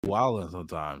wilding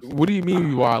sometimes. What do you mean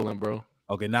you wilding, bro?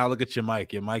 Okay, now look at your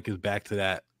mic. Your mic is back to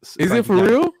that. Is it for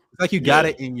real? It's like you got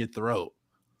it in your throat.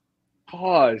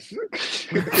 Pause.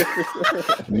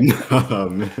 No,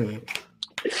 man.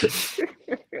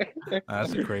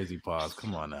 That's a crazy pause.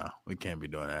 Come on now. We can't be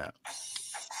doing that.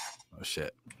 Oh,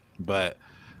 shit. But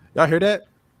y'all hear that?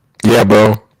 Yeah,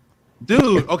 bro.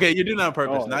 Dude, okay, you did that on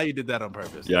purpose. Oh. Now you did that on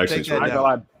purpose. Yeah, actually, Take that I down. go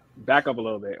like back up a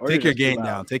little bit. Or Take is your it too gain loud?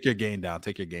 down. Take your gain down.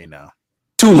 Take your gain down.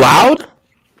 Too loud?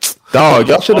 Dog,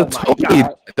 y'all should have Oh my told me,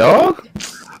 God. dog.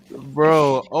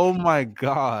 Bro, oh my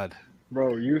God.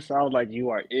 Bro, you sound like you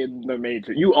are in the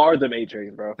Matrix. You are the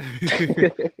Matrix, bro.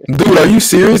 Dude, are you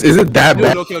serious? Is it that Dude,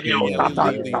 bad? okay.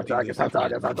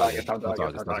 Stop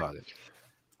talking.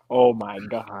 Oh my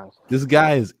God. This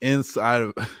guy is inside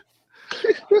of.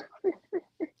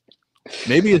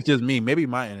 Maybe it's just me. Maybe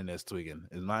my internet's tweaking.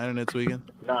 Is my internet tweaking?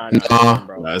 Nah,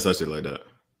 bro. Nah, it's actually like that.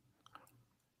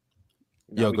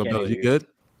 Yo, we go can't Bill. hear You good?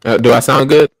 Do I sound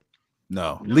good?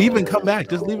 No. Leave and come back.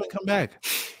 Just leave and come back.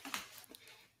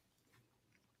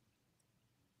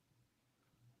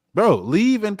 Bro,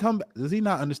 leave and come back. Does he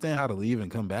not understand how to leave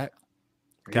and come back?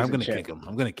 Okay, I'm gonna kick him.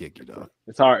 I'm gonna kick you, dog.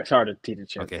 It's hard to teach a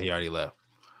chip. Okay, he already left.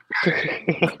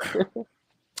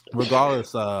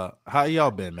 Regardless, how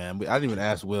y'all been, man? I didn't even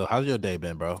ask Will. How's your day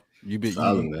been, bro? You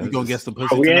gonna get some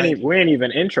pussy we tonight? ain't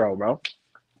even intro, bro.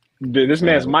 Dude, this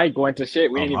man's mic going to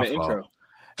shit. We ain't my even fault. intro.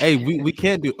 Hey, we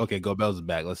can't do. Okay, Go Bell's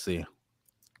back. Let's see.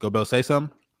 Go Bell, say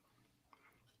something.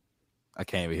 I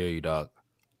can't even hear you, dog.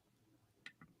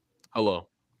 Hello.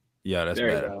 Yeah, that's There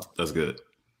you better. go. That's good.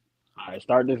 All right,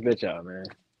 start this bitch out, man.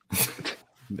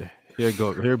 Here,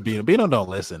 Bino. Bino don't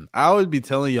listen. I always be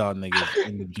telling y'all niggas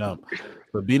in the jump,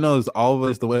 but Bino is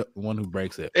always the one who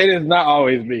breaks it. It is not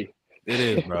always me. It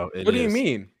is, bro. It What do you is.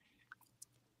 mean?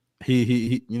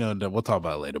 He you know, we'll talk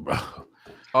about it later, bro.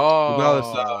 Oh,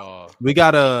 Regardless, we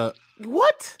gotta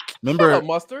what? remember. Shut up,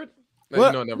 mustard.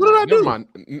 What? No, never What did I mind.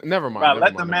 do? Never mind. Never mind. Bro, never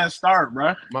let mind, the never man mind. start,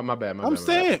 bro. My bad. I'm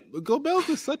saying, Go Bells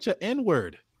is such an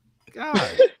N-word.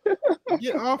 God,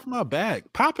 get off my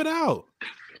back. Pop it out.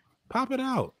 Pop it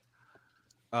out.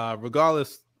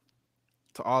 Regardless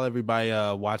to everybody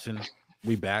watching,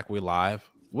 we back. We live.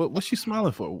 What's she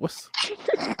smiling for? What's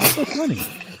so funny?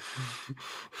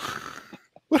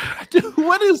 What I do?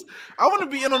 What is? I want to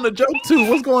be in on the joke too.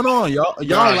 What's going on, y'all?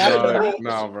 Y'all laughing?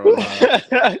 Nah, bro.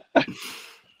 Nah.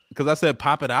 Because I said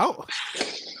pop it out.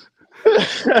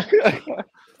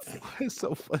 It's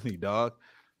so funny, dog.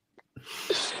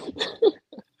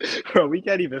 Bro, we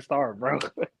can't even start, bro.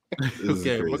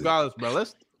 Okay, regardless, bro.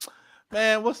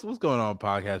 What's going on,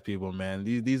 podcast people, man?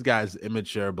 These guys,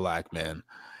 immature black men,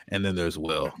 and then there's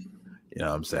Will. You know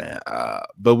what I'm saying?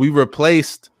 But we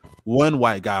replaced one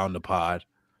white guy on the pod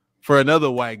for another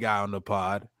white guy on the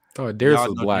pod. Oh, Darius Y'all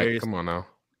is know black. Darius. Come on now.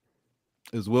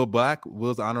 Is Will black?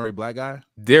 Will's the honorary black guy?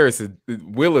 Darius is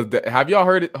Will is. Have y'all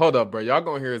heard it? Hold up, bro. Y'all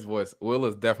gonna hear his voice. Will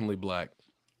is definitely black.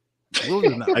 Will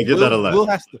is not. I get that a lot.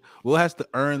 Will has to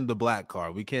earn the black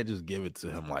card. We can't just give it to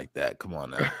him like that. Come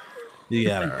on now. You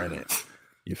gotta earn it.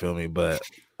 You feel me? But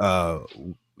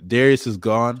Darius is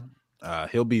gone.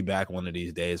 He'll be back one of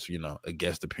these days for, a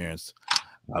guest appearance.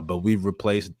 But we've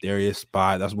replaced Darius'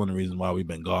 spot. That's one of the reasons why we've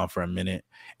been gone for a minute.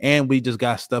 And we just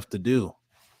got stuff to do.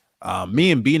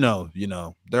 Me and Bino,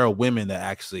 there are women that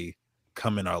actually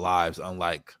come in our lives,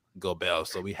 unlike Go Bell.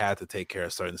 So we had to take care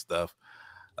of certain stuff.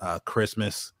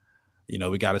 Christmas,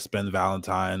 we got to spend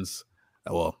Valentine's.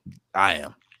 Well, I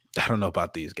don't know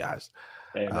about these guys.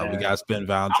 Hey, We got to spend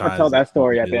Valentine's. I'm gonna tell that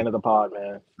story at the end of the pod,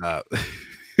 man.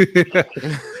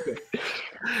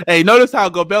 Hey, notice how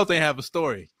Go Bells ain't have a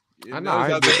story. I know.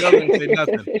 Notice how Go Bells ain't say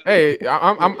nothing. Hey,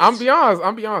 I'm be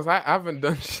honest. I haven't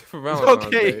done shit for Valentine's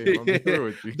Okay. Day. I'm be through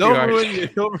with you.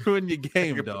 Don't ruin your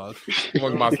game, dog.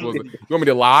 What am I supposed to? You want me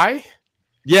to lie?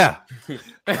 Yeah.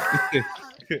 All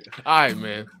right,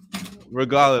 man.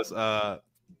 Regardless,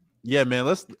 yeah,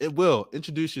 man. Will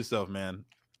introduce yourself, man.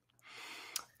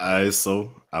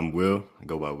 So I'm Will. I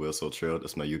go by Will So Trail.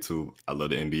 That's my YouTube. I love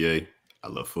the NBA. I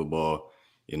love football.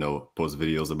 Post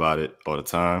videos about it all the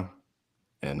time.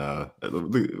 And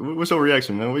what's your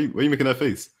reaction, man? Why you making that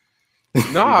face?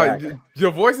 Nah, your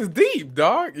voice is deep,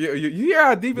 dog. You hear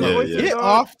how deep his voice is? Get dog?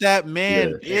 off that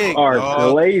man. Dick, Are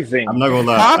dog. glazing. I'm not gonna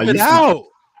lie. Pop it out.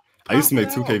 I used to make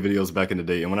Pop it 2K videos back in the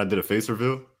day, and when I did a face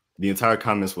reveal, the entire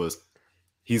comments was,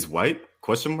 "He's white?" ?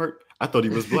 I thought he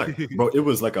was black, bro. It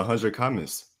was like 100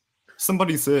 comments.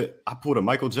 Somebody said I pulled a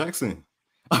Michael Jackson.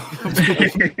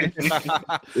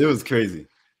 It was crazy.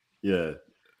 Yeah,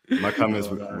 my comments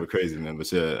were crazy, man.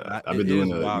 But yeah, I've been doing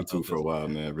YouTube for a while,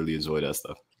 man. Really enjoy that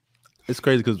stuff. It's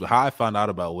crazy because how I found out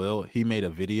about Will, he made a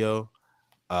video.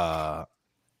 Hold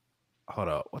hold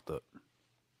up, what the?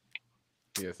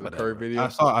 Yeah, some Whatever. Curry video.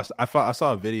 I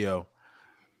saw a video,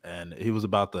 and he was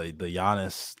about the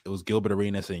Giannis. It was Gilbert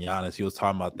Arenas and Giannis. He was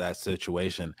talking about that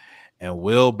situation, and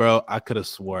Will, bro, I could have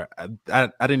swore I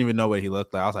didn't even know what he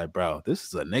looked like. I was like, bro, this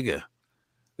is a nigga.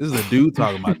 This is a dude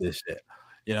talking about this shit.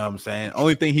 You know what I'm saying?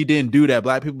 Only thing he didn't do that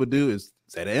black people do is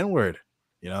say the N-word.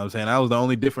 You know what I'm saying? That was the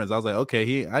only difference. I was like,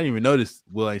 okay, I didn't even notice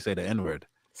Will ain't say the N-word.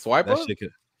 Swipe That up? shit could,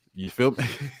 you feel me?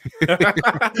 Hey,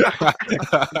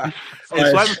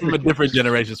 Swipe from a different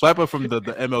generation. Swipe up from the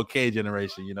MLK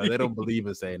generation. You know, they don't believe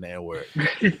in saying the N-word.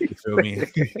 You feel me?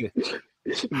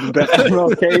 The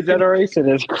MLK generation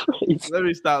is crazy. Let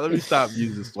me stop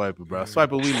using Swiper, bro.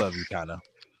 Swiper, we love you, kind of.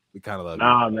 We kind of love you.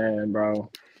 Nah, man, bro.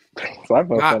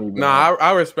 Swiper funny, bro.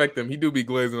 I respect him. He do be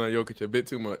glazing on Jokic a bit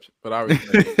too much, but I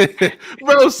respect him.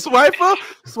 Bro,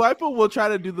 Swiper will try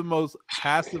to do the most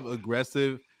passive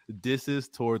aggressive disses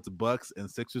towards Bucks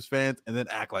and Sixers fans, and then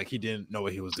act like he didn't know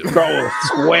what he was doing. Bro,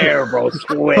 swear, bro.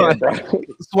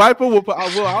 Swiper will. I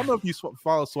don't know if you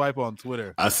follow Swiper on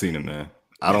Twitter. I seen him, man.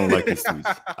 I don't like his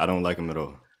tweets. I don't like him at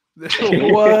all.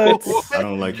 What? I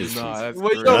don't like his tweets.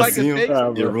 Well, you don't I like see his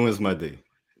him, face? it ruins my day.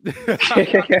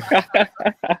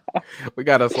 We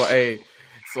got to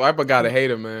Swiper got to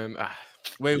hate him, man.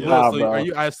 Wait, Yeah, Will, so bro.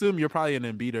 I assume you're probably an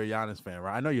Embiid or Giannis fan,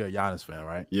 right? I know you're a Giannis fan,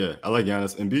 right? Yeah, I like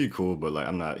Giannis. Embiid cool, but like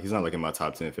he's not like in my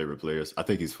top 10 favorite players. I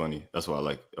think he's funny. That's why I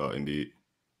like Embiid.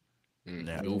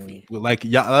 Yeah. Goofy. Like,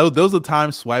 yeah, those are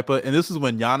times Swiper, and this is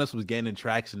when Giannis was gaining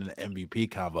traction in the MVP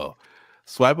combo.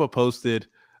 Swiper posted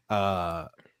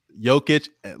Jokic,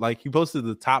 like he posted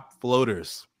the top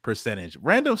floaters percentage,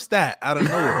 random stat out of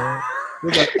nowhere. It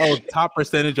was like, oh, top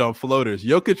percentage on floaters.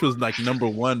 Jokic was like number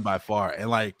one by far, and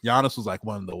like Giannis was like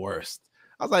one of the worst.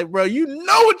 I was like, bro, you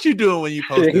know what you're doing when you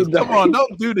post this. Come on,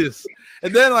 don't do this.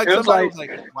 And then like somebody was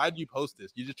like, why'd you post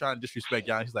this? You're just trying to disrespect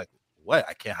Giannis. He's like, what?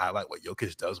 I can't highlight what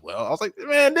Jokic does well. I was like,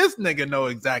 man, this nigga know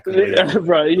exactly. What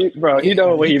he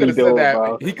know what he be doing,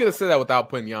 bro. He could have said that without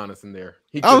putting Giannis in there.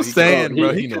 He I'm saying,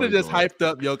 bro, he know could have what just he's doing. hyped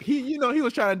up Jokic. He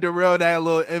was trying to derail that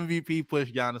little MVP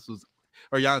push Giannis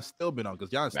still been on, because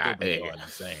Giannis still been going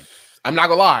insane. I'm not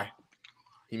gonna lie,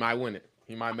 he might win it.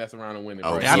 He might mess around and win it.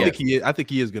 Oh, bro. Yeah, I think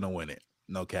he is gonna win it.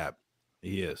 No cap,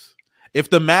 he is. If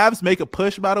the Mavs make a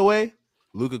push, by the way,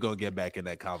 Luka gonna get back in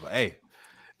that combo. Hey,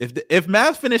 if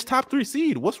Mavs finish top 3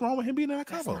 seed, what's wrong with him being in that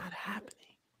combo? That's not happening.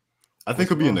 I think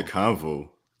he'll be in the convo,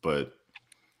 but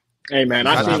Hey, man,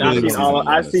 I've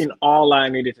seen all I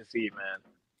needed to see, man.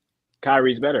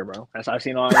 Kyrie's better, bro. I've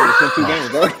seen all I needed to see 2 games,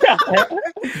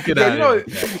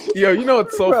 bro. You know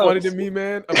what's so funny to me,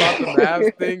 man, about the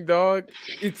Mavs thing, dog?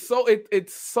 It's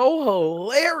so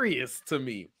hilarious to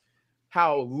me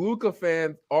how Luka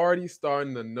fans already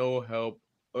starting the no help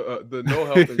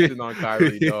and shit on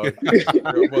Kyrie, dog.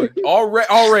 But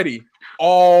already,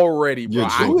 bro.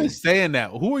 Who is saying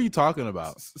that? Who are you talking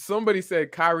about? Somebody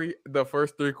said Kyrie the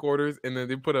first 3 quarters, and then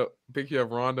they put a picture of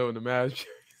Rondo in the Mavs.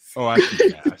 Oh, I see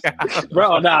that.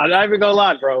 Bro, nah, not even gonna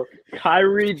lie, bro.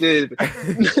 Kyrie did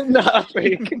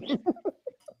nothing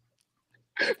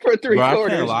for 3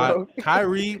 quarters, bro.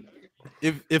 Kyrie,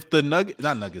 if the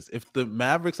Nuggets, if the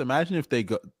Mavericks, imagine if they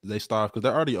start off, because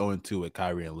they're already 0-2 with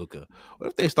Kyrie and Luka. What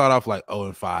if they start off like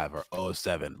 0-5 or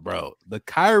 0-7, bro? The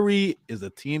Kyrie is a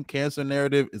team cancer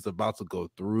narrative is about to go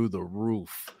through the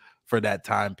roof for that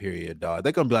time period, dog.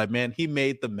 They're gonna be like, man, he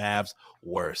made the Mavs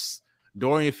worse.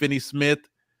 Dorian Finney-Smith,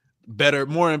 better,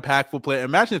 more impactful player.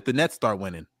 Imagine if the Nets start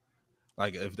winning.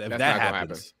 Like if that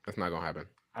happens. That's not gonna happen.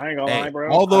 I ain't gonna lie,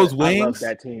 bro. All those I wings. love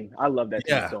that team. I love that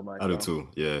team so much. I do bro. too.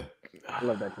 Yeah, I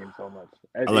love that team so much.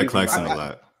 I like Claxton a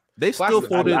lot. They still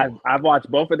folded. I've watched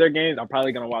both of their games. I'm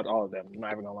probably gonna watch all of them. I'm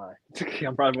not even gonna lie.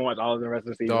 I'm probably gonna watch all of the rest of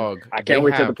the season. Dog, I can't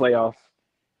wait till the playoffs.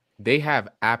 They have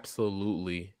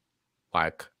absolutely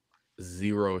like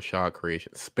 0 shot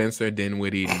creation. Spencer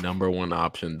Dinwiddie, number 1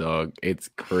 option, dog. It's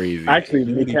crazy. Actually,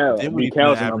 Mikel's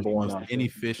the number 1 most option.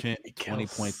 inefficient 20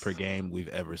 points per game we've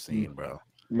ever seen, bro.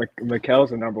 Mikel's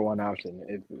the number 1 option.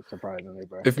 It's surprisingly,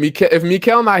 bro. If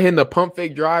Mikel not hitting the pump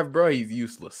fake drive, bro, he's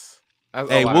useless.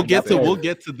 Hey, we'll get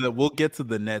to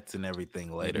the Nets and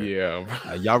everything later.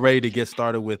 Yeah. Y'all ready to get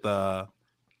started with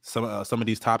some of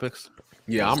these topics?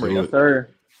 Yeah, I'm ready. Yes, sir.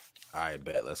 All right,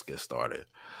 bet. Let's get started.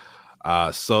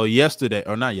 So yesterday,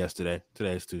 or not yesterday,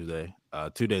 today's Tuesday.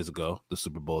 2 days ago, the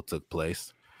Super Bowl took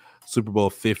place. Super Bowl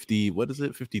 50. What is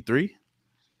it? 53.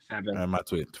 7. My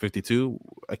tweet 52.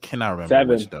 I cannot remember 7.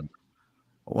 which them.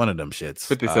 One of them shits.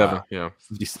 57. Yeah.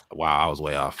 50, wow, I was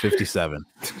way off. 57.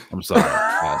 I'm sorry,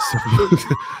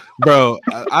 bro.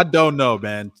 I don't know,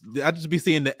 man. I just be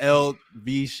seeing the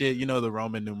LV shit. You know the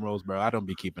Roman numerals, bro. I don't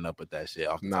be keeping up with that shit.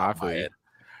 Off the top of my head.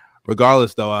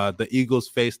 Regardless, though, the Eagles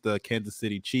faced the Kansas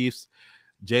City Chiefs.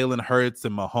 Jalen Hurts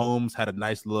and Mahomes had a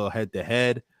nice little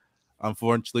head-to-head.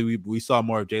 Unfortunately, we saw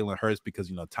more of Jalen Hurts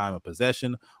because, time of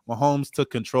possession. Mahomes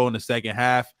took control in the second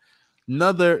half.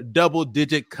 Another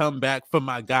double-digit comeback from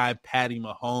my guy, Patty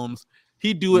Mahomes.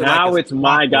 He do it now. It's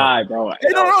my guy, bro. Hey,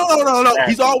 no.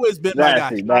 Nasty. He's always been my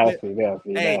guy. Nasty.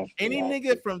 Any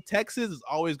nigga from Texas is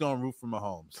always going to root for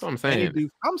Mahomes. That's what I'm saying.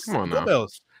 Come on now.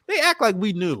 Else? They act like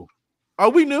we knew. Are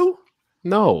we new?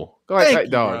 No. Go ahead,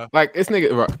 dog. Like, this nigga,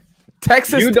 bro.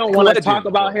 Texas. You don't want to talk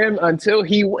about him until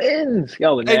he wins.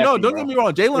 Yo, hey, no, don't get me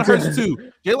wrong. Jalen Hurts,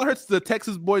 too. Jalen Hurts is the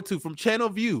Texas boy, too, from Channel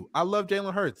View. I love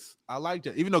Jalen Hurts. I like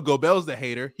it. Even though Gobel's the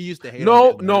hater, he used to hate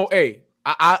No, hey,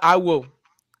 I will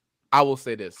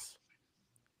say this.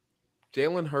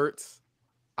 Jalen Hurts,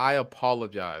 I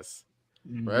apologize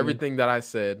for everything that I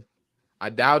said. I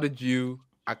doubted you.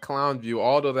 I clowned you.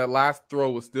 Although that last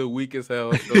throw was still weak as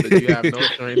hell, so that you have no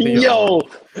strength in your arm.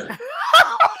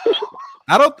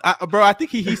 I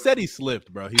think he said he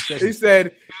slipped, bro. He said he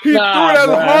threw it as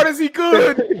hard as he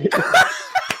could.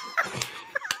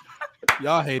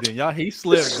 Y'all hating. He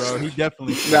slipped, bro. He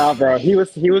definitely slipped. Nah, bro. He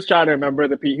was trying to remember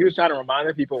he was trying to remind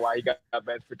the people why he got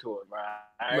benched for tour, bro.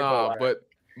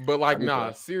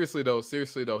 Seriously though,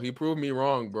 he proved me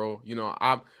wrong, bro.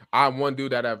 I'm one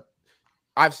dude that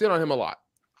I've seen on him a lot.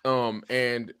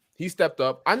 And he stepped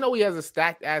up. I know he has a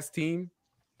stacked ass team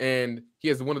and he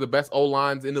has one of the best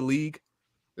O-lines in the league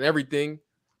and everything,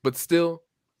 but still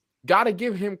gotta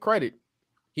give him credit.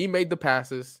 He made the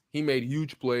passes. He made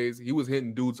huge plays. He was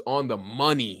hitting dudes on the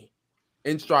money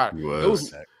in stride.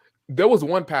 There was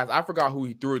one pass. I forgot who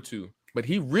he threw it to, but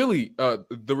he really,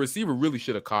 the receiver really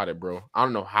should have caught it, bro. I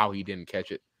don't know how he didn't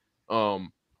catch it. You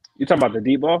talking about the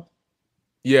deep ball?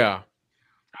 Yeah.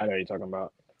 I know what you're talking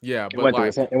about. Yeah, but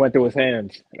it went through his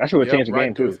hands. That should have changed the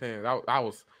game too. I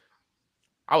was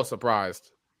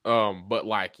surprised. But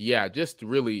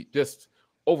just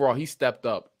overall, he stepped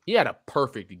up. He had a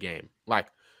perfect game.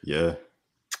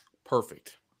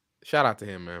 Perfect. Shout out to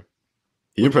him, man.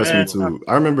 He impressed me too.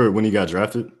 I remember when he got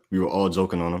drafted, we were all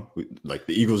joking on him. The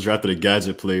Eagles drafted a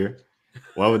gadget player.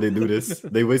 Why would they do this?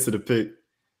 They wasted a pick.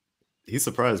 He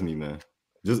surprised me, man.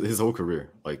 Just his whole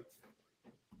career,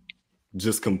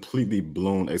 just completely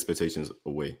blown expectations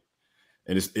away.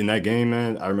 And it's in that game,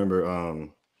 man. I remember it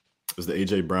was the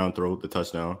AJ Brown throw, the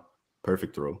touchdown,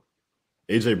 perfect throw.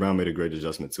 AJ Brown made a great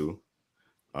adjustment too.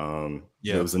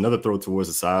 There was another throw towards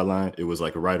the sideline. It was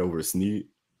right over his knee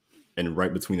and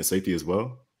right between the safety as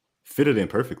well. Fitted in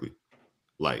perfectly.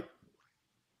 I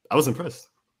was impressed.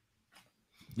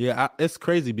 Yeah, it's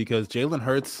crazy because Jalen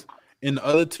Hurts in the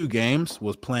other two games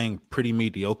was playing pretty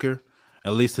mediocre.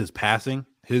 At least his passing.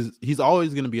 He's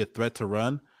always going to be a threat to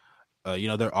run.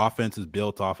 Their offense is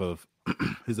built off of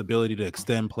his ability to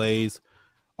extend plays,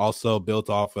 also built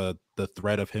off of the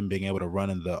threat of him being able to run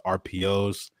in the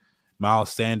RPOs.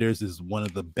 Miles Sanders is one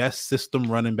of the best system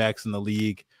running backs in the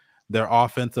league. Their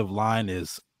offensive line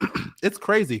is it's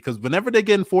crazy because whenever they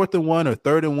get in 4th and 1 or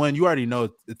 3rd and 1, you already know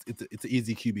it's an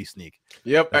easy QB sneak.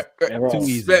 Yep, too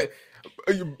easy.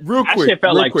 Real quick, that shit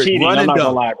felt like cheating. I'm not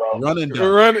gonna lie, bro. Run and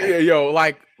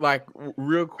dunk.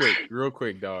 Real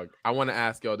quick, dog. I want to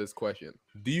ask y'all this question: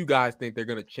 do you guys think they're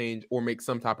gonna change or make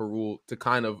some type of rule to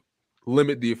kind of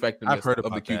limit the effectiveness of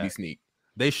the QB sneak?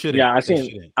 They should. Yeah, I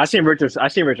seen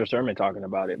Richard Sherman talking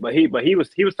about it, but he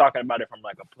was talking about it from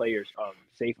a player's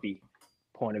safety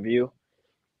point of view.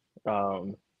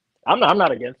 I'm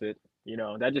not against it.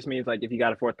 That just means if you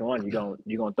got a 4th and 1,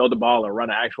 you're gonna throw the ball or run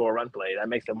an actual run play. That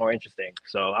makes it more interesting.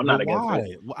 So I'm not against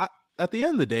it. Well, at the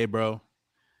end of the day, bro,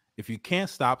 if you can't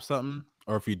stop something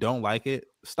or if you don't like it,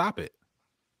 stop it.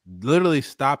 Literally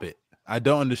stop it. I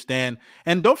don't understand.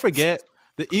 And don't forget,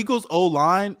 the Eagles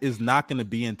O-line is not going to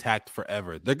be intact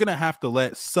forever. They're going to have to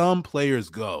let some players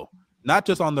go, not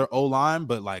just on their O-line,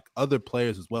 but other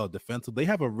players as well. Defensive, they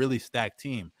have a really stacked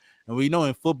team. And we know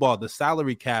in football, the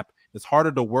salary cap, it's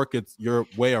harder to work your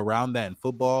way around that in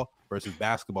football versus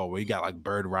basketball, where you got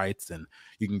bird rights and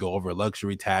you can go over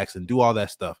luxury tax and do all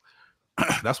that stuff.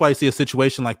 That's why you see a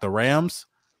situation like the Rams.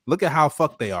 Look at how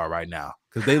fucked they are right now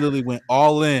because they literally went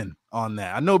all in on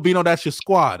that. I know, Bino, that's your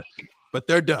squad, but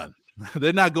they're done.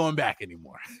 They're not going back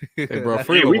anymore. Hey, bro,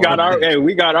 we got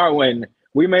our win.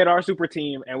 We made our super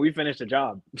team and we finished the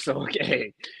job. So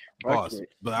okay,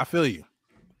 but I feel you.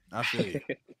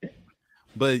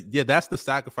 But yeah, that's the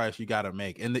sacrifice you got to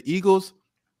make. And the Eagles,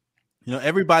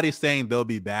 everybody's saying they'll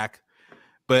be back,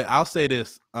 but I'll say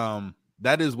this: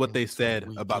 that is what they said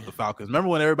about the Falcons. Remember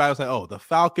when everybody was like, "Oh, the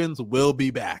Falcons will be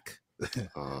back.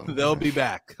 They'll be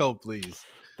back." Oh, please.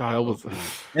 That was,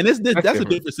 and that's a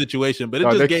different situation, but it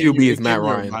just their gave QB is Matt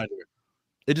Ryan.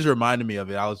 It just reminded me of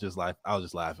it. I was just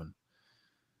laughing.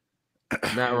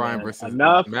 Matt Ryan versus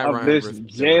enough Matt of Ryan this versus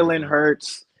Jalen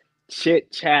Hurts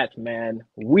chit chat, man.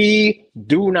 We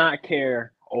do not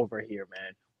care over here,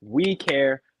 man. We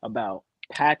care about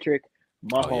Patrick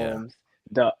Mahomes,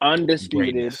 the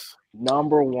undisputed Greatness.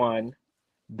 number one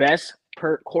best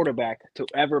quarterback to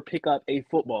ever pick up a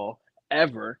football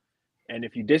ever. And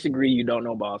if you disagree, you don't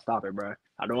know ball. Stop it, bro.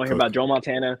 I don't want to hear about Joe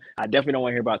Montana. I definitely don't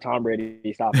want to hear about Tom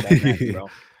Brady. Stop it, that's nasty, bro.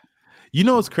 You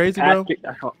know what's crazy, Patrick,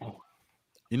 bro?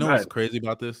 You know what's crazy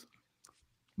about this?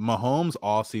 Mahomes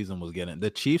all season was getting the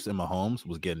Chiefs and Mahomes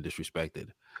was getting disrespected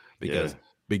because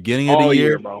beginning of the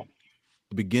year, bro.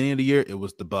 Beginning of the year, it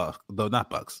was the Bucks, though not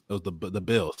Bucks. It was the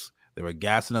Bills. They were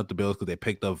gassing up the Bills because they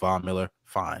picked up Von Miller.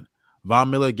 Fine. Von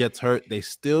Miller gets hurt. They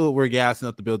still were gassing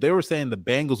up the Bills. They were saying the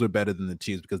Bengals were better than the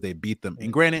Chiefs because they beat them.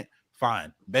 And granted,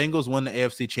 fine. Bengals won the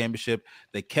AFC Championship.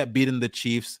 They kept beating the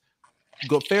Chiefs.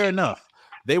 Fair enough.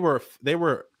 They were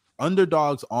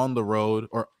underdogs on the road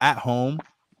or at home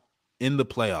in the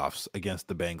playoffs against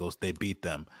the Bengals. They beat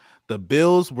them. The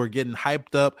Bills were getting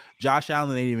hyped up. Josh Allen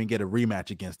didn't even get a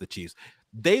rematch against the Chiefs.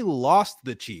 They lost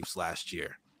the Chiefs last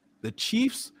year. The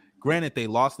Chiefs, granted, they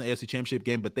lost in the AFC Championship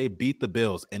game, but they beat the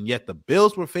Bills. And yet the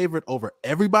Bills were favored over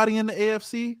everybody in the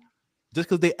AFC just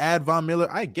because they add Von Miller.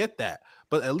 I get that.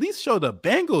 But at least show the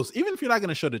Bengals, even if you're not going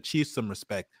to show the Chiefs some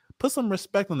respect, put some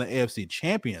respect on the AFC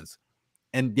champions.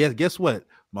 And guess what?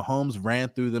 Mahomes ran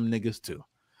through them niggas too.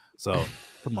 So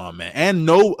come on, man. And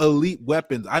no elite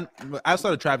weapons.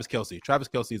 Outside of Travis Kelce. Travis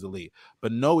Kelce is elite,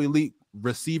 but no elite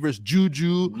receivers.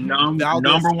 Juju,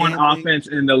 number one offense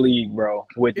in the league, bro.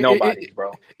 With nobody,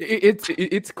 bro.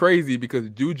 It's crazy because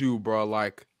Juju, bro,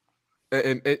 like,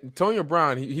 and Antonio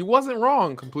Brown, he wasn't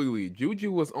wrong completely.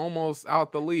 Juju was almost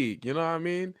out the league. You know what I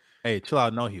mean? Hey, chill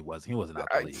out. No, he wasn't. He wasn't out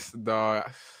the league.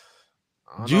 Dog.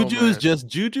 Juju is just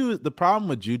Juju. The problem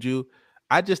with Juju,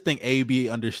 I just think AB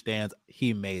understands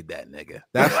he made that nigga.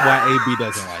 That's why AB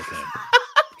doesn't like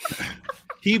him.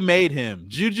 He made him.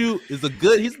 Juju is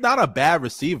he's not a bad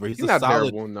receiver. He's a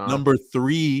solid number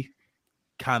 3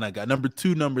 kind of guy. Number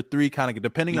 2, number 3 kind of guy,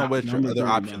 depending on what your other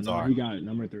options are. He got it.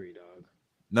 Number 3, dog.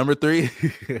 Number 3?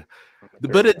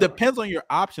 But it depends on your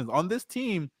options. On this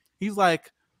team, he's like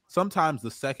sometimes the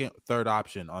 2nd, 3rd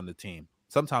option on the team.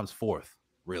 Sometimes 4th,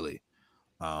 really.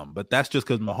 But that's just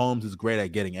because Mahomes is great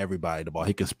at getting everybody the ball.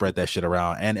 He can spread that shit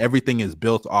around, and everything is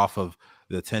built off of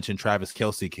the attention Travis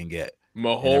Kelce can get.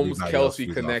 Mahomes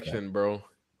Kelce connection, bro.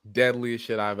 Deadliest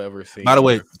shit I've ever seen. By the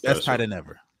way, best tight end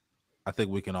ever. I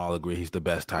think we can all agree he's the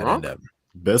best tight end ever.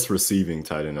 Best receiving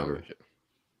tight end ever.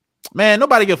 Man,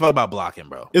 nobody give a fuck about blocking,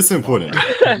 bro. It's important.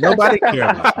 Nobody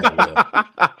care about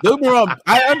that. Don't get me wrong.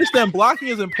 I understand blocking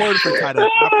is important for tight end.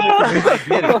 I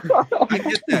get it. I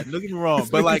get that. Don't get me wrong.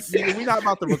 But like, nigga, we're not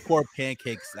about to record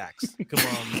pancake sacks. Come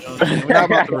on, you know what I mean? We're not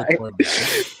about to record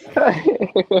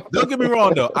that. Don't get me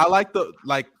wrong though. I like the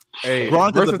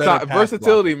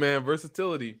versatility, man.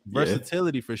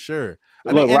 Versatility for sure.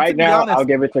 Look, right now, I'll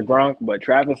give it to Gronk, but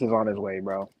Travis is on his way,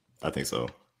 bro. I think so.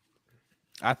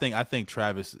 I think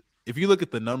Travis. If you look at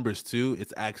the numbers too,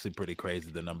 it's actually pretty crazy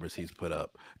the numbers he's put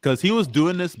up because he was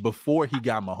doing this before he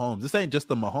got Mahomes. This ain't just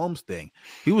the Mahomes thing.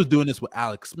 He was doing this with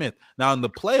Alex Smith. Now in the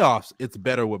playoffs, it's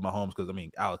better with Mahomes because I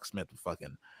mean Alex Smith was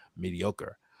fucking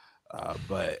mediocre.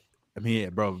 But I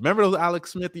mean, bro, remember those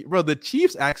Alex Smith? Bro, the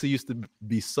Chiefs actually used to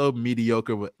be so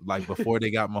mediocre with, like before they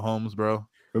got Mahomes, bro.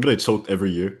 Remember they choked every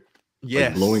year?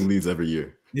 Yes, like blowing leads every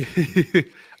year.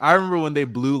 I remember when they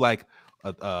blew like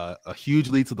a huge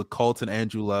lead to the Colts and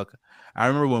Andrew Luck. I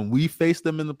remember when we faced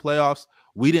them in the playoffs,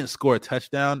 we didn't score a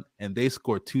touchdown and they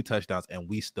scored 2 touchdowns and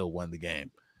we still won the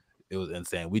game. It was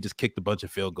insane. We just kicked a bunch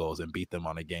of field goals and beat them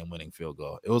on a game-winning field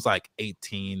goal. It was like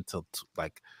 18 to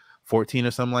like 14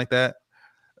 or something like that.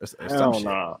 Or some shit.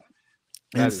 Nah.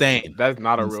 Insane. That's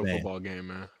not a real football game,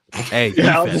 man. Hey,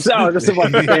 I was just about to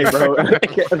say, bro.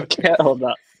 Hold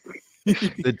up.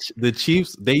 The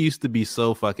Chiefs, they used to be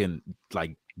so fucking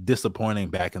like disappointing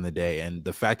back in the day, and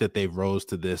the fact that they rose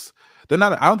to this, I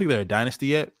don't think they're a dynasty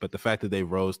yet, but the fact that they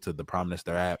rose to the prominence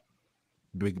they're at,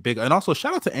 big. And also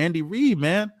shout out to Andy Reid,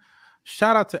 man.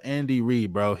 Shout out to Andy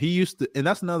Reid, bro. He used to, and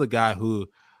that's another guy who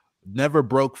never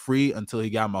broke free until he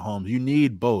got Mahomes. You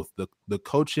need both the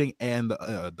coaching and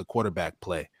the quarterback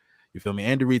play. You feel me?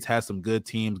 Andy Reid's had some good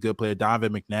teams, good player.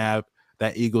 Donovan McNabb,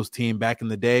 that Eagles team back in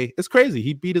the day. It's crazy.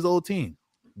 He beat his old team.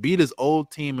 In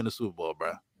the Super Bowl,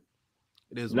 bro.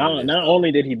 It is. Not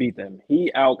only did he beat them,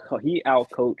 he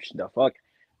outcoached the fuck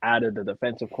out of the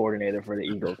defensive coordinator for the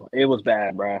Eagles. It was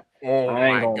bad, bro. Oh, I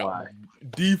ain't gonna lie.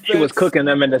 Defense. He was cooking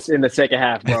them in the second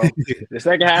half, bro. The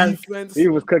second half, he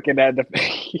was cooking that.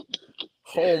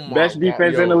 Oh my Best God,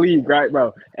 defense in the yo. league, right,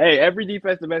 bro? Hey, every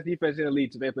defense, the best defense in the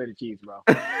league, so they play the Chiefs, bro.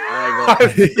 I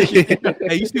ain't gonna.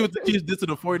 Hey, you see what the Chiefs did to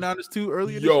the 49ers too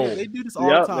earlier this Yo. year? They do this all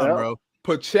the time, bro.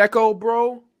 Pacheco,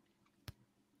 bro.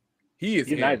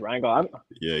 He's nice, bro. I ain't gonna.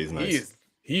 Yeah, he's nice.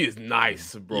 He is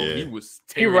nice, bro. Yeah. He was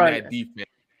tearing that defense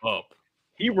up.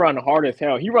 He run hard as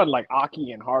hell. He run like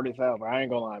Aki and hard as hell, bro. I ain't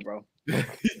gonna lie, bro.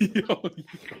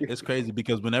 It's crazy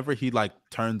because whenever he like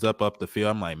turns up the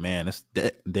field, I'm like, man, it's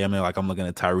damn near like I'm looking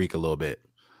at Tyreek a little bit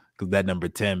because that number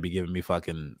 10 be giving me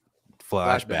fucking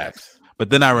flashbacks. But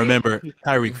then I remember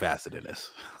Tyreek faster than this.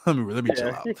 Let me chill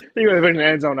out. He would have been in the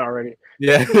end zone already.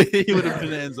 Yeah, he would have been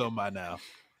in the end zone by now.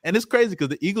 And it's crazy because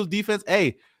the Eagles defense,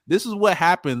 hey, this is what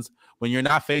happens when you're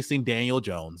not facing Daniel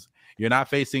Jones. You're not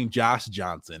facing Josh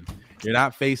Johnson. You're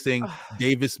not facing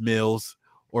Davis Mills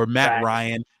or Matt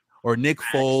Ryan or Nick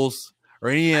Foles or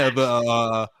any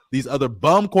of these other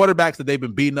bum quarterbacks that they've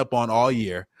been beating up on all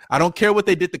year. I don't care what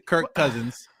they did to Kirk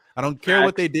Cousins. I don't care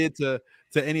what they did to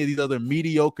any of these other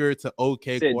mediocre to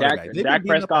okay quarterbacks. Dak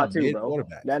Prescott too, bro.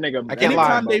 That nigga.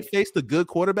 Anytime they face the good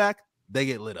quarterback, they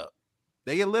get lit up.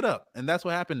 They get lit up, and that's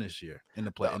what happened this year in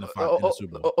the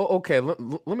Super Bowl. Okay,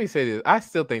 let me say this. I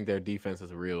still think their defense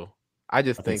is real. I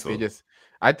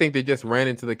think they just ran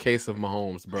into the case of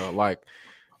Mahomes, bro. Like,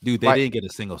 dude, they didn't get a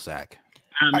single sack.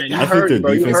 I think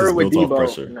their defense is built off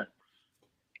pressure.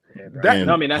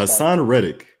 Hassan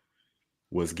Reddick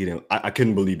was getting. I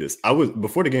couldn't believe this.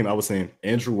 Before the game, I was saying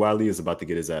Andrew Wiley is about to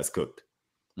get his ass cooked.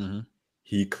 Mm-hmm.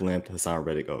 He clamped Hassan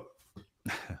Reddick up.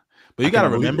 But you got to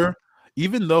remember,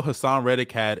 even though Hassan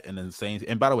Reddick had an insane,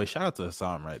 and by the way, shout out to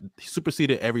Hassan, right? He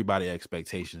superseded everybody's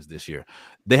expectations this year.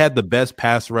 They had the best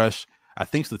pass rush, I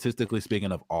think, statistically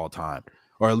speaking, of all time,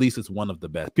 or at least it's one of the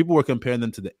best. People were comparing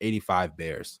them to the 85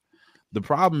 Bears. The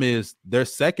problem is their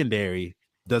secondary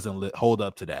doesn't hold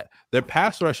up to that. Their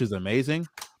pass rush is amazing,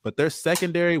 but their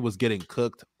secondary was getting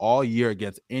cooked all year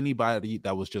against anybody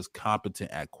that was just competent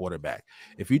at quarterback.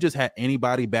 If you just had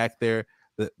anybody back there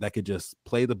that could just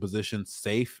play the position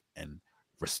safe and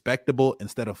respectable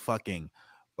instead of fucking,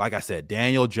 like I said,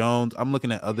 Daniel Jones. I'm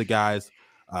looking at other guys.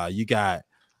 You got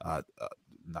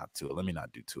not Tua. Let me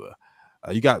not do Tua.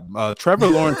 You got Trevor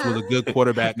Lawrence was a good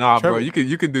quarterback. Bro, you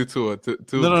can do Tua.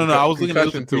 No. I was looking at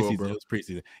it preseason. It was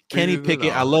preseason. Kenny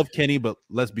Pickett. I love Kenny, but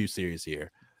let's be serious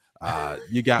here.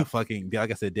 You got fucking, like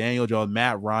I said, Daniel Jones,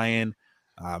 Matt Ryan.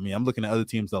 I mean, I'm looking at other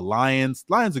teams. The Lions.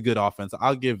 Lions a good offense.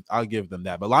 I'll give them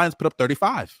that. But Lions put up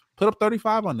 35. Put up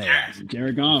 35 on their ass.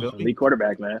 Jared Goff, elite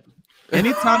quarterback, man.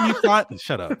 Anytime you find,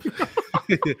 shut up.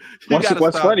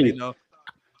 What's funny?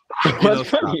 What's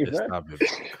funny? Stop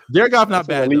it. Jared Goff not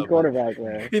bad. Elite quarterback,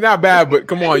 man. He's not bad, but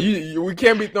come on, we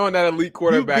can't be throwing that elite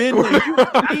quarterback.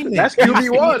 That's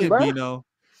QB1, bro.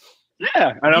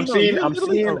 Yeah, and I'm seeing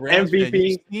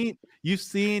MVP. You've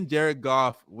seen Jared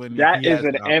Goff when that is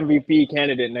an MVP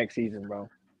candidate next season, bro.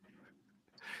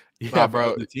 Yeah,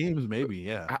 bro. The teams, maybe,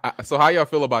 yeah. So how y'all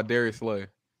feel about Darius Slay?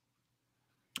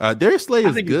 Darius Slay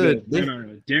is good.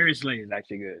 No. Darius Slay is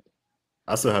actually good.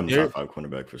 I still have him top 5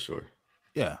 cornerback for sure.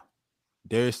 Yeah.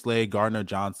 Darius Slay, Gardner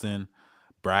Johnson,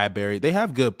 Bradbury. They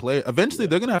have good players. Eventually,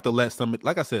 they're going to have to let some,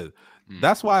 like I said,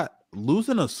 that's why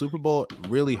losing a Super Bowl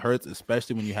really hurts,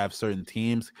 especially when you have certain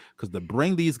teams, because to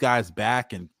bring these guys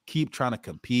back and keep trying to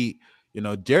compete,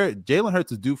 Jalen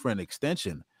Hurts is due for an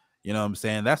extension. You know what I'm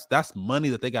saying? That's money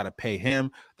that they got to pay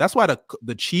him. That's why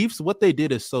the Chiefs, what they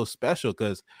did is so special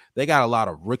because they got a lot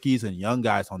of rookies and young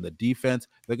guys on the defense.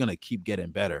 They're going to keep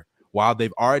getting better. While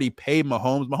they've already paid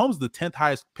Mahomes. Mahomes is the 10th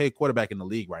highest paid quarterback in the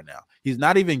league right now. He's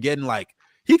not even getting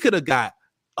he could have got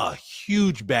a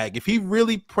huge bag. If he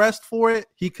really pressed for it,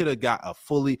 he could have got a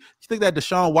fully. You think that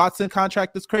Deshaun Watson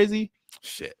contract is crazy?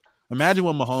 Shit. Imagine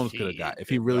what Mahomes could have got if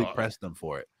he really pressed them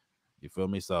for it. You feel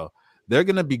me? So they're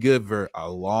going to be good for a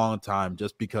long time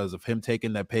just because of him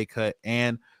taking that pay cut,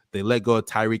 and they let go of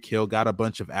Tyreek Hill, got a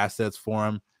bunch of assets for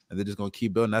him, and they're just going to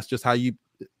keep building. That's how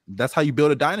you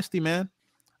build a dynasty, man.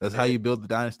 That's how you build the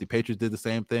dynasty. Patriots did the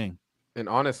same thing. And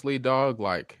honestly, dog,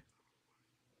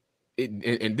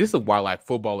 and this is why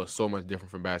football is so much different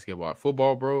from basketball.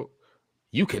 Football, bro,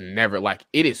 you can never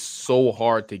it is so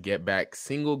hard to get back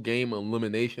single game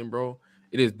elimination, bro.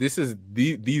 These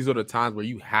are the times where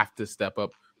you have to step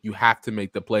up. You have to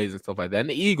make the plays and stuff like that. And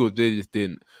the Eagles, they just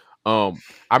didn't. I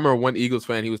remember one Eagles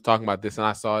fan, he was talking about this, and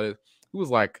I saw it. He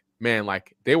was like, man,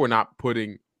 they were not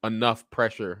putting enough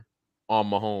pressure on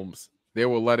Mahomes. They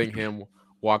were letting him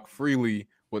walk freely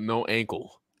with no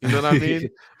ankle. You know what I mean?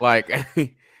 I'm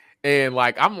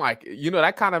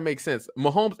that kind of makes sense.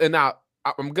 Mahomes, and now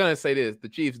I'm gonna say this: the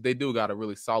Chiefs, they do got a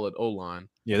really solid O line.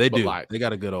 Yeah, they do. Like, they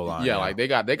got a good O line. Yeah, like they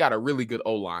got a really good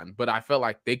O line. But I felt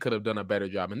like they could have done a better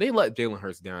job, and they let Jalen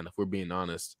Hurts down. If we're being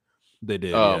honest, they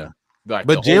did. Yeah, like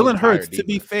but Jalen Hurts, defense. to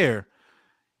be fair,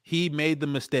 he made the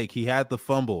mistake. He had the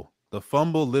fumble. The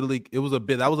fumble literally, it was a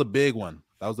bit. That was a big one.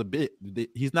 That was a bit.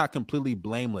 He's not completely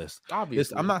blameless.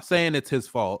 Obviously, I'm not saying it's his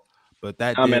fault, but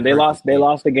that. I mean, they lost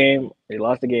the game. They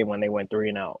lost the game when they went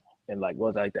 3-and-out, and like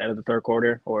was like the end of the third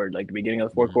quarter or like the beginning of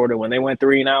the fourth quarter when they went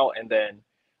 3-and-out, and then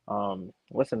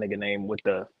what's the nigga name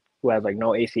who has like no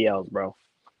ACLs, bro,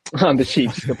 on the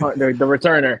Chiefs, the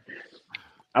returner.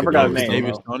 I forgot his name.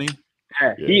 Davis Tony.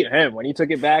 Yeah, when he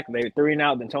took it back, they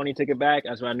 3-and-out. Then Tony took it back.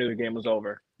 That's when I knew the game was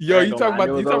over. Yo, you talking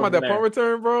about that punt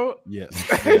return, bro? Yes.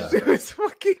 It's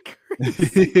fucking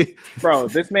crazy. Bro,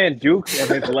 this man jukes and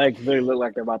his legs literally look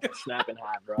like they're about to snap in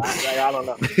half, bro. I don't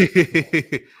know.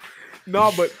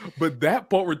 No, but that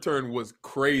punt return was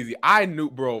crazy. I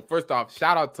knew, bro. First off,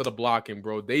 shout out to the blocking,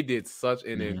 bro. They did such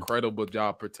an incredible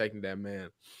job protecting that man.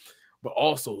 But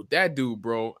also that dude,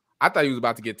 bro. I thought he was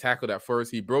about to get tackled at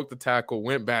first. He broke the tackle,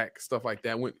 went back, stuff like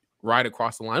that, went right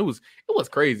across the line. It was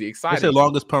crazy, exciting. It's the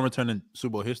longest punt return in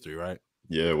Super Bowl history, right?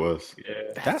 Yeah, it was.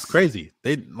 Yeah. That's crazy.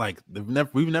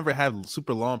 We've never had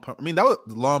super long punt. I mean, that was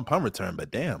a long punt return, but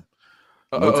damn.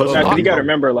 You got to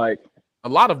remember, like a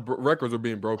lot of records are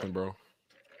being broken, bro.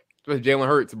 Especially Jalen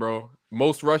Hurts, bro.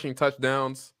 Most rushing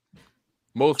touchdowns.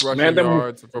 Most rushing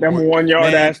yards. Them 1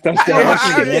 yard ass touchdowns.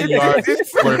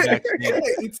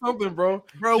 It's something, bro.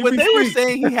 Bro, when they were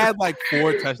saying he had like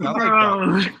 4 touchdowns,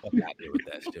 I'm like, fuck out there with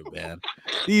that shit, man.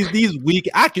 These weak,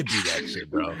 I could do that shit,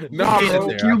 bro. Nah, bro.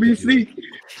 QB.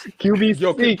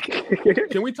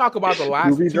 Can we talk about the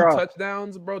last 2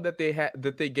 touchdowns, bro, that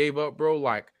they gave up, bro?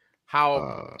 Like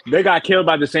how they got killed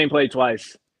by the same play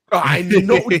twice. I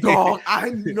know, dog. I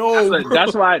know.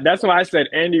 That's why I said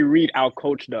Andy Reid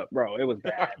outcoached up, bro. It was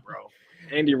bad, bro.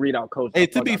 Andy Reid outcoached. Hey,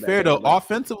 to be fair though,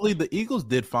 offensively the Eagles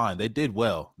did fine. They did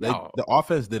well. The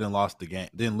offense didn't lose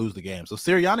the game. So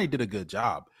Sirianni did a good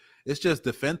job. It's just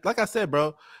defense. Like I said,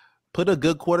 bro, put a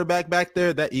good quarterback back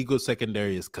there. That Eagles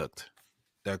secondary is cooked.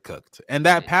 They're cooked, and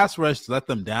that pass rush let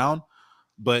them down.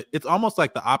 But it's almost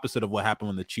like the opposite of what happened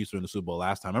when the Chiefs were in the Super Bowl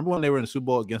last time. Remember when they were in the Super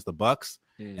Bowl against the Bucks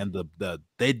and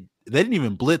they didn't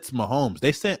even blitz Mahomes.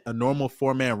 They sent a normal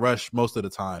 4-man rush most of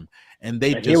the time, and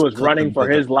he was running for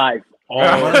his life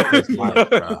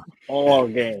all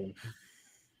game.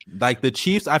 Like the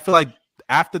Chiefs, I feel like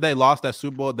after they lost that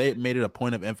Super Bowl, they made it a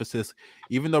point of emphasis.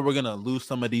 Even though we're gonna lose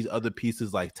some of these other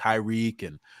pieces like Tyreek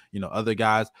and other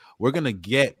guys, we're gonna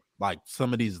get like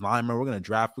some of these linemen, we're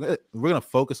gonna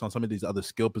focus on some of these other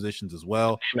skill positions as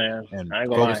well, man, and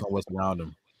focus on what's around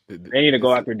them. They need to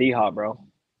go after D-Hop, bro.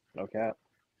 No cap.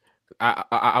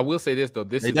 I will say this though.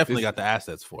 They definitely got the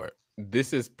assets for it.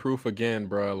 This is proof again,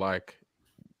 bro. Like,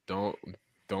 don't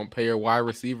pay your wide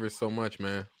receivers so much,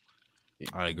 man.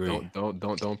 I agree.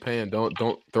 Don't pay them.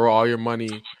 Don't throw all your money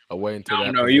away into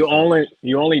that. No, you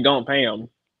only don't pay them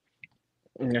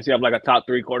unless you have like a top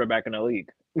 3 quarterback in the league.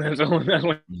 That's when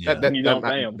you don't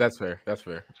pay him. That's fair.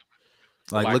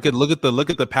 Like look at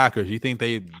the Packers. You think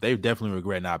they definitely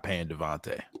regret not paying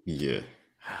Devontae? Yeah,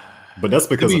 but that's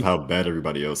because of how bad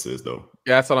everybody else is, though.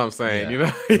 Yeah, that's what I'm saying.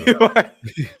 Yeah.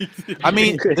 I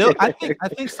mean, I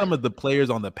think some of the players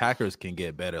on the Packers can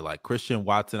get better. Like Christian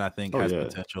Watson, I think has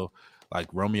potential. Like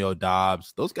Romeo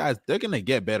Dobbs, those guys, they're gonna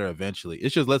get better eventually.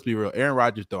 It's just, let's be real, Aaron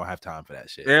Rodgers don't have time for that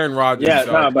shit. Aaron Rodgers,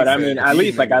 but I mean, at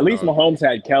least Mahomes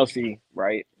had Kelsey,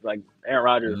 right? Like Aaron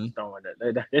Rodgers was throwing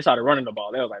it. They started running the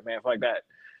ball. They was like, man, fuck that.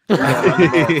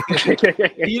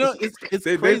 It's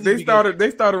crazy. They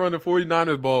started running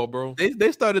 49ers ball, bro.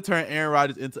 They started turning Aaron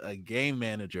Rodgers into a game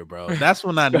manager, bro. That's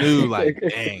when I knew, like,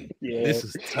 dang, this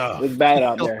is tough. It's bad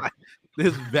out there.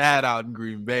 This is bad out in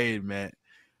Green Bay, man.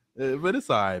 But it's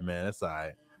all right, man. It's all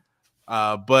right.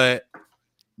 But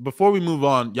before we move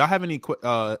on, y'all have any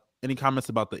comments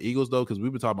about the Eagles though? Because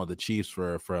we've been talking about the Chiefs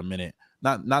for a minute.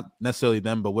 Not necessarily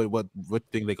them, but what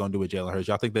think they're gonna do with Jalen Hurts?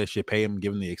 Y'all think they should pay him,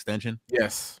 give him the extension?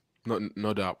 Yes,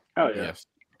 no doubt. Oh yeah. Yes.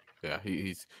 Yeah,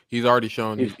 he's already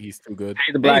shown he's too good.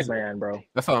 He's the black man, bro.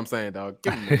 That's all I'm saying, dog.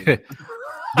 Give him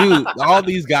Dude, all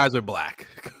these guys are black.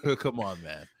 Come on,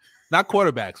 man. Not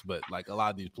quarterbacks, but like a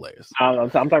lot of these players. I'm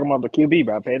talking about the QB,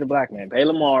 bro. Pay the black man. Pay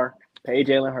Lamar. Pay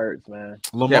Jalen Hurts, man.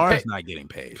 Lamar's not getting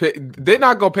paid. They're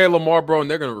not gonna pay Lamar, bro, and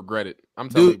they're gonna regret it. I'm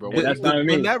telling you, bro. That's not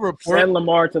me. Send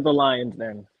Lamar to the Lions,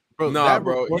 then. Bro,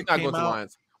 bro, he's not going to the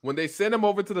Lions. When they send him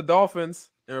over to the Dolphins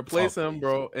and replace him,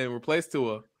 bro, and replace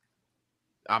Tua,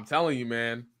 I'm telling you,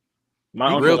 man.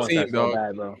 My real team, so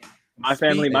bad, bro. My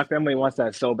family wants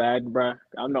that so bad, bro.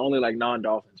 I'm the only like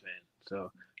non-Dolphins fan,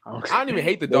 so I don't even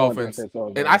hate the Dolphins,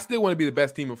 and I still want to be the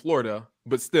best team in Florida.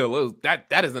 But still,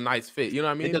 that is a nice fit. You know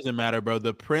what I mean? It doesn't matter, bro.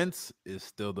 The Prince is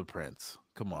still the Prince.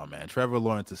 Come on, man. Trevor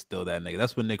Lawrence is still that nigga.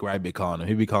 That's what Nick Wright be calling him.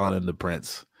 He be calling him the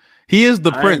Prince. He is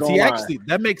the Prince. He actually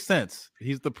that makes sense.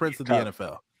 He's the Prince of the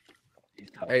NFL.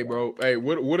 Hey, bro. Hey,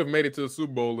 would have made it to the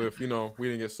Super Bowl if we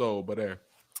didn't get sold. But there,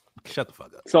 shut the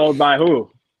fuck up. Sold by who?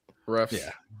 Refs.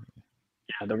 Yeah,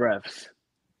 the refs.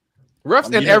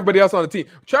 Refs and everybody else on the team.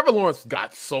 Trevor Lawrence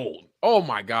got sold. Oh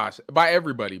my gosh, by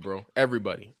everybody, bro.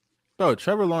 Everybody. Bro,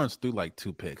 Trevor Lawrence threw like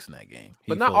 2 picks in that game.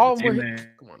 But not all of them.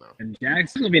 Come on now. And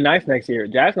Jags gonna be nice next year.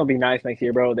 Jags gonna be nice next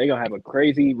year, bro. They're gonna have a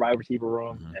crazy wide receiver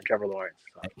room and Trevor Lawrence.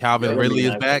 And Calvin Ridley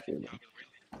is back.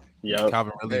 Yeah,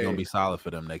 Calvin Ridley gonna be solid for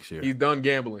them next year. He's done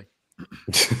gambling.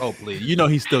 Oh please, you know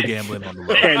he's still gambling on the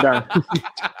road.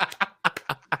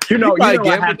 You know at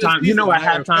halftime. You know at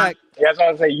halftime. Yeah, that's what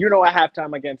I was saying. You know at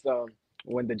halftime against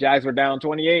when the Jags were down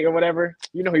 28 or whatever,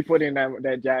 you know he put in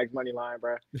that Jags money line,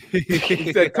 bro.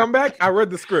 He said, "Come back." I read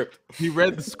the script. He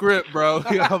read the script, bro.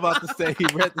 I'm about to say he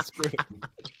read the script.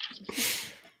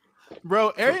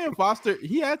 Bro, Arian Foster,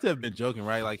 he had to have been joking,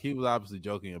 right? Like he was obviously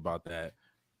joking about that.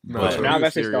 No, now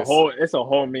that's just it's a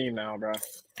whole meme now, bro.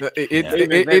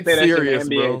 It's serious,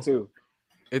 bro. Too.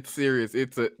 It's serious.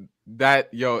 It's talking about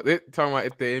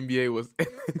if the NBA was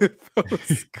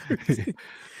crazy.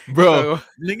 Bro,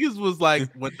 niggas was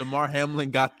like when DeMar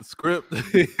Hamlin got the script.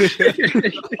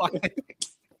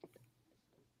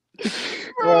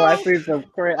 Bro, I see some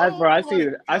crazy. I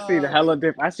see the hella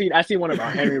dip. I see one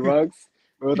about Henry Ruggs.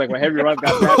 It was like when Henry Ruggs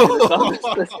got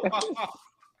drafted.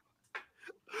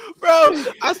 Bro,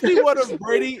 I see one of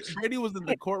Brady. Brady was in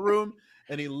the courtroom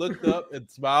and he looked up and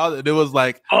smiled, and it was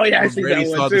like, oh yeah, I see that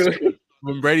one too.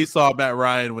 When Brady saw Matt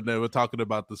Ryan when they were talking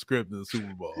about the script in the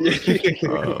Super Bowl.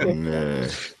 Oh man,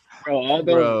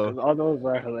 bro, all those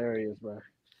are hilarious, bro.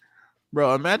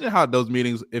 Bro, imagine how those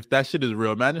meetings, if that shit is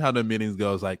real, imagine how the meetings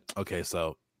goes. Like, okay,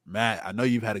 so Matt, I know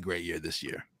you've had a great year this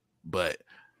year, but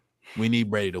we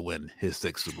need Brady to win his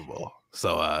 6th Super Bowl.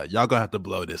 So y'all gonna have to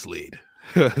blow this lead.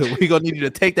 We gonna need you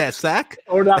to take that sack.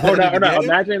 Hold on.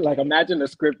 Imagine the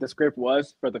script. The script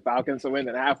was for the Falcons to win,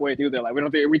 and halfway through, they're like, "We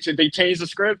don't think we should." They changed the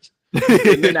script,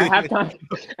 and then at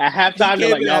halftime,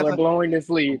 they're like, "Y'all are blowing this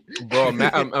lead." Bro,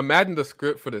 imagine the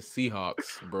script for the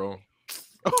Seahawks, bro.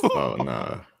 Oh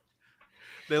nah.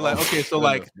 They're like, okay, so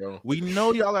like, we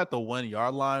know y'all at the 1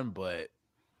 yard line, but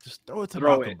just throw it to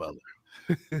Malcolm Butler.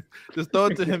 Just throw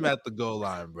it to him at the goal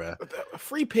line, bro.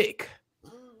 Free pick.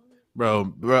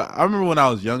 Bro, I remember when I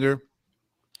was younger,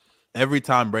 every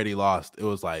time Brady lost, it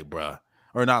was like, bro,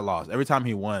 or not lost. Every time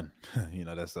he won,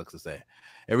 that sucks to say.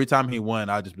 Every time he won,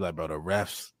 I'd just be like, bro, the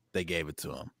refs, they gave it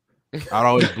to him. I'd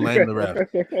always blame the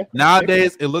refs.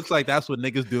 Nowadays, it looks like that's what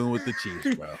niggas doing with the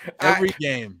Chiefs, bro. Every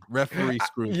game, referee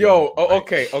screws.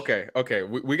 Okay.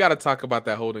 We got to talk about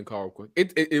that holding call real quick.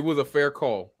 It was a fair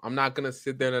call. I'm not gonna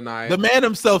sit there and deny it. The man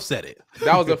himself said it.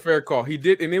 That was a fair call. He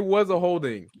did, and it was a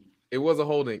holding. It was a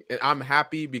holding, and I'm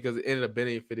happy because it ended up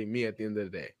benefiting me at the end of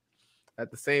the day.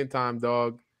 At the same time,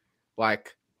 dog,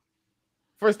 like,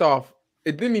 first off,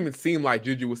 it didn't even seem like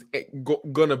Juju was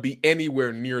gonna be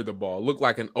anywhere near the ball. It looked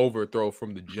like an overthrow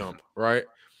from the jump, right?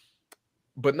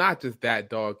 But not just that,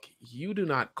 dog. You do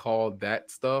not call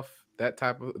that stuff,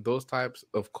 those types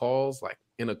of calls, like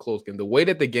in a close game. The way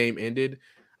that the game ended,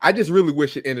 I just really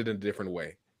wish it ended in a different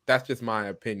way. That's just my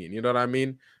opinion. You know what I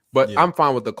mean? But yeah. I'm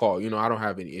fine with the call. I don't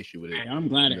have any issue with it. Hey, I'm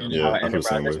glad it ended.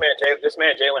 This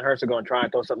man, Jalen Hurts, is going to try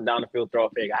and throw something down the field, throw a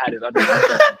fake. I had his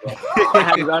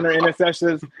under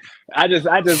interceptions. I just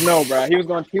know, bro. He was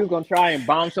going to try and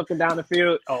bomb something down the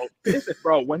field. Oh,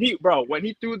 when he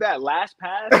threw that last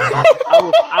pass,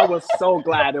 I was so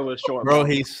glad it was short. Bro,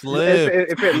 he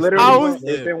slipped. If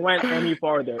it went any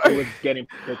farther, it was getting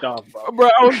picked off, bro. Bro,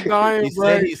 I was dying, he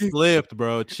said he slipped,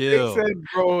 bro. Chill. He said,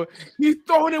 bro, he's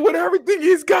throwing it with everything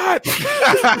he's got. Bro,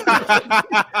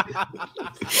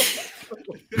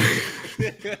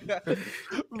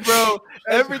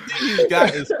 everything he's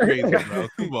got is crazy, bro.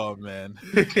 Come on, man.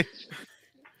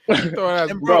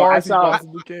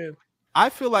 I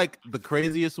feel like the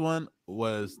craziest one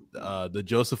was the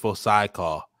Joseph Osai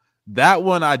call. That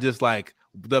one, I just like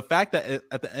the fact that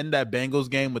at the end of that Bengals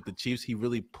game with the Chiefs, he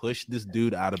really pushed this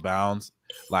dude out of bounds.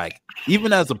 Like,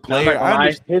 even as a player,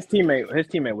 his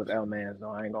teammate was L man, so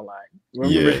I ain't gonna lie.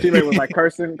 Remember his teammate was like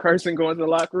cursing going to the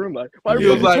locker room, like, why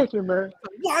you pushing, man?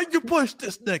 Why you push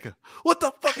this nigga? What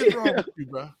the fuck is wrong with you,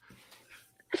 bro?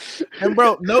 And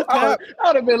bro, no cap,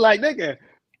 I'd have been like, nigga,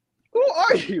 who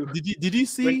are you? Did you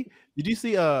see?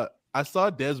 I saw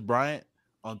Des Bryant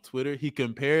on Twitter. He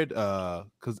compared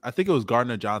because I think it was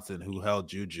Gardner Johnson who held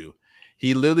Juju.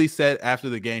 He literally said after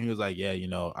the game, he was like, "Yeah,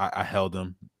 I held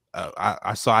him.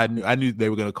 I knew they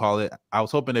were gonna call it. I was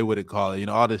hoping they wouldn't call it.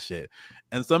 All this shit."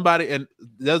 And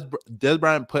Des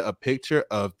Bryant put a picture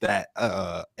of that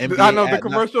NBA. I know the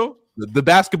commercial, the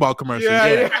basketball commercial,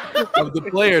 yeah, of the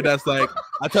player that's like,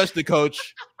 "I touched the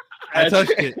coach. I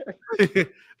touched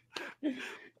it."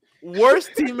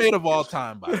 Worst teammate of all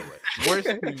time, by the way. Worst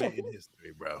teammate in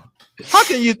history, bro. How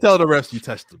can you tell the refs you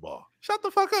touched the ball? Shut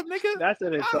the fuck up, nigga. That's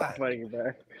so funny,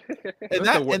 bro.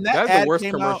 That's the worst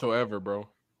commercial ever, bro.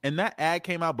 And that ad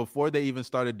came out before they even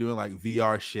started doing like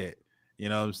VR shit. You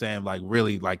know what I'm saying? Like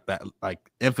really like that, like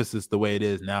emphasis the way it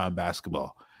is now in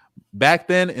basketball. Back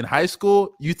then in high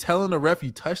school, you telling the ref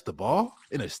you touched the ball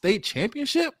in a state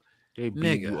championship? They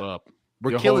beat you up.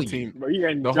 We're killing team.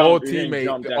 you. The whole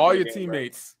teammate, all your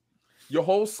teammates, your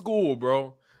whole school,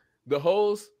 bro. The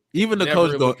hoes. Even the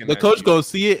coach gonna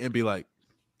see it and be like,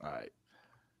 all right.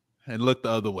 And look the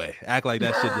other way. Act like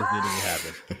that shit just didn't even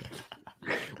happen.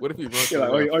 What if he runs?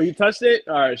 Like, oh, you touched it?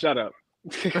 All right, shut up.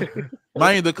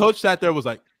 Mind you, the coach sat there was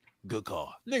like, good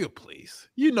call. Nigga, please.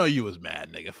 You know you was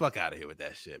mad, nigga. Fuck out of here with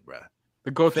that shit, bro.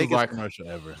 The coach was like, commercial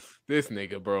ever. This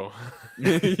nigga, bro.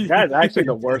 That's actually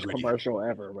the worst commercial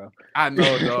ever, bro. I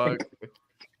know, dog.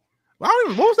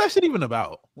 What was that shit even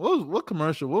about? What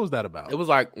commercial? What was that about? It was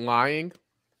like lying.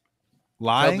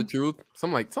 Lying? Tell the truth.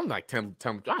 Something like tell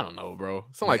I don't know, bro.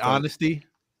 Something like honesty.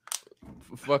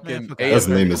 Fucking that's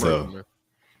the name is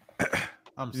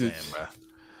I'm saying,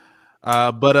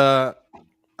 bro. But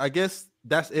I guess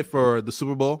that's it for the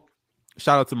Super Bowl.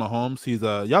 Shout out to Mahomes. He's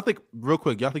y'all think real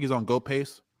quick, y'all think he's on GOAT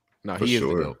pace? No, he is the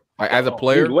GOAT. Like as a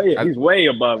player, he's way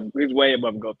above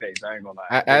GOAT pace. I ain't gonna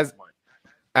lie.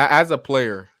 As a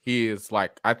player, he is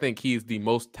like, I think he's the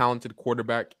most talented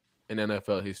quarterback in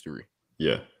NFL history.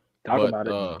 Yeah. Talk about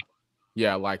it.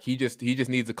 Yeah, like he just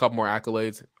needs a couple more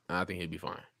accolades, and I think he'd be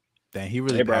fine. Dang, he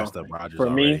really passed up Rodgers for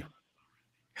already.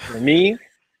 Me,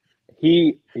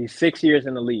 he's 6 years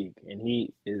in the league, and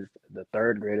he is the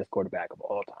third greatest quarterback of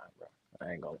all time, bro.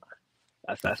 I ain't gonna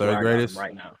lie. That's third greatest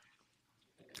right now.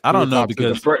 I don't know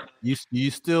because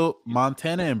you still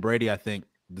Montana and Brady, I think,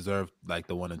 deserve like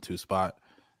the 1 and 2 spot.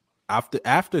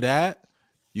 After that,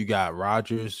 you got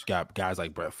Rodgers, you got guys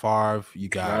like Brett Favre. You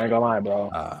got. I ain't gonna lie, bro.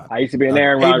 I used to be an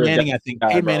Aaron Rodgers.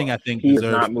 Peyton Manning, I think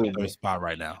deserves the spot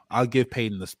right now. I'll give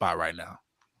Peyton the spot right now.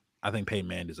 I think Peyton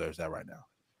Manning deserves that right now.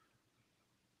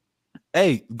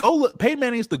 Hey, go look. Peyton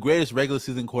Manning is the greatest regular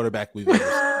season quarterback we've ever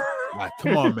seen. Like,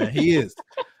 come on, man, he is.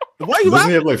 Why you? Doesn't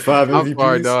he have like 5 MVPs? I'm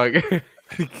sorry, dog.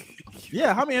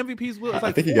 Yeah, how many MVPs? Will?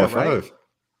 I think he got 5. Right?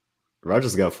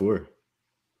 Rodgers got 4.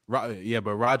 Yeah,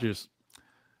 but Rodgers,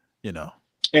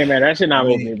 Hey man, that shit not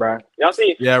with me, bro. Y'all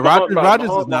see? Yeah, Rodgers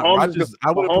is not. Rodgers,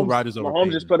 I would put Rodgers over.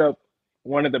 Mahomes just put up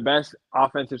one of the best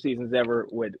offensive seasons ever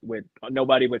with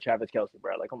nobody but Travis Kelce,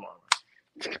 bro. Like, come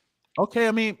on. Okay,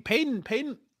 I mean Peyton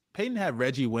had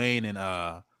Reggie Wayne and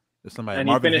somebody. And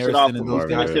Marvin he finished Harrison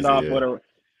it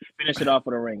off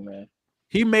with a ring, man.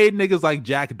 He made niggas like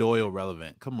Jack Doyle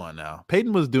relevant. Come on now,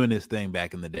 Peyton was doing his thing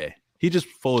back in the day. He just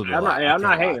folded. I'm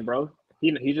not hating, bro.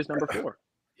 He's just number 4.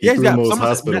 He's got most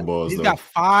hospital balls. He's got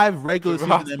 5 regular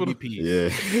season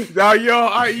MVPs. Yeah.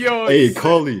 Yo. Hey,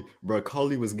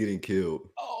 Coley was getting killed.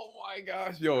 Oh my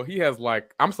gosh, yo, he has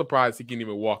like. I'm surprised he can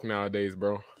even walk nowadays,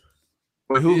 bro.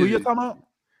 Wait, who you talking about?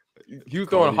 He was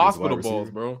throwing hospital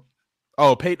balls, bro.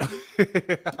 Oh, Peyton.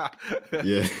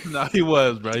 Yeah. No, he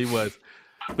was, bro. He was.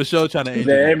 For sure trying to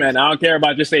hey man, I don't care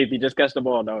about your safety. Just catch the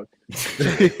ball, dog. He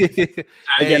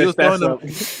was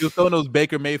throwing those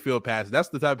Baker Mayfield passes. That's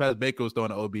the type of pass Baker was throwing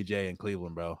to OBJ in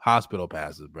Cleveland, bro. Hospital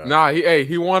passes, bro. Nah,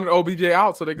 he wanted OBJ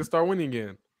out so they could start winning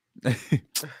again.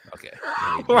 Okay.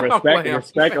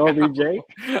 Respect OBJ.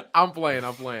 I'm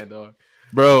playing, dog.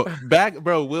 Bro, back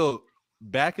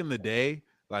in the day,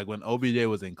 like when OBJ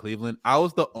was in Cleveland, I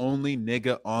was the only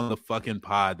nigga on the fucking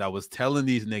pod that was telling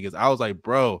these niggas. I was like,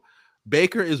 bro,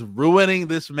 Baker is ruining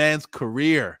this man's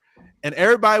career. And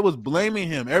everybody was blaming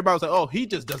him. Everybody was like, oh, he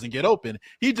just doesn't get open.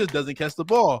 He just doesn't catch the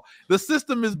ball. The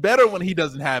system is better when he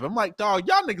doesn't have it. I'm like, dog,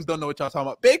 y'all niggas don't know what y'all talking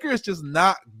about. Baker is just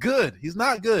not good. He's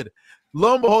not good.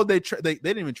 Lo and behold, they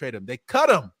didn't even trade him. They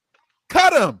cut him.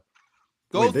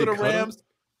 Goes to the Rams. Him?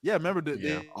 Yeah, remember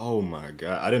Oh my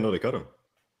God. I didn't know they cut him.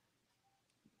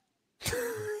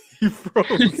 You froze.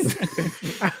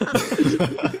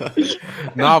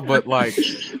 Bro.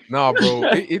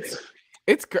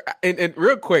 It's and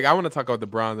real quick, I want to talk about the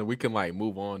Browns and we can like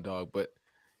move on, dog. But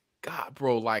God,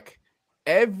 bro, like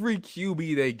every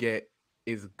QB they get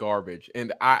is garbage.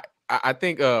 And I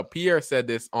think Pierre said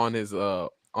this on his on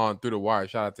Through the Wire.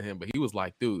 Shout out to him. But he was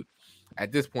like, dude,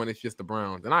 at this point, it's just the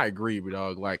Browns. And I agree,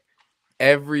 dog. Like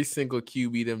every single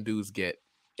QB them dudes get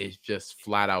is just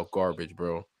flat out garbage,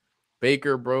 bro.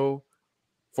 Baker, bro,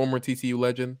 former TCU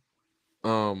legend.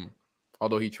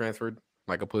 Although he transferred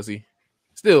like a pussy,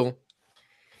 still,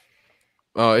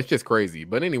 it's just crazy.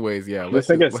 But anyways, yeah, This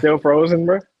nigga's still frozen,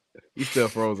 bro. He's still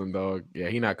frozen, dog. Yeah,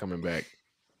 he not coming back.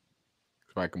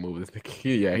 If I can move this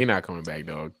nigga, yeah, he not coming back,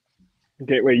 dog.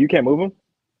 Okay, wait, you can't move him?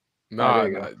 Nah,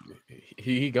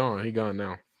 he gone. He gone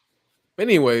now.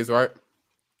 Anyways, all right,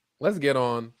 let's get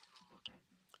on.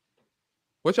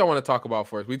 What y'all want to talk about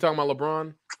first? We talking about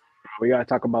LeBron? We gotta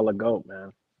talk about the GOAT,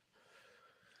 man.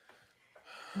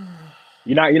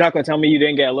 You're not gonna tell me you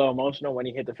didn't get a little emotional when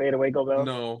he hit the fadeaway go, bro?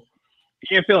 No,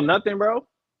 You didn't feel nothing, bro.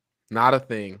 not a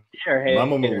thing. My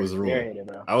moment was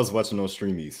ruined. I was watching on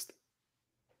Stream East,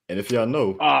 and if y'all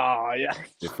know, oh yeah,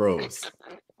 it froze.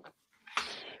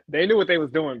 They knew what they was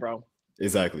doing, bro.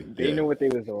 Exactly. They knew what they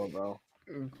was doing, bro.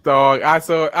 Dog,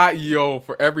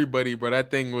 for everybody, bro. That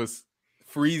thing was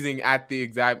freezing at the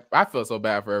exact. I feel so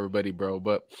bad for everybody, bro.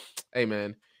 But hey,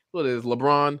 man, what is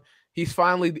LeBron? He's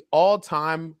finally the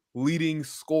all-time leading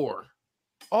scorer.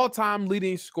 All-time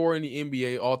leading scorer in the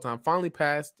NBA, all-time. Finally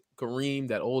passed Kareem,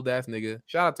 that old-ass nigga.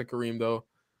 Shout out to Kareem, though.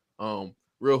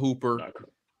 Real hooper.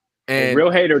 And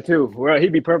real hater, too. Well,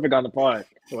 he'd be perfect on the pod.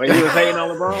 The way he was hating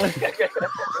on LeBron.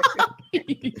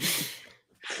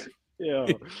 Yeah.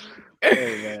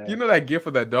 Hey, man. You know that gif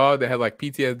of that dog that had, like,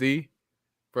 PTSD?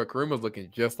 Bro, Kareem was looking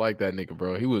just like that nigga,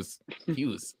 bro. He was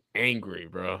angry,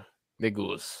 bro. Nigga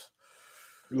was...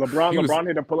 LeBron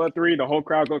hit a pull-up three. The whole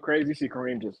crowd go crazy. See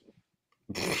Kareem just...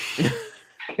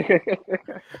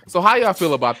 So how y'all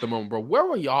feel about the moment, bro? Where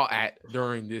were y'all at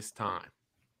during this time?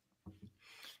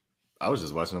 I was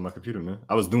just watching on my computer, man.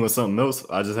 I was doing something else.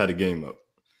 I just had a game up.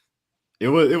 It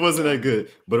wasn't that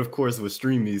good, but of course with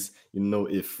Streamies,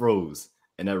 it froze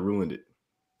and that ruined it.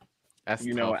 That's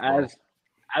tough,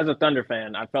 as a Thunder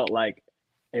fan, I felt like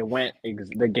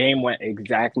the game went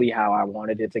exactly how I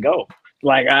wanted it to go.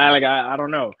 I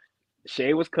don't know.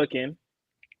 Shea was cooking.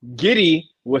 Giddy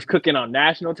was cooking on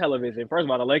national television. First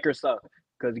of all, the Lakers suck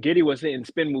because Giddy was hitting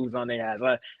spin moves on their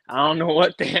ass. I don't know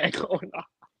what the heck going on.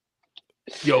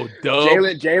 Yo, Dub.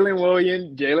 Jalen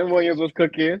Williams was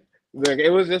cooking.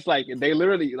 It was just like they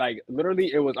literally,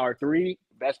 it was our three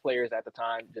best players at the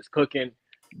time just cooking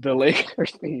the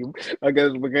Lakers team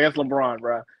against LeBron,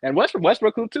 bro. And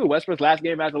Westbrook too. Westbrook's last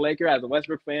game as a Laker, as a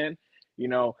Westbrook fan.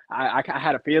 I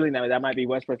had a feeling that might be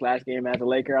Westbrook's last game as a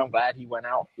Laker. I'm glad he went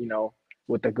out,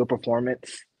 with a good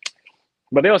performance.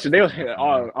 But they was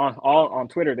all on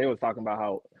Twitter. They was talking about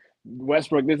how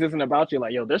Westbrook, this isn't about you.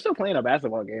 Like, yo, they're still playing a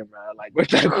basketball game, bro. Like,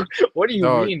 what do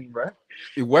you mean, bro?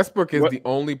 Westbrook is the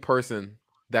only person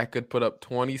that could put up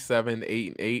 27, 8,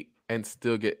 and 8 and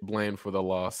still get blamed for the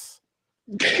loss.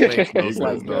 Makes no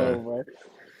sense, bro.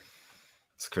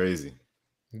 It's crazy.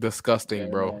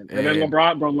 Disgusting, bro. And then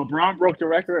LeBron broke the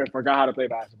record and forgot how to play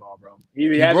basketball, bro. He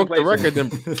broke the record. Then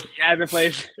he hasn't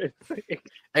played.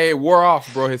 Hey, it wore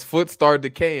off, bro. His foot started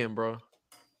decaying, bro.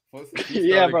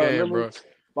 Yeah, bro.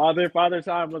 Father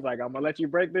Time was like, I'm gonna let you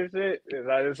break this shit.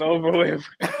 It's over with.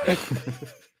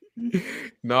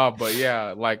 Nah, but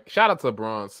yeah, like shout out to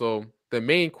LeBron. So the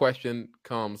main question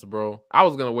comes, bro. I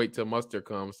was gonna wait till Mustard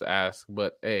comes to ask,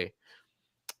 but hey,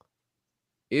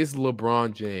 is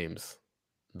LeBron James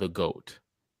the GOAT?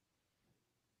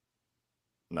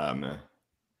 Nah, man.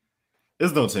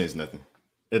 This don't change nothing.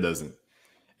 It doesn't.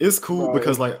 It's cool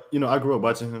because, I grew up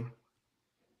watching him.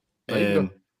 And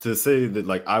to say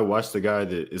that, I watched the guy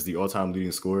that is the all-time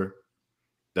leading scorer,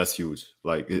 that's huge.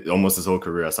 Almost his whole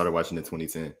career. I started watching in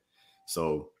 2010.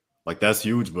 So, that's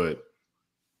huge. But,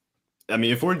 I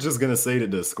mean, if we're just going to say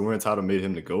that the scoring title made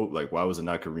him the GOAT, why was it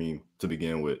not Kareem to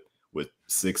begin with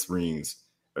 6 rings?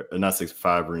 Or not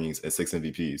 5 rings and 6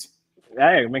 MVPs. Hey,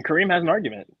 I mean, Kareem has an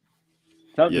argument.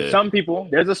 Some people,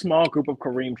 there's a small group of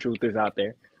Kareem truthers out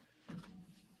there.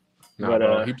 Nah,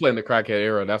 bro, he played in the crackhead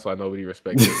era. That's why nobody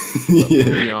respected him. We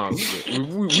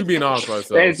being honest with ourselves.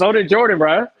 Hey, so did Jordan,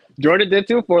 bro. Jordan did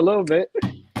too for a little bit.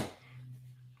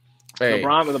 Hey.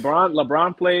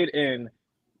 LeBron played in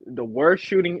the worst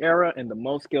shooting era and the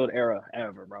most skilled era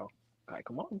ever, bro.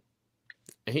 Come on.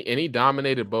 And he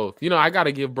dominated both. I got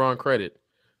to give Bron credit.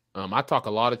 I talk a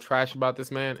lot of trash about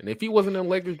this man, and if he wasn't in a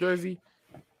Lakers jersey,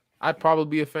 I'd probably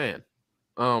be a fan.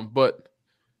 But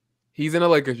he's in a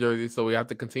Lakers jersey, so we have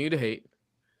to continue to hate.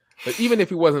 But even if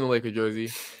he wasn't in a Lakers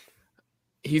jersey,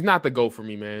 he's not the GOAT for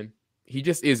me, man. He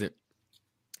just isn't.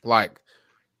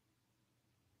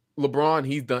 LeBron,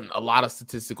 he's done a lot of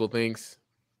statistical things.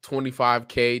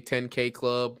 25K, 10K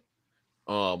club,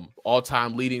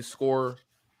 all-time leading scorer,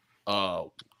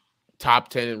 top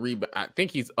 10 in rebound. I think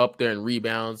he's up there in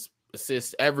rebounds,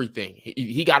 assists, everything.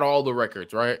 He got all the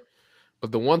records, right?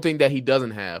 But the one thing that he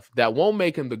doesn't have that won't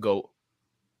make him the GOAT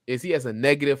is he has a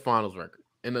negative finals record.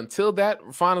 And until that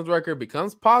finals record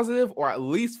becomes positive or at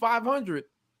least 500,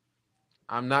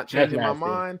 I'm not changing my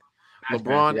mind.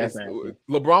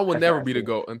 LeBron will never be the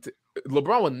GOAT until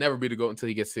LeBron will never be the GOAT until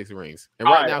he gets 6 rings. And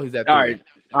right now he's at 3.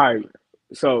 All right.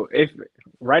 So if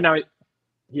right now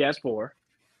he has 4.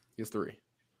 He has 3.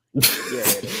 He's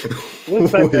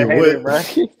such a hater, bro.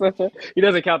 He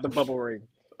doesn't count the bubble ring.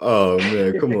 Oh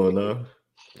man, come on now.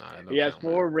 He has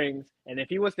 4 rings, and if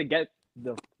he was to get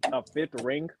the 5th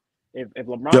ring, if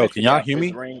LeBron can y'all hear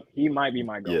me? Ring, he might be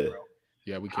my GOAT, bro.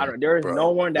 Yeah, we can. There is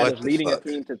no one that is leading a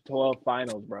team to 12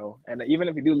 finals, bro. And even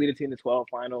if you do lead a team to 12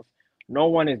 finals, no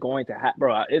one is going to have,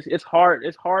 bro. It's hard.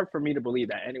 It's hard for me to believe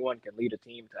that anyone can lead a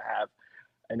team to have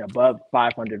an above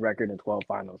 500 record in 12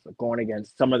 finals, going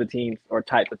against some of the teams or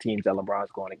type of teams that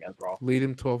LeBron's going against, bro. Lead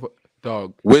him 12,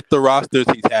 dog. With the rosters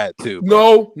he's had too.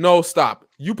 No, stop.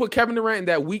 You put Kevin Durant in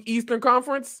that weak Eastern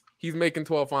Conference, he's making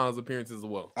 12 finals appearances as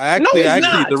well.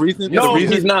 The reason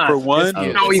he's not. For one,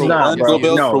 he's not, bro.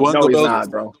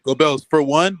 Go Bills. For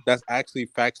one, that's actually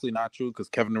factually not true because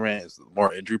Kevin Durant is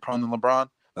more injury prone than LeBron.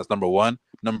 That's number one.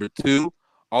 Number two,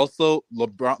 also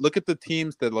LeBron. Look at the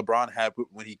teams that LeBron had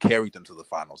when he carried them to the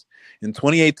finals. In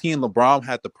 2018, LeBron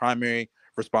had the primary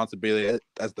responsibility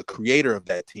as the creator of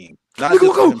that team, not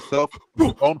just for himself.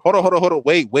 Hold on.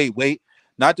 Wait.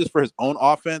 Not just for his own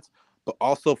offense, but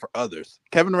also for others.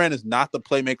 Kevin Durant is not the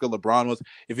playmaker LeBron was.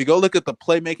 If you go look at the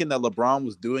playmaking that LeBron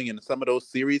was doing in some of those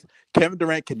series, Kevin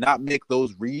Durant cannot make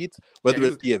those reads, whether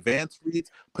it's the advanced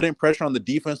reads, putting pressure on the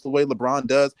defense the way LeBron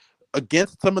does.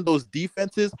 Against some of those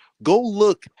defenses, go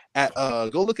look at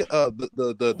the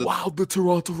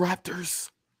Toronto Raptors.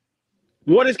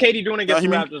 What is KD doing against the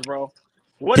Raptors, bro?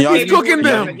 He's cooking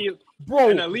them.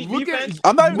 Bro, I'm not even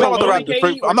talking about the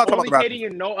Raptors. I'm not talking about the Raptors. KD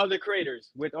and no other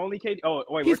creators. With only KD. Oh,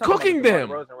 wait. He's cooking them.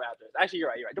 Raptors. Actually, you're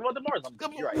right. Well, the Mars.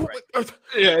 You're right.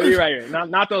 Yeah, you're right.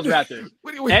 Not those Raptors.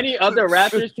 Any other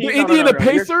Raptors team? The Indiana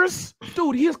Pacers?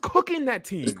 Dude, he is cooking that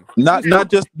team. Not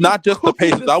just the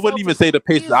Pacers. I wouldn't even say the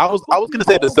Pacers. I was gonna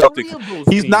say the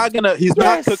Celtics. He's not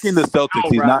cooking the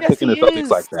Celtics. He's not cooking the Celtics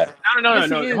like that.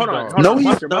 No. Hold on. No,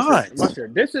 he's not.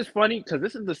 This is funny because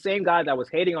this is the same guy that was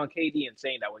hating on KD and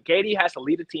saying that when KD has to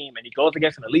lead a team and he goes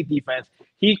against an elite defense,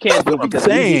 he can't do it because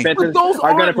elite defenses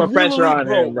are going to put pressure on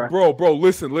him, bro. Bro,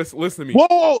 listen to me.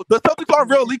 Whoa, the Celtics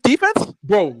aren't real elite defense?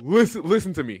 Bro,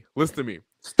 listen to me.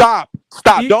 Stop.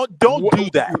 Don't do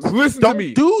that. Listen to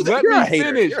me. Do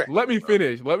that. Let me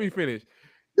finish.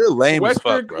 You're lame as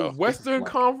fuck, bro. Western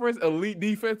Conference elite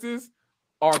defenses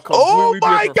are completely different. Oh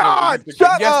my God!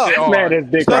 Shut up! This man is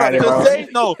dick riding,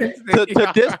 bro.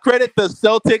 To discredit the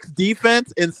Celtics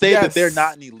defense and say that they're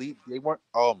not an elite. They weren't.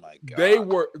 Oh my God! They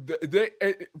were. They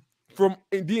from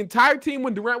the entire team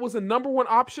when Durant was the number one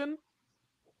option.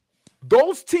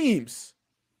 Those teams,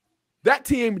 that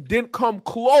team didn't come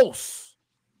close.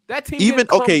 That team even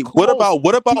okay. What about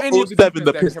 07?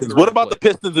 The Pistons. What about the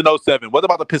Pistons in 07? What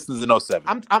about the Pistons in 07?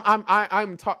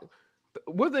 I'm talking.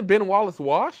 Was it Ben Wallace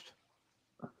washed?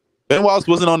 Ben Wallace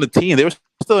wasn't on the team. They were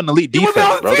still an elite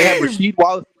defense, bro. They had Rasheed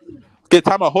Wallace. Okay,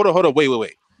 time out. Hold on.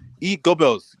 Wait. Go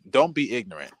Bills. Don't be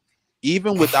ignorant.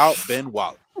 Even without Ben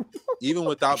Wallace,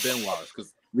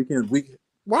 because we can.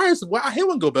 I hate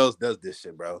when Go Bills does this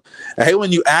shit, bro. I hate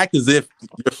when you act as if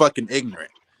you're fucking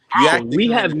ignorant. We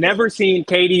have never seen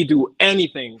KD do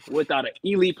anything without an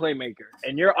elite playmaker,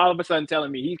 and you're all of a sudden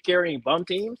telling me he's carrying bum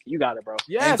teams. You got it, bro.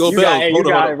 Yes, Go Bills. You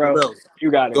got it, bro. You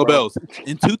got it. Go Bills.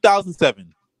 In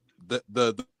 2007.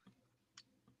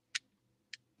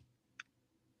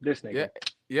 This nigga.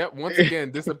 Yeah. Once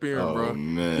again, disappearing, bro.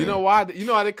 Man. You know why? You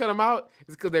know how they cut him out?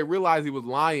 It's because they realized he was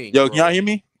lying. Yo, bro. can y'all hear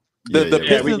me? The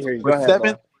Pistons were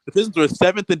seventh. Bro. The Pistons were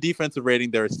 7th in defensive rating.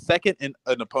 They were 2nd in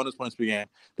an opponent's points per game.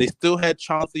 They still had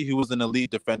Chauncey, who was an elite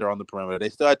defender on the perimeter. They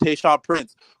still had Tayshaun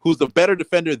Prince, who's a better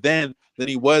defender than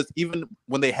he was even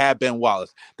when they had Ben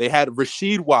Wallace. They had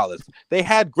Rasheed Wallace. They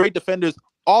had great defenders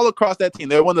all across that team.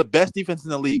 They were one of the best defenses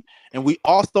in the league, and we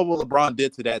all saw what LeBron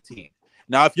did to that team.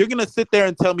 Now, if you're going to sit there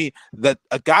and tell me that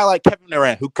a guy like Kevin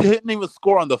Durant, who couldn't even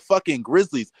score on the fucking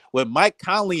Grizzlies with Mike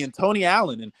Conley and Tony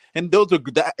Allen, and those are,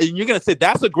 and you're going to say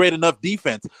that's a great enough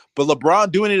defense, but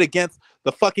LeBron doing it against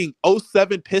the fucking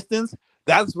 07 Pistons,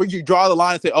 that's where you draw the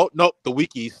line and say, oh, no, the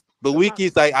weakies. The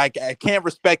weakies, I can't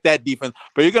respect that defense,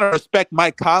 but you're going to respect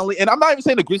Mike Conley. And I'm not even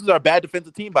saying the Grizzlies are a bad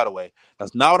defensive team, by the way.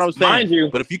 That's not what I'm saying. Mind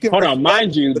you, but if you can this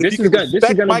is going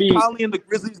to Mike be Conley and the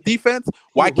Grizzlies defense,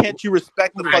 why can't you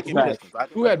respect the fucking Pistons?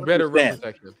 Who had better rim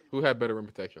protection?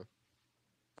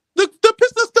 The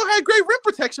Pistons still had great rim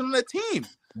protection on that team.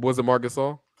 Was it Marc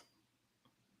Gasol?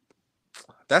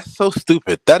 That's so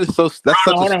stupid. That's such a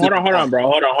Hold stupid on, bro.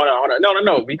 Hold on.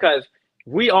 No, because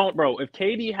we all, bro. If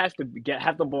KD has to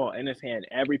have the ball in his hand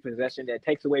every possession, that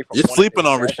takes away from You're sleeping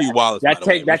on Rasheed Wallace. That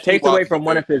takes away from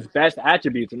one of his best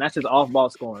attributes, and that's his off-ball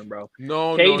scoring, bro.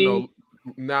 No.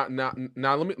 Now,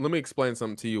 let me explain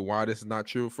something to you why this is not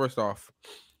true. First off,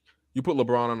 you put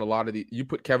LeBron on a lot of you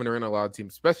put Kevin Durant on a lot of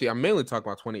teams, especially. I'm mainly talking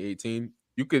about 2018.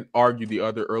 You could argue the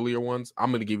other earlier ones.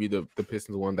 I'm gonna give you the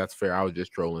Pistons one. That's fair. I was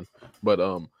just trolling, but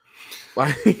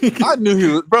like I knew he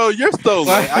was, bro. You're so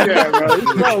late. Yeah, bro.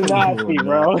 You're so nasty,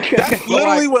 bro. That's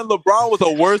literally when LeBron was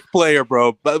a worse player,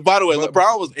 bro. But by the way,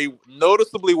 LeBron was a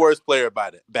noticeably worse player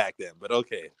back then. But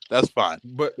okay, that's fine.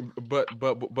 But what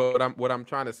I'm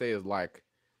trying to say is, like,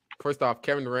 first off,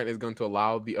 Kevin Durant is going to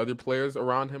allow the other players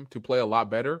around him to play a lot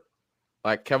better.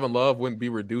 Like, Kevin Love wouldn't be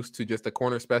reduced to just a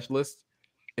corner specialist,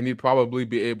 and he'd probably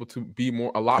be able to be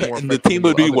a lot more. And the team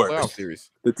would be worse.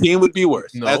 The team would be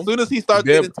worse. No. As soon as he starts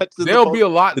getting touches, there'll be a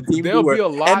lot. The team will be a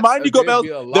lot. And mind you,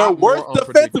 they're worse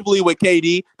defensively with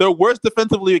KD. They're worse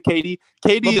defensively with KD.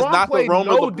 KD LeBron is not the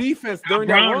Roman. No defense during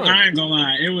that run. I ain't gonna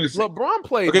lie. It was LeBron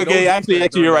played. Okay. Actually,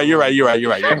 you're right. You're right.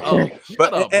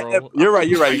 Shut up, bro. You're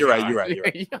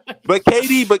right. But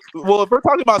KD, if we're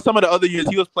talking about some of the other years,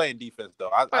 he was playing defense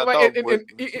though. I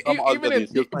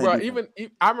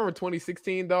remember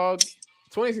 2016, dog.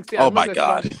 2016. Oh my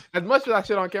God! As much as I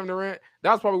shit on Kevin Durant,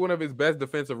 that was probably one of his best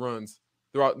defensive runs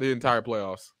throughout the entire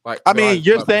plaws. Like, I mean,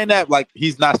 you're saying that like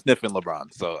he's not sniffing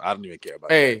LeBron, so I don't even care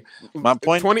about. Hey, that. My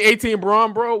point. 2018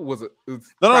 Bron, bro, was no.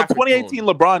 2018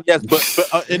 LeBron, yes, but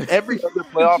in every other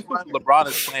playoff run, LeBron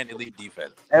is playing elite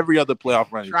defense. Every other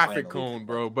playoff run, traffic cone,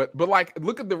 bro. But like,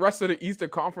 look at the rest of the Eastern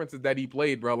conferences that he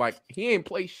played, bro. Like, he ain't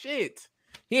play shit.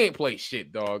 He ain't play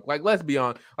shit, dog. Like, let's be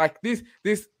honest. Like this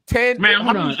 10. Man,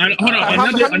 hold on.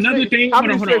 Another thing. How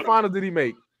many straight finals did he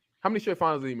make? How many straight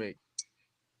finals did he make?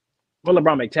 Will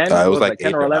LeBron make 10? It was like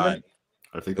 10 or 11.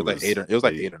 I think it was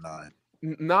like 8 or 9.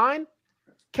 9.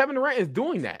 Kevin Durant is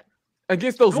doing that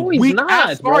against those weak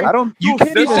ass bro. You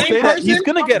can't even say that. He's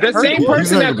gonna get the hurt. same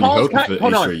person that calls.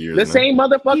 Hold on. The same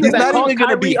motherfucker He's that not even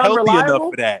gonna be healthy enough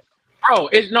for that. Bro,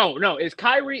 Is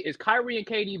Kyrie and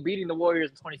KD beating the Warriors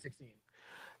in 2016?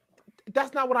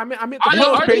 That's not what I meant. I meant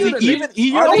I'll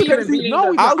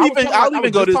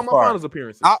even go this far. Finals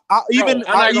appearances. I'll even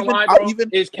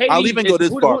go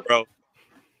this far, bro.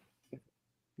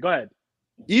 Go ahead.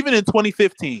 Even in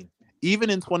 2015,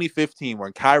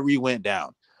 when Kyrie went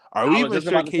down, are we even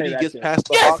sure KD gets past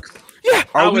the Hawks? Yeah.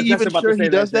 Are we even sure he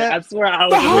does that? I swear I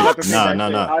was about to say that.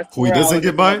 Nah. Who he doesn't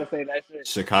get by?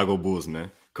 Chicago Bulls,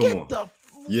 man. Come on.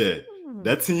 Yeah.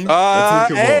 That team,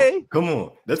 come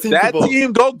on. That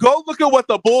team, go look at what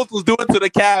the Bulls was doing to the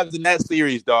Cavs in that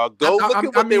series, dog. Look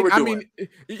at what they were doing. I mean,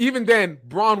 even then,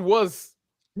 Bron was.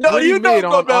 No, you know,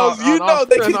 Gobels. You know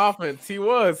they can offense. He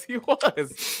was.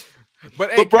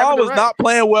 But LeBron was not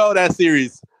playing well that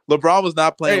series. LeBron was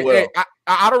not playing well.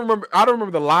 I don't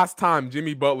remember the last time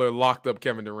Jimmy Butler locked up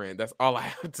Kevin Durant. That's all I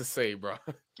have to say, bro.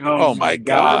 Oh my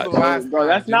God, bro,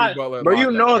 that's not. Bro,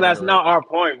 you know that's not our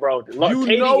point, bro. Look, you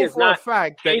KD know is for not, a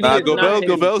fact that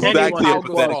Gobels is actually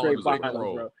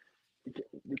empathetic.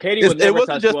 KD was it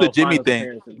wasn't just a Jimmy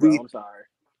thing. I'm sorry.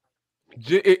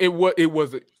 It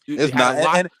was. It's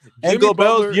not. And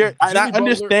Gobels, I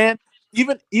understand.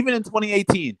 Even in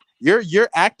 2018, you're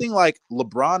acting like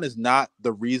LeBron is not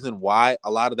the reason why a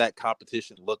lot of that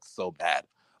competition looks so bad.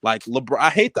 Like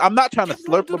LeBron, I'm not trying to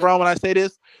slurp LeBron when I say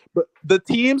this, but the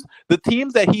teams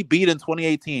that he beat in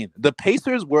 2018, the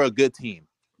Pacers were a good team.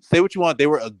 Say what you want, they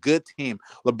were a good team.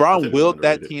 LeBron willed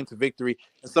that team to victory,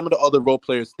 and some of the other role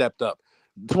players stepped up.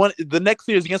 The next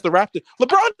series against the Raptors,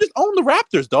 LeBron just owned the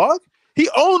Raptors, dog. He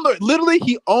owned that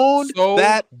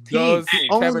team.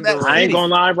 I ain't gonna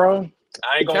lie, bro.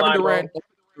 Kevin Durant, the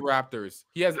Raptors.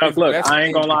 He has. Look, I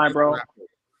ain't gonna lie, bro.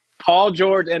 Paul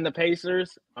George and the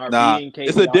Pacers are beating KD.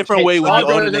 It's a different way when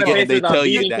you own a nigga and they tell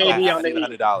you that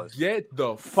 $100. Get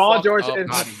the Paul George and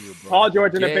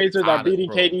the Pacers are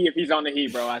beating KD if he's on the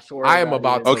Heat, bro. I swear. I am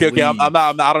about to. Okay. I'm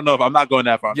not. I don't know if I'm not going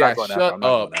that far. Yeah, shut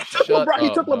up.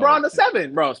 He took LeBron to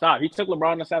 7, bro. Stop. He took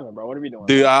LeBron to 7, bro. What are we doing?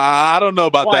 Dude, I don't know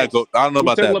about that. I don't know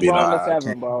about that. LeBron to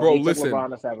 7, bro. Listen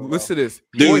to this.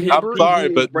 Dude, I'm sorry,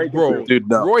 but bro, dude,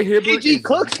 no. Roy Hibbert. PG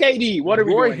cooks KD. What are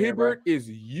we doing? Roy Hibbert is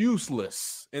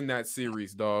useless in that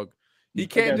series, dog. He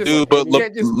can't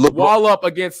just wall up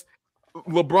against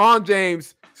LeBron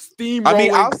James steamrolling. I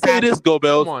mean, I'll say this,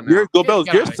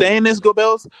 Gobels. You're saying this,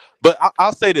 Gobels, but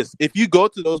I'll say this. If you go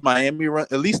to those Miami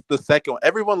runs, at least the second one,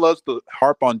 everyone loves to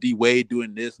harp on D-Wade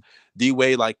doing this.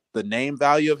 D-Wade, like the name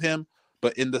value of him.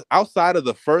 But in the outside of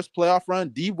the first playoff run,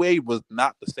 D-Wade was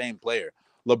not the same player.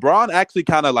 LeBron actually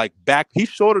kind of like he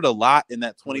shouldered a lot in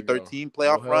that Here we go. 2013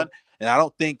 playoff No run, help. and I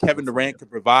don't think Kevin Durant could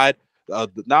provide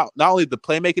not only the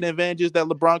playmaking advantages that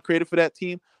LeBron created for that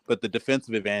team, but the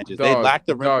defensive advantages. They lacked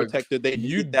the rim protector. They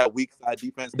needed that weak side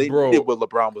defense. They needed what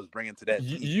LeBron was bringing to that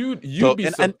team. You'd be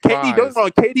surprised. And KD, don't get me wrong,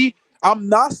 KD, I'm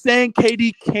not saying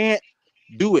KD can't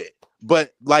do it,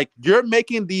 but like you're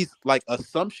making these like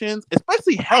assumptions,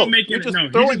 especially health. You're just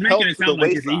throwing health to the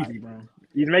wayside. Easy, bro.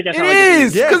 He's making it It sound like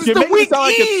is it's because Yes, it's the weak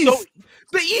like East.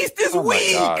 The East is Oh my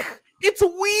weak. God. It's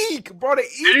weak, bro. The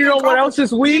East. And you know what else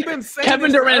is weak? We've been saying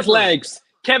Kevin this Durant's forever. legs.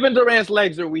 Kevin Durant's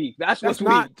legs are weak. That's what's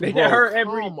not- weak. They bro, get hurt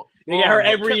every. come They get hurt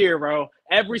on, every Kev- year, bro.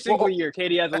 Every single Well, year,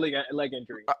 KD has a leg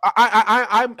injury.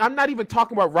 I'm not even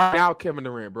talking about right now Kevin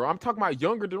Durant, bro. I'm talking about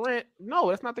younger Durant. No,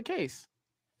 that's not the case.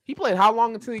 He played how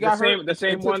long until he got hurt? The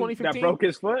same Until one that 2015? broke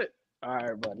his foot. All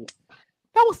right, buddy.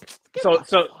 That was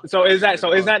So is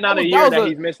that not a year that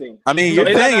he's missing? I mean, So you're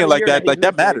is that saying not it a like year that. that Like he's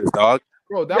that missing? matters, dog.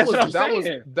 bro. That's what I'm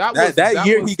That saying. That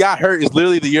year he got hurt is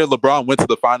literally the year LeBron went to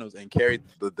the finals and carried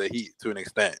the Heat to an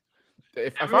extent.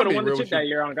 If I I'm would have being won the real chip with you, that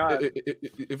year on God.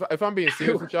 if I'm being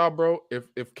serious with y'all, bro, if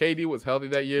KD was healthy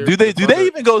that year, Do they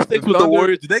even go six with the Thunder-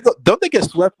 Warriors? Do they go? Don't they get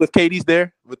swept with KD's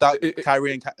there without It-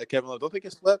 Kyrie and Kevin Love? Don't they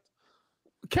get swept?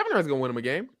 Kevin Durant's gonna win him a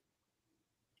game.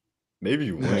 Maybe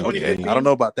you win. Okay, I don't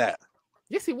know about that.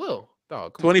 Yes, he will.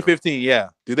 Dog, come on, 2015, yeah.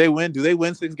 Do they win? Do they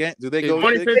win 6 games? Do they go?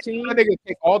 2015. That nigga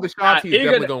take all the shots. He's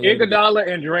definitely gonna win. Iguodala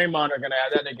and Draymond are gonna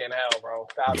have that nigga in hell, bro.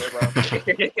 Stop it, bro.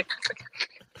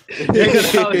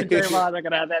 Iguodala and Draymond are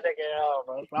gonna have that nigga in hell,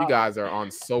 bro. Stop You guys are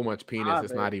on so much penis. Stop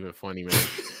It's it. not even funny, man.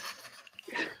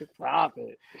 it. Stop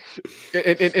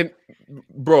it. And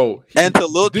bro, And to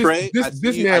Lil this, Trey, this, I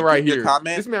this see- man I right get your here.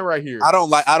 comment. This man right here. I don't.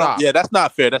 Stop. Yeah, that's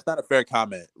not fair. That's not a fair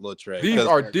comment, Lil Trey. These 'cause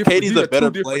are different. KD's These a are better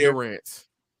two different player. Durants.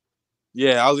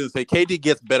 Yeah, I was gonna say KD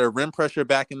gets better rim pressure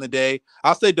back in the day.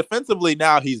 I'll say defensively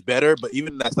now he's better, but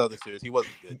even in that Southern series, he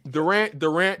wasn't good.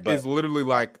 Durant But- is literally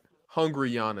like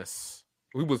hungry Giannis.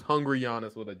 He was hungry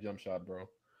Giannis with a jump shot, bro.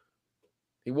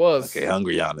 He was. Okay,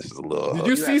 hungry Giannis is a little. Did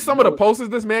you see some of the posters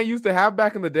this man used to have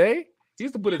back in the day? He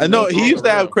used to put it. I know he used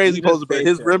to have crazy He just poses, but faked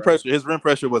his it, rim bro.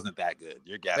 pressure wasn't that good.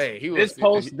 You're gassing. Hey, he was.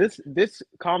 This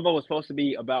combo was supposed to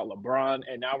be about LeBron,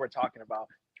 and now we're talking about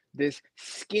this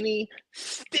skinny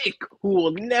stick who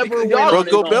will never win. Y'all- Bro, on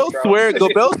his own, Gobel bro.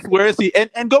 swears he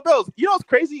and Gobel. You know what's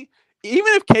crazy?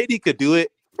 Even if KD could do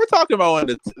it, we're talking about one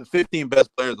of the 15 best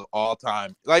players of all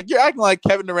time. Like you're acting like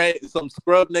Kevin Durant is some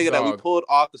scrub nigga that we Dog. pulled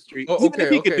off the street. Oh, Even if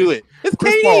he could do it, it's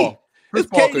Chris KD. Paul. Chris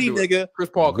It's Paul could KD, do it. nigga. Chris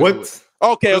Paul could do it. What?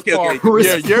 Okay. Chris Paul. You're Chris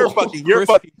fucking Chris-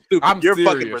 stupid. I'm You're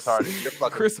fucking serious. retarded. You're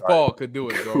fucking Chris retarded. Paul could do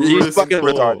it, bro. He's Chris fucking Paul.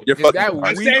 retarded. You're Is fucking that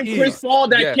retarded. The weak same Chris East? Paul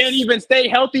that Yes. can't even stay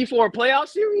healthy for a playoff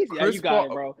series. Yeah, Chris you got Paul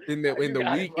it, bro. in the You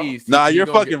got it, weak bro. East. Nah, you you're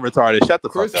gonna fucking retarded. Shut the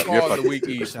Chris fuck up. Paul You're in the fucking weak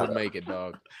East would make it,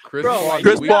 dog. Chris Bro, Paul, like, in the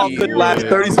Chris weak Paul East couldn't would last make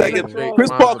 30 it. seconds. Straight Chris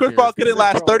final Paul appearance. couldn't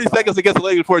last 30 seconds against the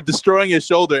Lakers before destroying his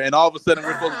shoulder, and all of a sudden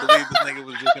we're supposed to believe this nigga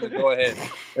was just gonna go ahead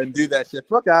and do that shit.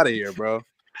 Fuck out of here, bro.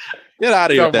 Get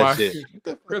out of here with that Come on. shit.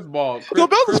 Chris Paul.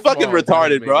 Gobel's is Chris fucking Paul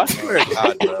retarded, bro. I doing it, swear to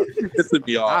God, bro. Pissing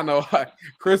me I off. know.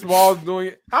 Chris Paul's doing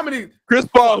it. How many? Chris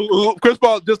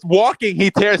Paul just walking,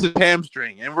 he tears his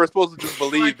hamstring, and we're supposed to just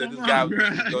believe that this guy was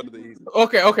just gonna go to the East.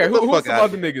 Okay. Get the Who's fuck some outta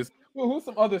other niggas? Who's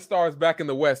some other stars back in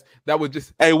the West that would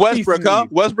just? Hey, Westbrook, huh? Easily.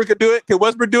 Westbrook could do it. Can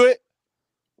Westbrook do it?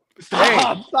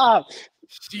 Stop.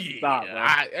 Shit. Stop, bro.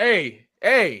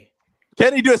 Hey.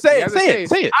 Can he do it? Say He it. has a Say it. case.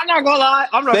 Say it. I'm not gonna lie.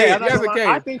 I'm not Say it. gonna He has a lie. case.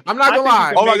 I think I'm not gonna I think lie.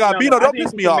 he can Oh my make God, some- Bino, I don't think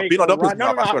piss he me can off. make Bino, a don't piss run. me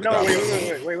off. I swear to No, God.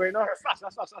 wait. No, stop.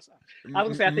 I was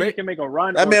gonna say I think he can make a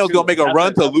run. That or man was gonna two. make a That's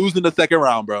run it. to lose in the second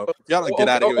round, bro. Y'all don't get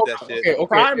out of here with that shit. Okay.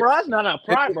 Prime Russ? No,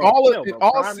 Prime Russ. In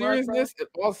all Prime Russ,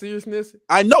 seriousness,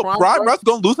 I know Prime Prime Russ- Russ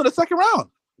gonna lose in the second round.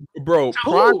 bro.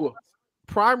 Who?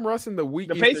 Prime Russ in the weak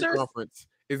The Eastern Pacers? Conference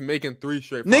is making 3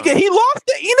 straight. Nigga, finals. he lost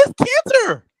to Enos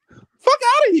Cantor. Fuck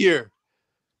out of here.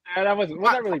 That wasn't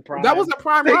really Prime. That was a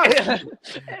Prime Russ.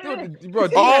 Dude, bro.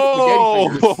 D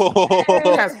has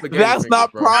spaghetti fingers. That's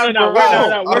not bro. Prime No,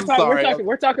 Russ. I'm sorry.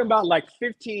 We're talking about like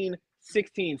 15,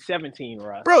 16, 17,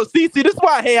 Russ. Bro, see, this is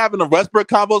why I hate having the Westbrook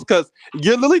combos, because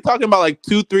you're literally talking about like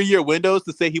 2-3 year windows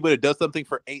to say he would have done something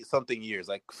for 8-something years.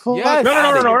 Like, fuck Yes. No.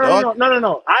 outta here, dog.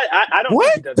 No. I don't.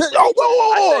 What? Think he does it. Oh,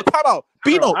 whoa. I said- Time out.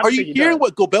 Bino, I are you think he hearing does.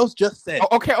 what Gobel's just said?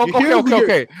 Okay. You hear what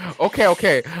you're-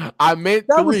 Okay. I meant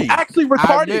That 3. was actually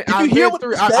retarded. Did you hear what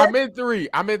he said?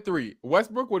 I meant 3.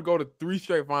 Westbrook would go to 3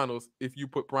 straight finals if you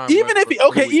put Prime. Even if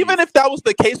if that was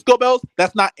the case, Gobel's,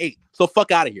 that's not 8. So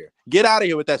fuck out of here. Get out of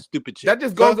here with that stupid shit. that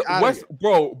just goes Fuck outta West,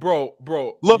 here. bro.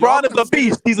 LeBron is a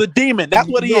beast. He's a demon. That's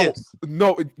what he is.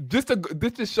 No, just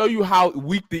to show you how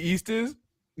weak the East is,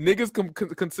 niggas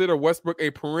consider Westbrook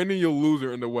a perennial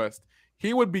loser in the West.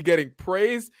 he would be getting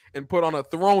praised and put on a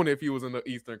throne if he was in the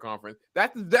Eastern Conference.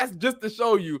 That's just to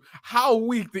show you how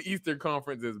weak the Eastern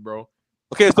Conference is, bro.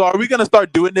 Okay, so are we gonna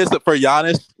start doing this for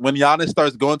Giannis when Giannis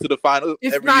starts going to the finals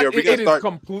every year? Are we gonna start?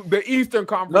 The Eastern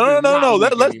Conference. No.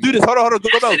 Let's do this. Hold on. Go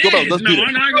Bells. Let's do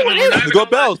this. Go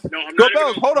Bells. Go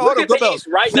Bells. Hold on. Go Bells.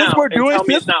 Since we're doing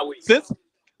since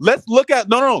let's look at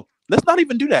no. Let's not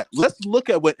even do that. Let's look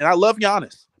at what, and I love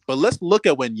Giannis, but let's look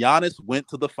at when Giannis went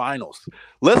to the finals.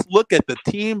 Let's look at the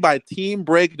team by team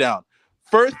breakdown.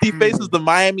 First, he faces the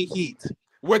Miami Heat.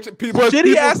 Which people said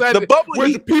he was going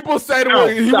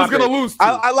to lose to.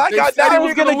 I like how Daddy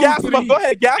was going to gas him up. Go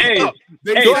ahead, gas him up.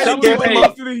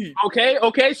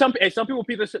 Okay. Some people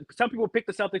pick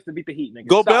the Celtics to beat the Heat. Nigga.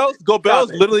 Go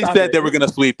Bells literally said they were going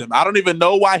to sweep them. I don't even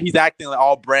know why he's acting like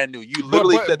all brand new. You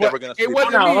literally said they were going to sweep them.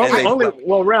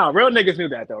 Real niggas knew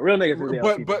that though. Real niggas knew that.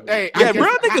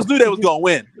 Real niggas knew they was going to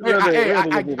win.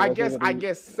 I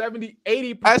guess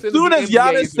 70-80%. As soon as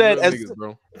Giannis said,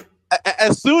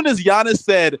 as soon as Giannis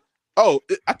said, "Oh,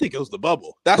 I think it was the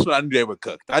bubble," that's when I knew they were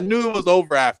cooked. I knew it was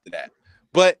over after that.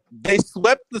 But they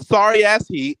swept the sorry ass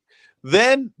Heat.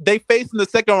 Then they faced in the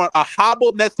second round a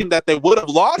hobbled Nets team that they would have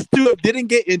lost to if didn't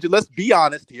get injured. Let's be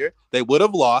honest here; they would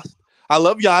have lost. I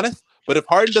love Giannis, but if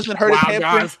Harden doesn't hurt his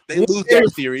hamstring, they lose that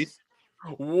series.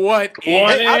 What?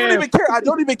 I don't even care. I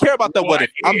don't even care about that. What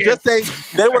if? I'm just saying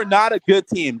they were not a good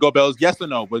team. Go Bells, yes or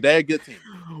no? Were they a good team?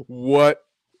 What?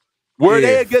 Were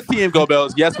they a good team, Go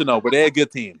Bells? Yes or no? Were they a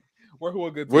good team? Were who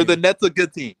a good team? Were the Nets a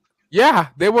good team? Yeah,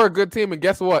 they were a good team, and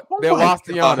guess what? They lost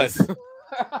to Giannis.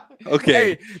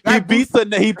 Okay, he beats.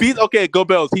 Okay, Go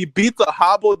Bells. He beats a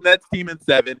hobbled Nets team in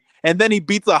 7, and then he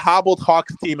beats a hobbled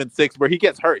Hawks team in 6, where he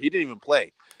gets hurt. He didn't even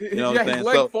play. You know what I'm saying? His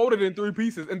leg folded in 3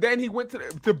 pieces, and then he went to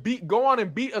go on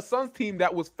and beat a Suns team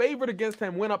that was favored against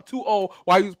him, went up 2-0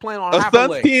 while he was playing on half a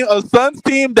leg. A Suns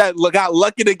team that got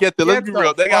lucky to get there. Let's be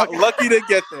real, they got lucky to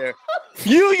get there.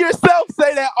 You yourself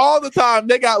say that all the time.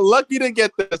 They got lucky to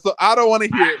get there, so I don't want to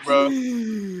hear it, bro.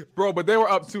 Bro, but they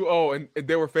were up 2-0, and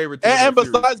they were favored. And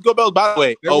besides, Go Bells, by the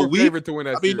way, they were favored to win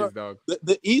that series, dog.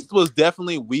 The East was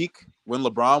definitely weak when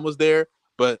LeBron was there.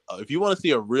 But if you want to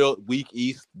see a real weak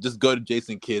East, just go to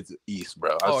Jason Kidd's East,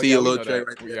 bro. I see a little trade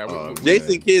right there.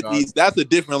 Jason Kidd's East, that's a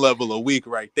different level of weak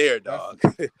right there, dog.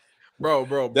 Bro.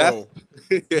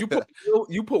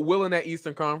 You put Will in that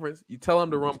Eastern Conference. You tell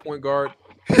him to run point guard.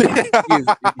 He is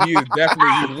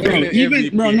definitely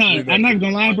bro. No, I'm not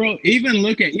gonna lie, bro. Even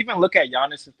look at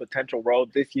Giannis's potential role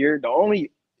this year.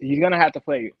 He's gonna have to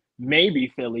play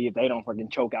maybe Philly if they don't fucking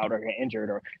choke out or get injured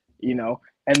or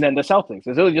and then the Celtics.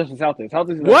 It's really just the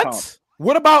Celtics. What?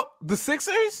 What about the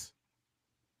Sixers?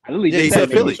 I literally just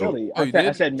said Philly.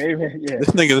 I said maybe. Yeah.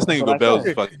 This nigga Go Bells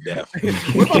is fucking deaf.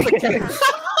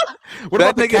 What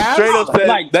about the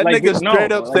Cavs? That nigga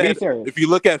straight up said, if you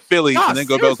look at Philly, and then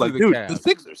Go Bells like, dude, the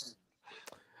Sixers.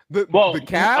 The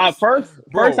Cavs?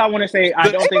 First, I want to say I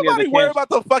don't think nobody worry about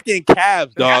the fucking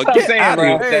Cavs, dog. Get out of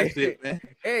here with that shit, man.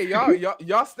 Hey,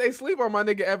 y'all stay asleep on my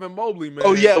nigga Evan Mobley, man.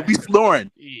 Oh yeah, we snoring.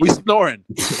 We snoring.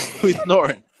 No.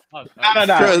 I'm not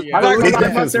gonna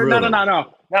lie, Mustard. No.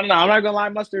 I'm not gonna lie,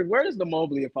 Mustard. Where is the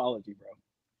Mobley apology, bro?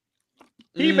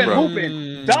 He's been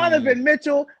hooping. Donovan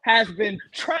Mitchell has been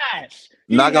trash.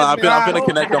 I'm finna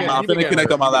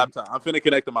connect on my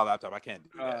laptop. I can't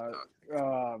do that.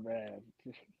 Oh man.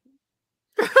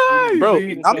 Bro,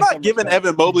 I'm not giving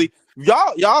Evan Mobley.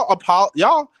 Y'all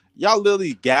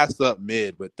literally gas up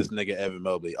mid with this nigga Evan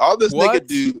Mobley. All this nigga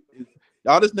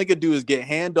do is get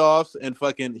handoffs and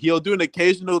fucking. He'll do an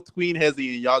occasional tween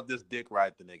hezzy and y'all just dick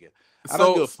ride the nigga. I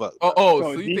don't give a fuck.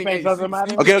 So you think doesn't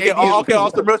matter? Okay.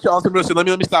 Austin Richardson. Let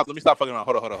me stop fucking around.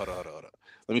 Hold on.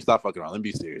 Let me stop fucking around. Let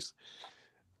me be serious.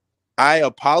 I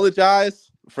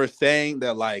apologize for saying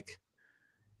that like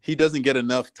he doesn't get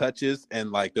enough touches,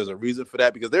 and like there's a reason for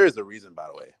that, because there is a reason, by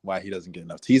the way, why he doesn't get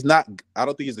enough. He's not. I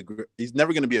don't think he's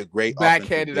never going to be a great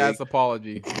backhanded ass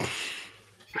apology.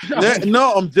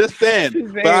 No, I'm just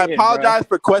saying. But I apologize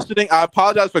for questioning. I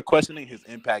apologize for questioning his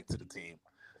impact to the team,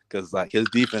 because like his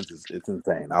defense it's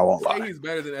insane. I won't lie. He's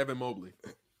better than Evan Mobley.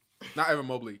 Not Evan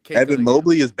Mobley. Evan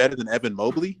Mobley is better than Evan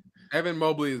Mobley. Evan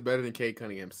Mobley is better than Cade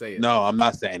Cunningham. Say it. No, I'm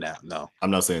not saying that. No,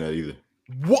 I'm not saying that either.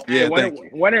 What? Yeah,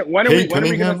 when are we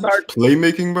gonna start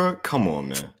playmaking, bro? Come on,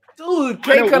 man. Dude,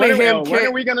 Cade Cunningham. When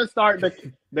are we gonna start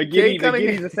the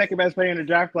Giddy's the second best player in the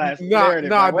draft class? When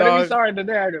are we starting the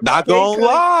narrative? Not gonna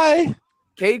lie.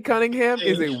 Cade Cunningham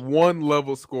is a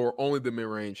one-level scorer, only the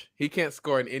mid-range. He can't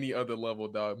score in any other level,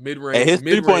 dog. Mid-range. Hey, his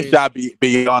three-point shot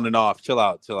be on and off. Chill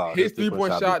out. His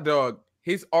three-point shot, dog.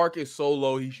 His arc is so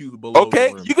low, he shoots below. Okay,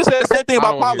 the rim. you can say the same thing I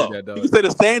about don't hear Paulo. that, dog. You can say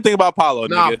the same thing about Paulo.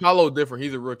 Nah, Nigga. Paulo different.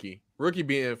 He's a rookie. Rookie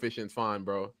being efficient is fine,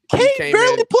 bro. Cade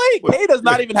barely played. Cade has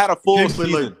not even had a full Cade played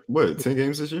season. like what, 10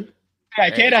 games this year? Yeah,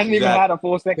 Cade hasn't even had a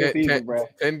full second season, bro.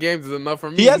 10 games is enough for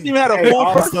me. He hasn't even had a full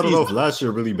He first started season. off last year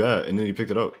really bad, and then he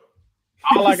picked it up.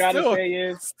 All I gotta say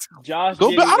is Josh.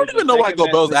 I don't even know why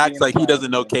Gobels Gobels acts like he doesn't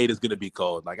know Cade is gonna be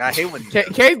cold. Like I hate when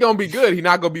Cade's gonna be good. He's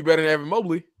not gonna be better than Evan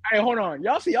Mobley. Hey, hold on.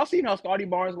 Y'all seen how Scotty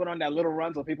Barnes went on that little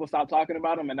run so people stopped talking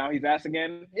about him and now he's ass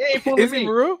again? He ain't fooling Is me. he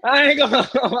for real? I ain't gonna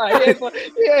lie.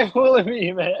 He ain't fooling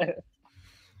me, man.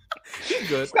 He's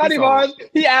good. Scotty He's Barnes,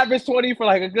 he averaged 20 for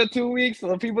like a good 2 weeks,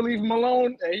 so people leave him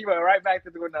alone, and he went right back to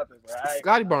doing nothing. Bro.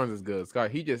 Scotty Barnes is good.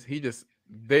 Scott,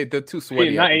 they're too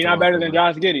sweaty. He's not better than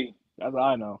Josh Giddey. That's all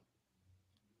I know.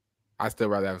 I still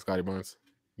rather have Scotty Barnes.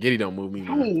 Giddey don't move me.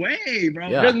 No Man. way, bro.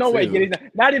 Yeah, There's no way seriously.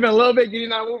 Giddey's not even a little bit. Giddey's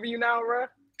not moving you now, bro.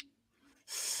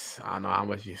 I don't know how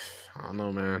much you. I don't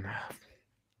know, man.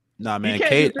 Nah, He man, can't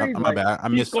Cade. shoot threes, My bro. bad. I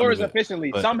He missed some scores of it,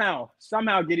 efficiently. but-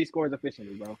 Somehow Giddey scores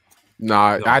efficiently, bro.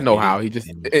 Nah, No, I know Giddey- how. He just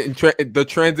the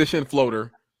transition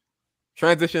floater.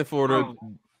 Transition floater. Oh.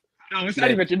 No, it's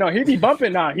not even. He be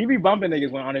bumping now. He be bumping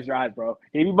niggas when on his drives, bro.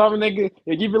 He be bumping niggas.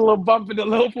 He give you a little bump in the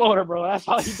little floater, bro. That's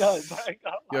all he does. Like,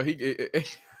 Yo,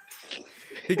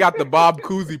 he got the Bob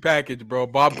Cousy package, bro.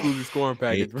 Bob Cousy scoring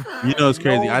package. Bro. You know it's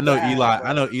crazy. No I know bad, Eli. bro.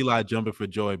 I know Eli jumping for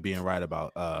joy being right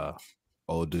about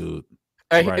old dude.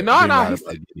 Hey, Right, no, being no. right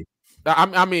about Giddey.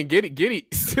 I mean, Giddy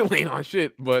still ain't on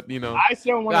shit, but I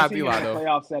still want Nah, to see him in Eli, a though.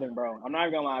 playoff setting, bro. I'm not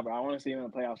even gonna lie, bro. I want to see him in a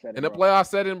playoff setting. in the bro. playoff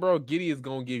setting, bro, Giddy is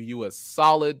gonna give you a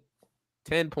solid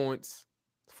 10 points,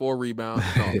 4 rebounds,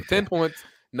 10 points,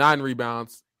 9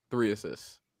 rebounds, 3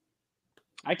 assists.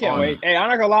 I can't wait. Hey, I'm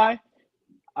not gonna lie.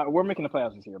 We're making the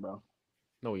playoffs this year, bro.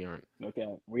 No, we aren't. Okay,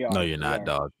 we are. No, you're We not, are.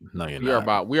 dog. No, you're We are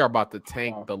not. about to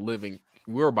tank the living.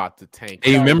 We're about to tank.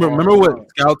 Hey, Yeah, remember no. what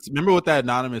scouts? Remember what that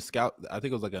anonymous scout? I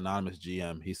think it was like anonymous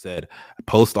GM. He said,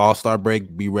 "Post All-Star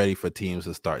break, be ready for teams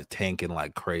to start tanking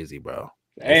like crazy, bro."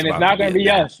 And it's about not to gonna be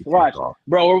a us. nasty Watch, kickoff.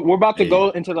 bro. We're about to Hey. go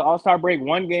into the All-Star break.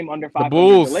 One game under 500.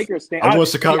 Bulls. The Lakers stay. I want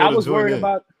Chicago I to was join worried in.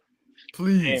 about.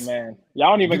 Please. Hey, man,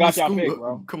 y'all don't even Give me got y'all Scoot. pick,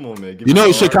 bro. Come on, man. Give You me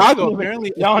know, some hard. Chicago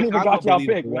apparently Y'all don't even Chicago got y'all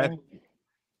believes pick, the West- man.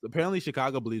 Apparently,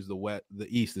 Chicago believes the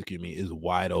East, excuse me, is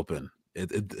wide open.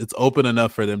 It's open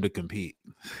enough for them to compete.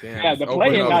 Damn, Yeah, it's the open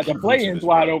play-in, up. not the play-in's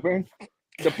wide open.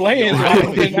 The play-in's wide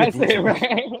open. That's it,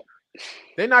 right?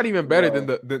 They're not even better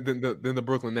Bro. than the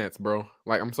Brooklyn Nets, bro.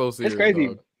 Like I'm so serious. It's crazy.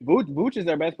 Dog. Vooch is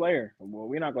their best player. Well,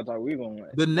 we're not gonna talk. We're gonna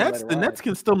The Nets, let it ride.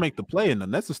 can still make the play, and the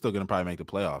Nets are still going to probably make the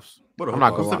playoffs. What a I'm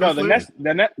not who's gonna the No, best the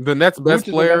player? Nets. The Nets' Vooch best is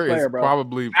the player best player, is bro.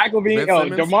 probably Zach Levine, Ben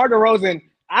Simmons? DeMar DeRozan.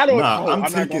 I don't Nah, know. I'm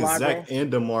not taking gonna lie, Zach bro.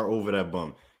 and DeMar over that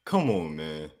bum. Come on,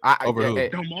 man. Over who?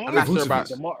 I'm not sure about.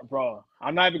 DeMar, bro.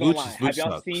 I'm not even gonna lie. Have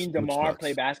y'all sucks. seen Vooch DeMar sucks.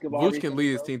 play basketball? Vooch recently, can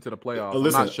lead his bro? team to the playoffs.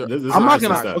 Listen, I'm not sure. this is I'm not an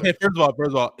gonna. stat. Okay, first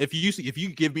of all, if you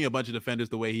give me a bunch of defenders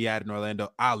the way he had in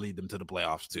Orlando, I'll lead them to the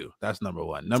playoffs too. That's number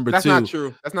one. Number That's two, not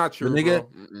true. That's not true, nigga-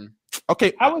 bro. Mm-mm.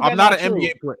 okay, How is I'm that not not an true?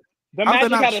 NBA player. The How's that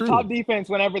Magic not had a true? top defense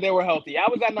whenever they were healthy. How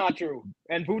was that not true?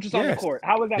 And Vooch is on the Yes. court.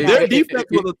 How was that Their not true? defense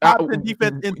was a top 10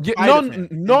 defense in Yeah, spite of him.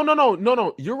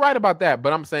 no. You're right about that.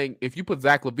 But I'm saying if you put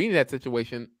Zach LaVine in that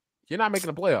situation, you're not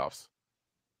making the playoffs.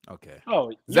 Okay, Oh,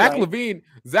 you're Zach right.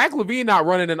 Levine not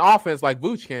running an offense like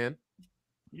Vooch can.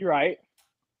 You're right.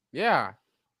 Yeah.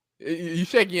 You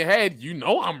shaking your head, you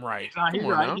know I'm right. He's Come on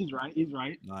right. now. He's right. He's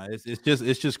right. nah, it's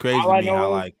just crazy All to I me know how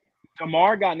is- like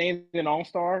DeMar got named an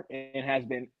All-Star and has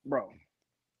been, bro.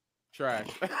 Trash.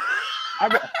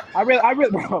 I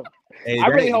really, bro. hey, I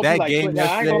really that, hope that he like game quit. Nah, I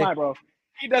ain't yesterday. gonna lie, bro.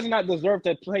 He does not deserve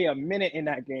to play a minute in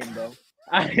that game, bro.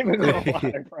 I ain't even gonna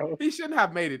lie, bro. He shouldn't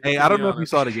have made it. Hey, to I don't be know if you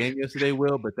honest. saw the game yesterday,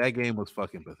 Will, but that game was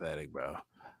fucking pathetic, bro.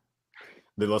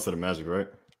 They lost to the Magic, right?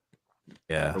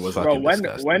 Yeah, It was- Bro, fucking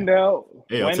disgusting. Wendell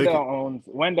Hey, I'll take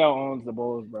it. Wendell owns the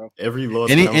Bulls, bro. Every loss.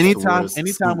 Anytime towards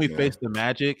we Scoot, face man.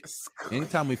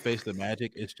 the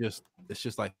Magic, it's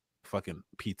just like fucking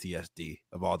PTSD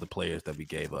of all the players that we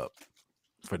gave up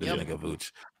for this nigga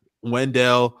Vooch.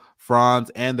 Wendell,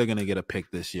 Franz, and they're gonna get a pick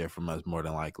this year from us more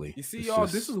than likely. You see, It's y'all,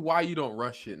 just- this is why you don't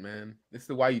rush it, man. This is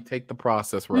why you take the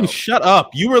process Dude, route. shut up.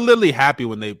 You were literally happy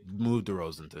when they moved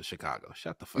DeRozan to Chicago.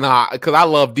 Shut the fuck up. Nah, because I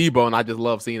love Debo and I just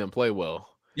love seeing him play well.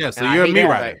 Yeah, so And I you're a hate me that.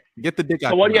 rider. Get the dick out.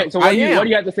 So what do your you mouth. so what I do you am. what do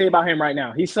you have to say about him right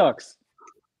now? He sucks.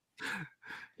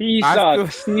 He I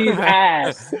sucks. still- He's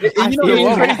ass. And you know, He's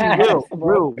it's crazy, ass,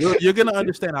 bro. Will, you're gonna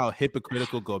understand how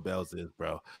hypocritical Gobels is,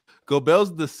 bro.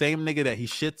 Gobels the same nigga that he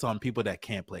shits on people that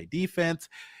can't play defense.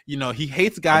 You know, he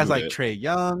hates guys do like that. Trae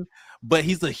Young, but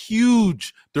he's a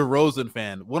huge DeRozan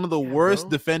fan. One of the worst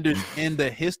bro. defenders in the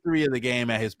history of the game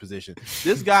at his position.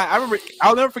 This guy,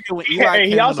 I'll never forget when Eli Hey, he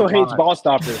came on also the hates pod. ball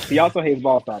stoppers. He also hates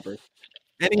ball stoppers.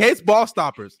 And he hates ball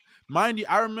stoppers. Mind you,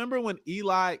 I remember when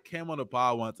Eli came on the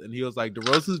pod once and he was like,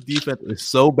 DeRozan's defense is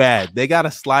so bad. They got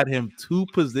to slide him 2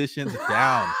 positions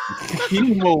down to keep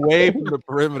him away from the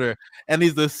perimeter. And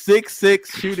he's a 6'6"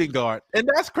 shooting guard. And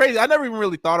that's crazy. I never even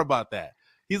really thought about that.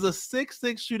 He's a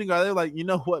 6'6" shooting guard. They're like, you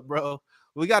know what, bro?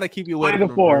 We got to keep you away Play from the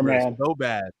the four, perimeter. man. It's so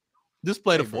bad. Just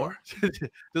play the Hey, bro. 4.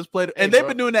 Just play the, Hey, and they've bro.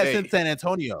 been doing that Hey. since San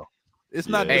Antonio. It's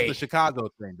not Yeah. just the Chicago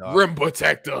thing, dog. Rim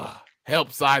protector,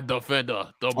 help side defender.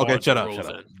 Okay, shut up.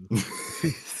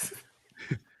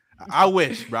 I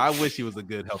wish, bro. I wish he was a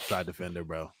good help side defender,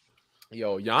 bro.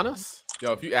 Yo, Giannis.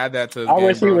 Yo, if you add that to his I game,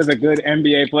 wish he bro, was a good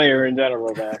NBA player in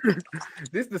general, man.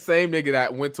 this the same nigga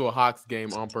that went to a Hawks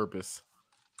game on purpose.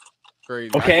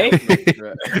 Crazy. Okay.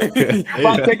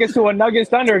 Bought tickets to a Nuggets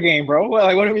Thunder game, bro. What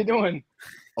are we doing?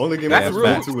 Only game That's I real.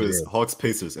 went to is Hawks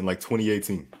Pacers in like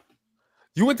 2018.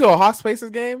 You went to a Hawks Pacers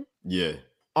game Yeah,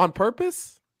 on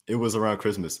purpose? it was around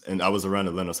Christmas, and I was around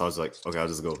Atlanta, so I was like, okay, I'll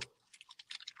just go.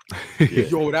 Yeah.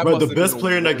 Yo, that But must the have best been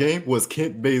player in that worst. game was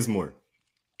Kent Bazemore.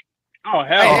 Oh,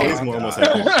 hell. Hey, Bazemore almost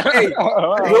had points. Hey,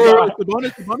 Oh, The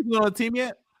bonus not on the team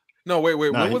yet? no, wait.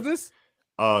 Nah, when he- was this?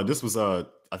 This was I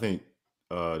think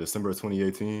December of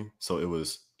 2018. So it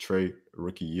was Trey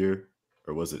rookie year,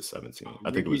 or was it 17?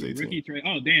 I think it was 18. Rookie trade.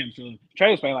 Oh, damn. So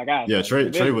Trey was playing like ass. Yeah,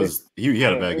 man. Trey was he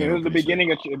had a bad game. It was I'm the pretty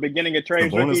sure. beginning of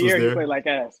Trey's bonus rookie was year. He there. played like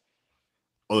ass.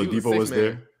 Oladipo was sixth man.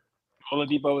 there.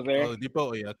 Oladipo was there. Oh,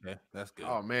 Depot. Yeah, okay, that's good.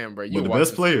 Oh man, bro, you But the watch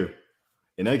best this. player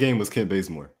in that game was Kent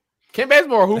Bazemore. Ken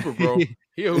Bazemore a hooper, bro.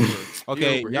 He a hooper.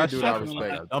 Okay, he a y'all hooper. He a dude I shut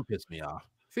respect. up. Don't piss me off.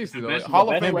 Seriously, The though, best- Hall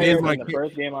The of best Fame player Bazemore. in the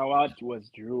first game I watched was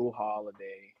Drew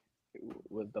Holiday. It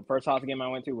was the first Hawks game I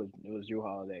went to was Drew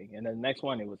Holiday, and then the next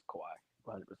one it was Kawhi,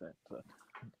 100%. So,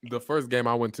 The first game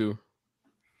I went to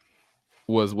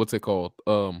was what's it called?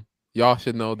 Y'all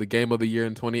should know the game of the year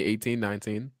in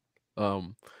 2018-19.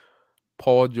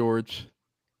 Paul George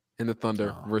and the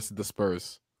Thunder versus the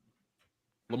Spurs.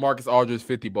 LaMarcus Aldridge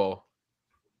 50 ball.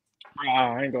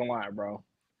 I ain't gonna lie, bro.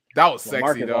 That was sexy,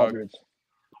 LaMarcus dog. Aldridge.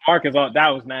 That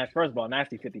was nasty. First of all,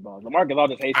 nasty 50 balls. LaMarcus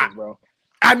Aldridge hates us, bro.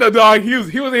 I know, dog. He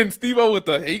was in Steve-O with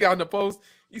he got in the post.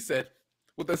 He said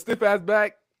with the stiff ass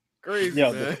back. Crazy,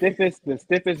 Yo, man. the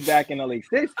stiffest back in the league.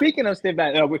 Speaking of stiff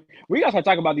back, we gotta start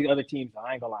talking about these other teams.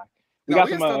 I ain't gonna lie. We No, got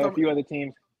we some can start a few other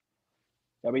teams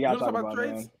that we gotta You talk wanna talk about,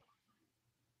 about man.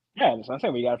 Yeah, that's what I'm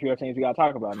saying. We got a few other teams we gotta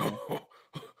talk about, man.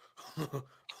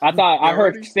 I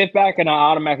heard ready? stiff back, and I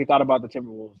automatically thought about the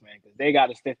Timberwolves, man, because they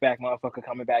got a stiff back motherfucker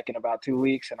coming back in about 2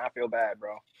 weeks, and I feel bad,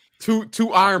 bro.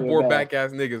 Two iron feel board bad. back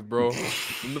ass niggas, bro,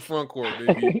 in the front court,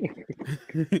 baby.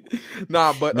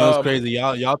 Nah, but No, it's crazy.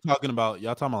 Y'all talking about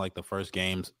like the first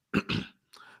games that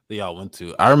y'all went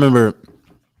to. I remember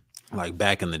like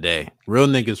back in the day, real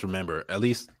niggas remember, at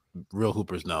least real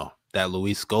hoopers know, that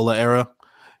Luis Scola era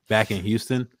back in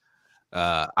Houston.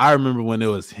 I remember when it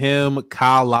was him,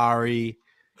 Kyle Lowry,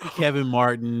 Kevin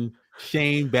Martin,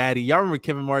 Shane Battier. Y'all remember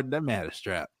Kevin Martin? That man had a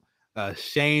strap.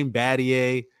 Shane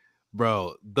Battier,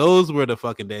 bro. Those were the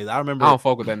fucking days. I remember. I don't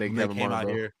fuck with that when nigga they Kevin came Martin,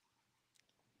 out bro. here.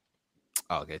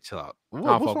 Oh, okay, chill out. don't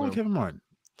What's fuck wrong with with Kevin Martin?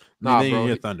 Nah, Then bro.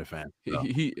 you're a Thunder fan. So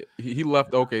He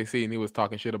left OKC and he was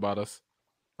talking shit about us.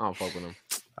 I don't fuck with him.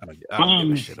 I don't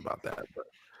give a shit about that.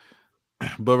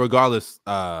 But regardless,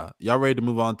 y'all ready to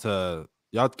move on to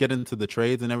y'all get into the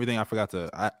trades and everything? I forgot to.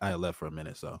 I left for a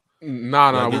minute, so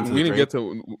Nah, Y'all get into we the didn't get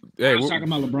to. Hey, I was we're talking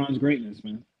about LeBron's greatness,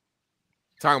 man.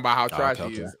 talking about how trash okay,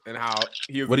 he okay. is and how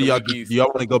he is. what do in the y'all Big do? East. Do y'all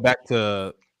want to go back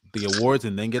to the awards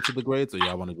and then get to the grades, or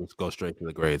y'all want to just go straight to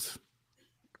the grades?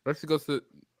 Let's just go to.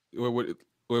 What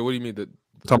do you mean? The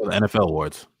Talk about the NFL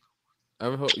awards.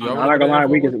 I'm not gonna lie,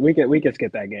 we could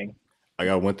skip that game. I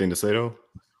got one thing to say though.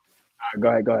 All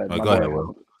right, go ahead. Oh, My go ahead, boy.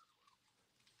 Will.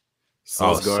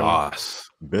 Sauce Gardner, Sauce.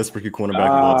 best rookie cornerback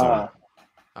of all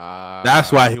time.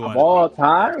 That's why he Of won. all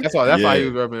time. That's why Yeah. he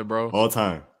was repping it, bro. All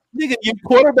time. Nigga, your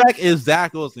quarterback is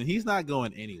Zach Wilson. He's not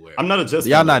going anywhere. I'm not a Jets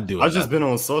Y'all fan, not though. doing I've just that. been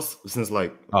on Sauce since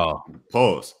like Oh,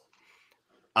 pause.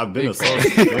 I've been a Big Sauce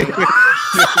fan.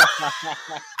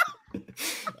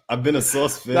 I've been a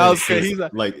Sauce fan that was good. since He's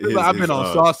like, like he's like, I've been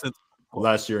on Sauce since.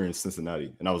 last year in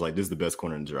Cincinnati, and I was like, "This is the best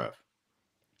corner in the draft."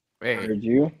 Hey, Heard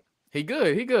you. he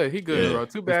good, Yeah. bro.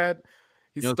 Too bad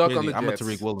he's You know, stuck crazy. on the I'm a Jets.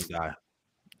 Tariq Woolen guy.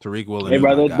 Tariq Woolen. Hey, is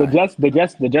my brother, guy.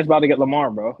 the Jets about to get Lamar,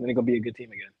 bro. Then it's gonna be a good team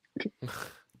again.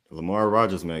 Lamar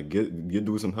Rogers, man, get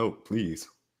dude some help, please.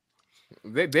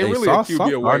 They Hey, really Sauce a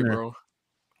QB away, Gardner. bro.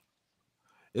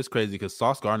 It's crazy because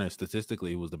Sauce Gardner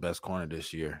statistically was the best corner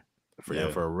this year and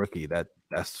Yeah. for a rookie.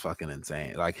 That's fucking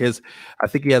insane. Like I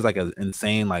think he has like an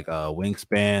insane like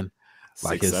wingspan,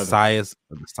 like his 6'7".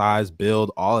 size,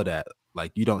 build, all of that.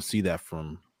 Like you don't see that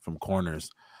from corners.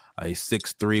 He's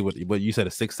 6'3". What you said,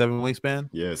 a 6'7" wingspan?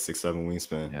 Yeah, 6'7"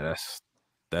 wingspan. Yeah,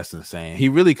 that's insane. He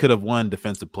really could have won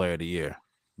Defensive Player of the Year,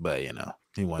 but he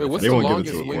won. Wait, what's They the won't give it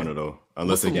longest to a wing- corner though,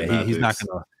 unless they what's get the- bad he's not picks.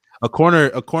 gonna. A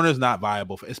corner is not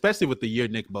viable, especially with the year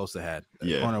Nick Bosa had.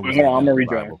 Yeah. Corner was Hold on, I'm gonna never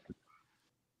rejoin.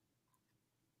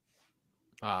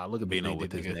 viable. Look at Bino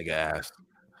with his nigga ass.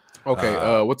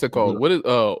 Okay, what's it called? What is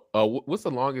what's the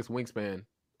longest wingspan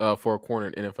for a corner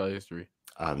in NFL history?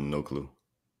 I have no clue.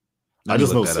 Let I me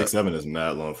just know look that up. 6'7" is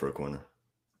mad long for a corner.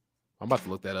 I'm about to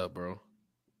look that up, bro.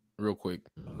 Real quick.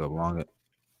 The longest.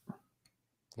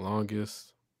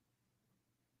 Longest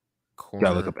corner.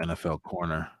 Gotta look up NFL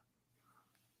corner.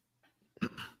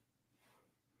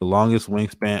 The longest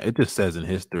wingspan. It just says in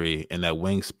history, and that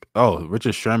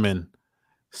Richard Sherman,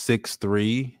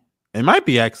 6'3". It might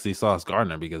be actually Sauce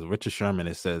Gardner because Richard Sherman.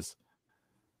 It says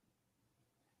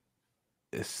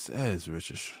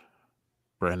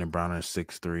Brandon Browner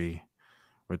 6'3".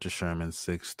 Richard Sherman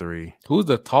 6'3". Who's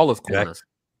the tallest corner?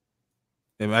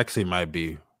 It actually might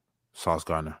be Sauce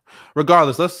Gardner.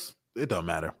 Regardless, it don't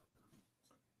matter.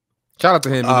 Shout out to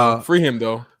him. Free him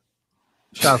though.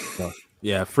 Shout out to Sauce.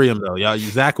 Yeah, free him though. Y'all,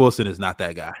 Zach Wilson is not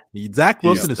that guy. Zach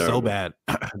Wilson is terrible. so bad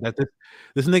that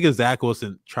this nigga Zach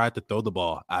Wilson tried to throw the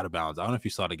ball out of bounds. I don't know if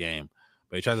you saw the game,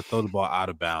 but he tried to throw the ball out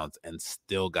of bounds and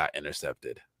still got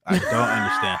intercepted. I don't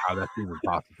understand how that's even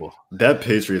possible. That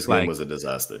Patriots game was a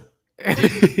disaster.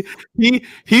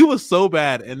 he was so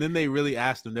bad, and then they really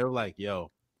asked him. They were like,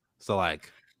 "Yo, so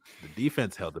like the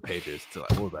defense held the Patriots to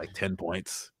like 10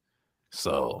 points.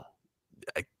 So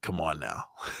come on now.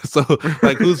 So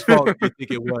like whose fault do you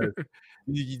think it was? Do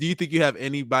you think you have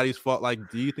anybody's fault? Like,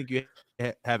 do you think you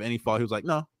have any fault?" He was like,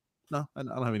 "No, I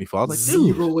don't have any fault." I was like,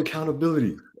 dude, zero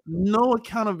accountability. No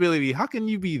accountability. How can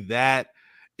you be that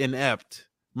inept?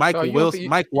 Mike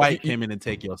Mike White came in and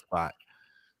take your spot.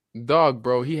 Dog,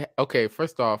 bro.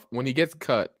 First off, when he gets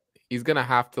cut, he's gonna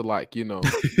have to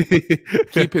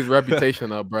keep his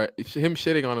reputation up, bro. Him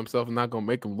shitting on himself is not gonna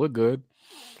make him look good.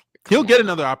 He'll get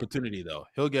another opportunity though.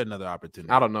 He'll get another opportunity.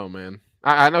 I don't know, man.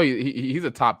 I know he's a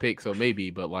top pick, so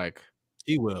maybe, but like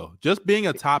he will. Just being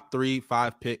a top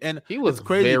 3-5 pick, and he was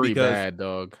crazy very because bad,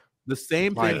 dog. The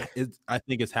same thing I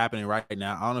think is happening right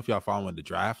now. I don't know if y'all following the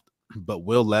draft, but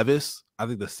Will Levis, I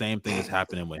think the same thing is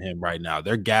happening with him right now.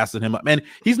 They're gassing him up. Man,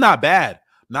 he's not bad.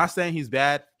 I'm not saying he's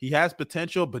bad. He has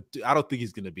potential, but I don't think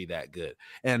he's going to be that good.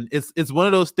 And it's one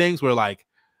of those things where like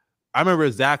I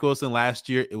remember Zach Wilson last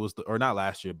year. It was not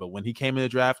last year, but when he came in the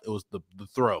draft, it was the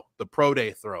throw, the pro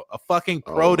day throw, a fucking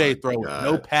pro day throw with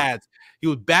no pads. He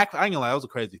was back. I ain't gonna lie, that was a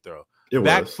crazy throw.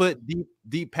 Back foot,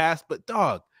 deep pass, but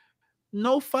dog.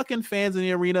 No fucking fans in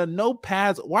the arena, no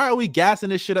pads. Why are we gassing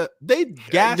this shit up? They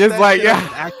gassed just that like shit up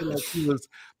and acting like he was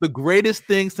the greatest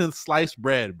thing since sliced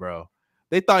bread, bro.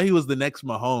 They thought he was the next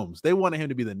Mahomes. They wanted him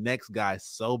to be the next guy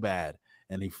so bad,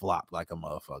 and he flopped like a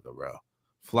motherfucker, bro.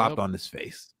 Flopped on his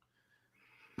face.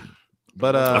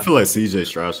 But I feel like CJ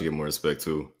Stroud should get more respect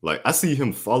too. Like I see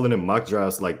him falling in mock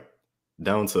drafts like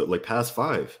down to like past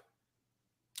 5.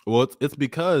 Well, it's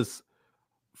because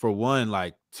for one,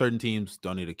 like certain teams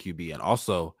don't need a QB, and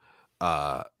also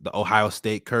the Ohio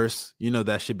State curse. You know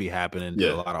that should be happening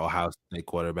to a lot of Ohio State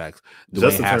quarterbacks.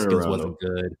 Dwayne Haskins wasn't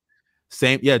good.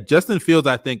 Justin Fields,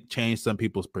 I think, changed some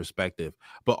people's perspective.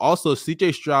 But also,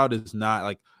 CJ Stroud is not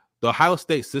like the Ohio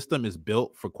State system is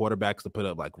built for quarterbacks to put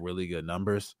up like really good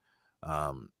numbers.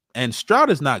 And Stroud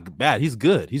is not bad. He's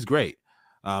good. He's great.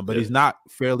 But he's not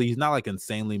like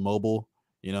insanely mobile.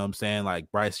 You know what I'm saying?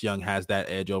 Like Bryce Young has that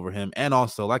edge over him. And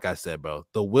also, like I said, bro,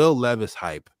 the Will Levis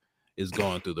hype is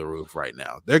going through the roof right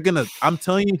now. I'm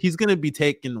telling you, he's going to be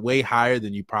taken way higher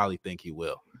than you probably think he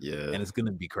will. Yeah. And it's going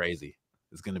to be crazy.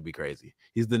 It's going to be crazy.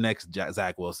 He's the next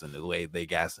Zach Wilson, the way they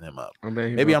gassing him up.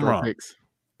 Maybe I'm wrong.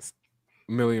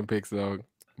 Million picks, dog.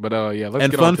 But let's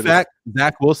and get fun on to fact,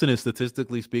 Zach Wilson is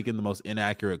statistically speaking the most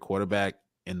inaccurate quarterback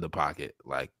in the pocket,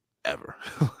 like ever.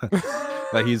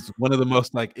 Like he's one of the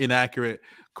most like inaccurate.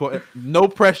 No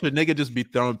pressure, nigga, just be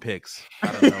throwing picks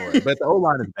out of nowhere. But the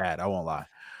O-line is bad. I won't lie.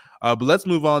 But let's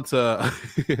move on to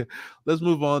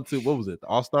what was it? The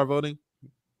All-Star voting.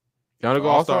 You want to go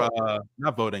All-Star?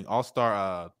 Not voting.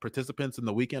 All-Star participants in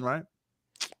the weekend, right?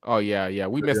 Oh yeah.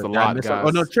 We missed a lot, guys.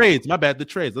 Oh no, trades. My bad. The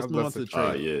trades. Let's move on to the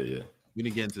trades. Yeah. We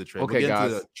need to get into the trades. Okay, we'll get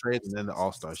guys. into the trades and then the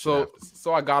All-Star. So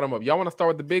I got them up. Y'all want to start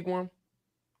with the big one?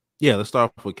 Yeah, let's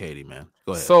start off with Katie, man.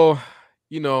 Go ahead. So,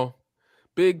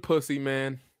 big pussy,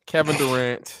 man. Kevin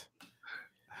Durant.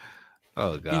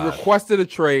 Oh He God. requested a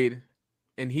trade,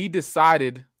 and he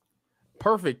decided.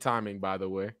 Perfect timing, by the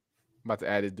way. I'm about to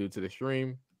add this dude to the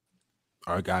stream.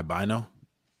 Our guy Bino.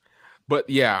 But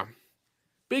yeah,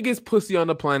 biggest pussy on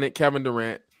the planet, Kevin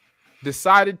Durant,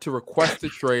 decided to request a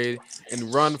trade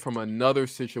and run from another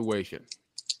situation.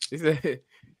 He said,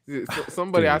 I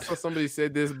saw somebody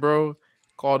said this, bro,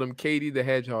 called him Katie the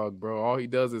Hedgehog, bro. All he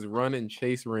does is run and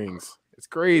chase rings. It's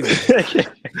crazy.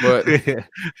 But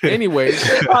anyways,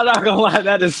 I'm not gonna lie,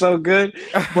 that is so good.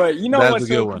 But you know That's a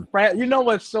good one. You know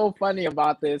what's so funny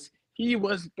about this? He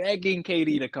was begging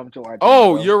Katie to come to our team.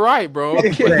 Oh, bro. you're right, bro.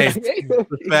 He was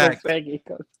Fact. begging.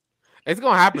 It's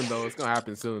gonna happen though. It's gonna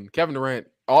happen soon. Kevin Durant,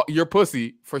 you're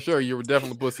pussy for sure. You're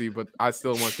definitely pussy, but I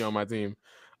still want you on my team.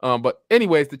 But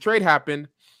anyways, the trade happened.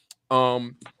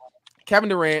 Kevin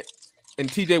Durant and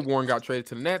TJ Warren got traded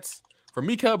to the Nets for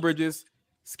Mikal Bridges,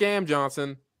 Scam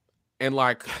Johnson, and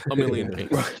like a million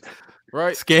picks.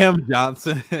 Right? Scam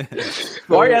Johnson.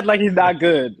 Why you act like he's not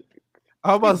good?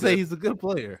 I was about to say he's a good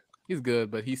player. He's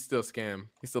good, but he's still scam.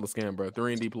 He's still a scam, bro.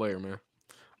 3-and-D player, man.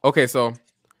 Okay, so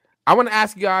I want to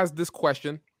ask you guys this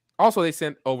question. Also, they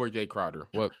sent over Jay Crowder.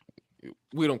 Well,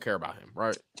 we don't care about him,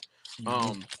 right?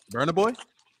 Burna Boy?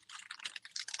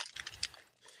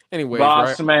 Anyways,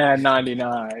 Boss right? Man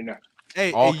 99.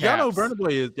 Hey, All y'all know who caps. Burna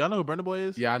Boy is? Y'all know who Burna Boy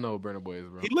is? Yeah, I know who Burna Boy is,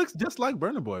 bro. He looks just like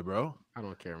Burna Boy, bro. I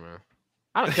don't care, man.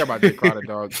 I don't care about Jay Crowder,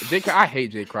 dog. I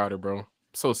hate Jay Crowder, bro.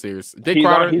 So serious. Jay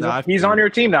Crowder, He's on your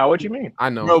team now. What you mean? I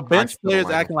know. Bro, I bench still players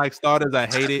like acting like starters, I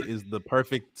hate it, is the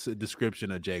perfect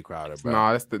description of Jay Crowder, bro.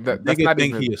 No, that's Nigga not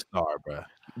think even he a star, bro.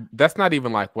 that's not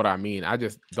even like what I mean. I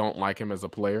just don't like him as a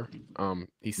player.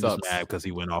 He Just sucks. mad because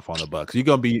he went off on the Bucks. You're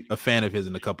gonna be a fan of his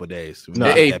in a couple of days.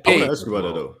 No, Hey, I want to ask you about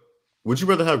that though. Would you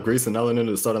rather have Grayson Allen in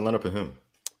the starting lineup or him?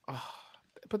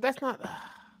 But that's not.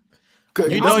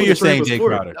 You know you're saying Jay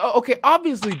Crowder. Okay,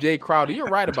 obviously Jay Crowder. You're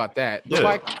right about that. But Yeah.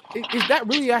 like, is that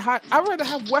really a high? I'd rather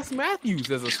have Wes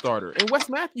Matthews as a starter, and Wes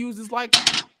Matthews is like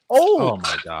old. Oh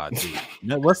my god, dude.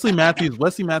 No, Wesley Matthews,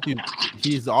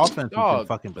 his offense has been Dog.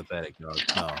 fucking pathetic, dog.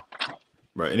 No.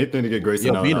 Right. Anything to get Grayson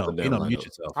Yo, Allen out the Bino, damn mute lineup.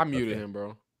 yourself. I muted Okay. him,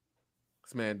 bro.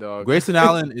 This man, dog. Grayson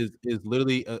Allen is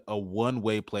literally a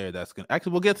one-way player that's gonna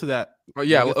actually we'll get to that. Oh,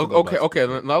 yeah. We'll get to the Okay. Bucks.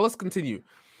 Okay. Now let's continue.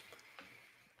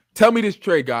 Tell me this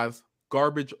trade, guys.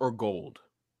 Garbage or gold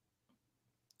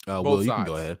Will, both you can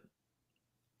go sides. ahead.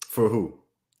 For who?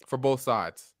 for both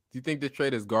sides? Do you think this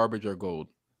trade is garbage or gold?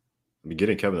 I mean,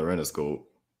 getting Kevin Durant is gold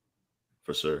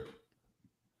for sure.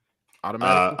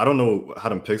 Automatically. I don't know how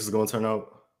them picks is going to turn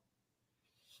out.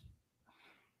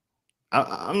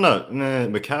 I'm not,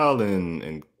 man. Mikal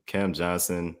and Cam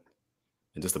Johnson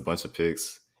and just a bunch of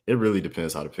picks. It really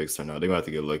depends how the picks turn out. They're going to have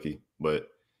to get lucky. But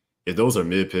if those are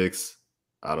mid picks,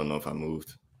 I don't know if I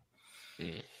moved.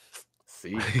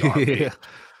 See, garbage.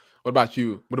 What about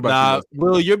you? What about you?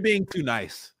 Will, you're being too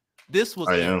nice. This was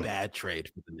I a am. bad trade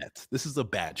for the Nets. This is a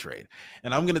bad trade.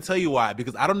 And I'm going to tell you why,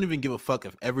 because I don't even give a fuck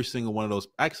if every single one of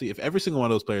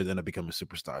those players end up becoming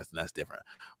superstars, then that's different.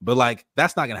 But like,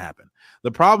 that's not going to happen.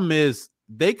 The problem is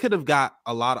they could have got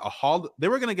they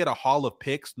were going to get a haul of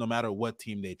picks no matter what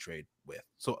team they trade with.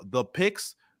 So the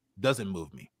picks doesn't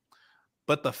move me.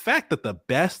 But the fact that the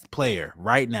best player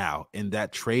right now in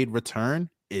that trade return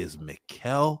is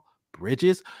Mikal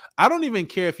Bridges, I don't even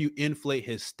care if you inflate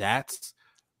his stats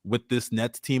with this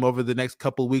Nets team over the next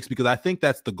couple of weeks, because I think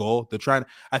that's the goal.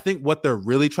 I think what they're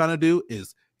really trying to do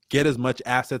is get as much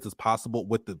assets as possible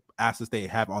with the assets they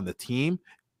have on the team,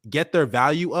 get their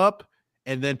value up,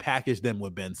 and then package them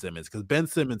with Ben Simmons, because Ben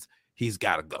Simmons, he's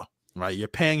got to go, right? You're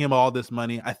paying him all this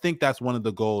money. I think that's one of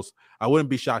the goals. I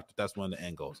wouldn't be shocked if that's one of the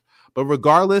end goals. But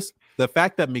regardless, the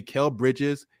fact that Mikal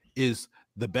Bridges is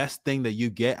the best thing that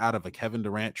you get out of a Kevin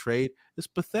Durant trade is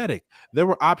pathetic. There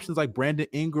were options like Brandon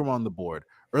Ingram on the board.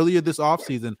 Earlier this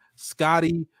offseason,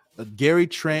 Scotty, Gary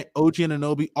Trent, OG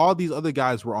Anunoby, all these other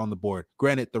guys were on the board.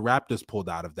 Granted, the Raptors pulled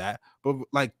out of that. But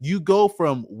like, you go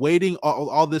from waiting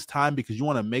all this time because you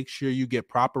want to make sure you get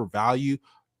proper value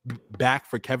back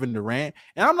for Kevin Durant.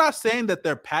 And I'm not saying that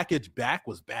their package back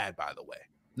was bad, by the way.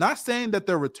 Not saying that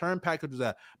their return package was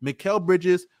bad. Mikal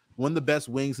Bridges, one of the best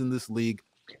wings in this league.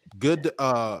 Good,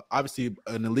 obviously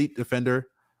an elite defender.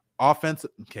 Offense,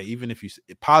 okay, even if you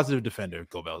positive defender,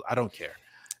 go Bells. I don't care.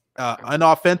 And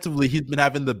offensively, he's been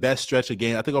having the best stretch of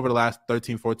game. I think over the last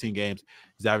 13, 14 games,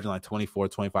 he's averaging like 24,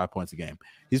 25 points a game.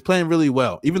 He's playing really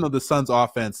well, even though the Suns'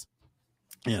 offense,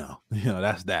 you know,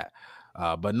 that's that.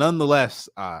 But nonetheless,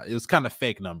 it was kind of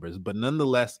fake numbers. But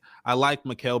nonetheless, I like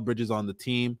Mikal Bridges on the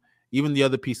team. Even the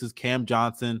other pieces, Cam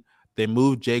Johnson, They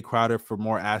moved Jay Crowder for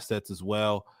more assets as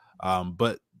well.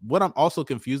 But what I'm also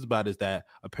confused about is that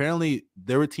apparently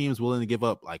there were teams willing to give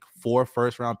up like 4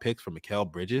 first-round picks for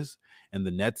Mikal Bridges, and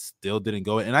the Nets still didn't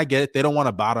go. And I get it; they don't want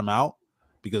to bottom out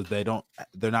because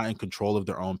they're not in control of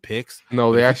their own picks.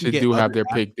 No, But they if you actually can get do have other their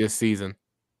guys- pick this season.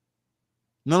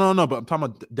 No. But I'm talking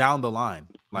about down the line.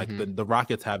 Like Mhm. the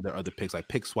Rockets have their other picks, like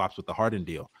pick swaps with the Harden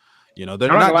deal. You know,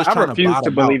 they're I'm not not gonna just lie, I trying to refuse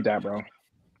to bottom believe out. that, bro.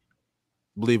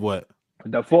 Believe what?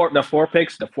 The four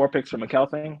picks for McKell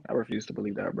thing. I refuse to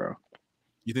believe that, bro.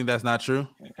 You think that's not true?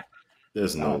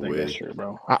 There's I no don't think that's way. true,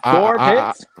 bro. I- Four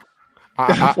I- picks?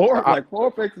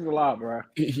 Four picks is a lot, bro.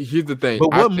 Here's the thing.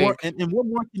 But I what more? think- And what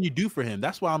more can you do for him?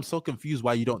 That's why I'm so confused.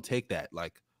 Why you don't take that?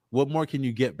 Like, what more can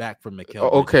you get back from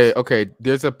Mikal? Okay.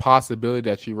 There's a possibility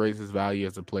that you raise his value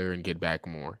as a player and get back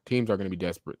more. Teams are going to be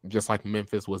desperate, just like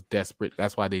Memphis was desperate.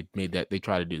 That's why they made that. They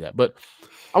try to do that. But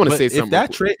I want to say something. If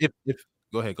that trade, if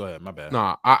go ahead. My bad.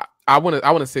 No, I want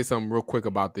to say something real quick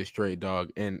about this trade,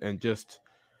 dog, and just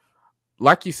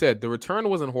like you said, the return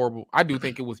wasn't horrible. I do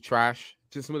think it was trash,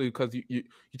 just simply because you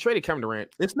traded Kevin Durant.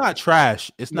 It's not trash.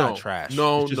 It's No, not trash.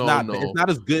 no, it's just no, not, no. It's not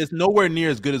as good. It's nowhere near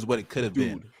as good as what it could have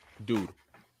been. Dude.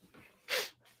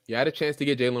 You had a chance to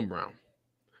get Jaylen Brown.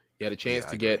 You had a chance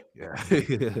to get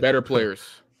better players.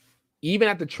 Even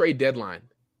at the trade deadline,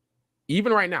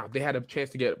 even right now, they had a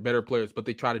chance to get better players, but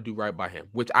they try to do right by him,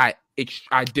 which I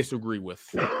disagree with.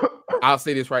 I'll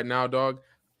say this right now, dog.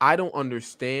 I don't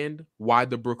understand why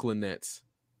the Brooklyn Nets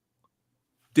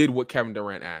did what Kevin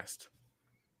Durant asked.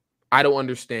 I don't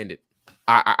understand it.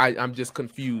 I'm just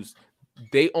confused.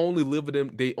 They only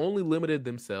limited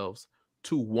themselves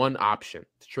to one option,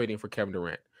 to trading for Kevin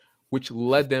Durant, which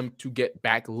led them to get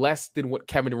back less than what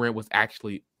Kevin Durant was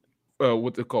actually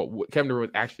what Kevin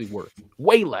Durant was actually worth.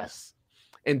 Way less.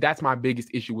 And that's my biggest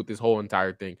issue with this whole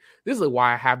entire thing. This is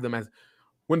why I have them as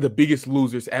one of the biggest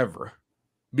losers ever.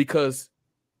 Because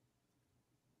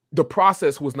the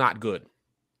process was not good.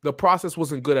 The process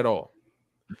wasn't good at all.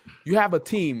 You have a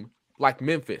team like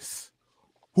Memphis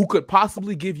who could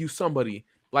possibly give you somebody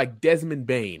like Desmond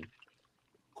Bane,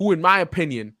 who, in my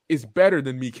opinion, is better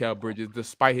than Mikal Bridges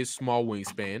despite his small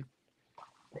wingspan.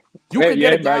 You could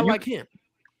get a guy like him.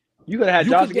 You could have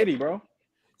had Josh Giddey, bro.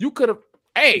 You could have,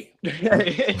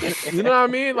 you know what I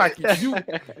mean? Like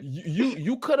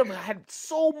you could have had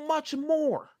so much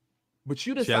more, but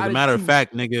you decided. As a matter of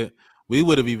fact, nigga, we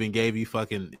would have even gave you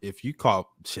fucking if you called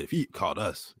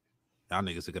us. Y'all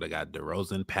niggas could have got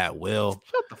DeRozan, Pat Will.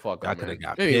 Shut the fuck up. Could have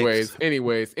got anyways,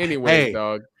 hey,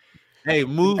 dog. Hey,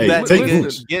 move that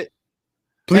nigga.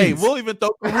 Please. Hey, we'll even throw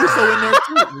Caruso in there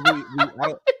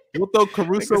too. We'll throw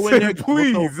Caruso in there,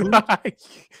 please.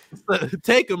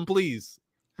 Take him, please.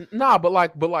 Nah, but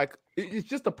like, it's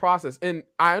just a process. And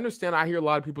I understand. I hear a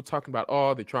lot of people talking about,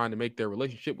 oh, they're trying to make their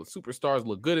relationship with superstars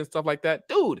look good and stuff like that.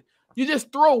 Dude, you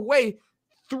just throw away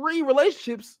 3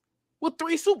 relationships with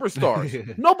 3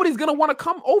 superstars. Nobody's going to want to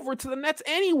come over to the Nets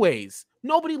anyways.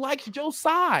 Nobody likes Joe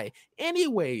Tsai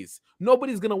anyways.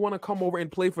 Nobody's going to want to come over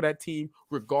and play for that team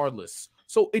regardless.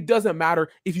 So it doesn't matter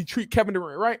if you treat Kevin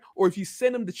Durant right or if you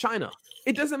send him to China.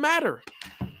 It doesn't matter.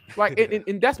 Like,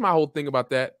 and that's my whole thing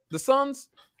about that. The Suns,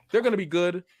 they're going to be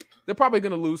good. They're probably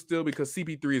going to lose still because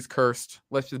CP3 is cursed.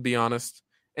 Let's just be honest.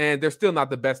 And they're still not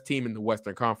the best team in the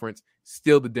Western Conference.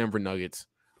 Still the Denver Nuggets.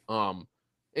 And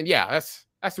yeah,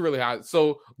 that's really how.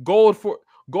 So gold for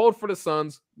the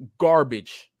Suns,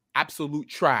 garbage, absolute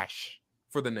trash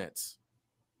for the Nets.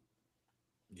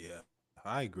 Yeah,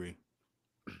 I agree.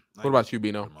 What about you,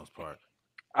 Bino? For the most part,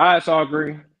 I also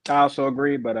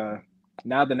agree. But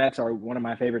now the Nets are one of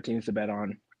my favorite teams to bet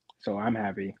on, so I'm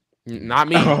happy. Not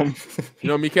me. You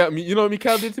know what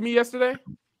Mikal did to me yesterday?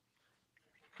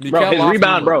 Bro, his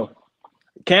rebound, bro.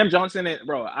 Cam Johnson and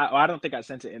bro, I don't think I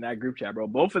sent it in that group chat, bro.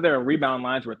 Both of their rebound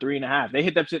lines were 3.5. They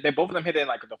hit that shit. Both of them hit it in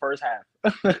like the first half.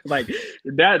 Like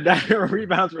that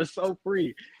rebounds were so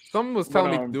free. Someone was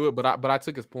telling me to do it, but I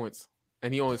took his points,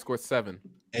 and he only scored 7.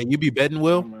 And you be betting,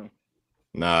 Will?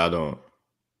 Nah, I don't.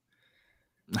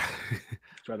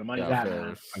 So the money's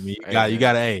out. I mean, you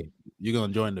got a. You're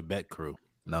gonna join the bet crew.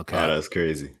 No cap. Oh, that's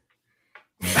crazy.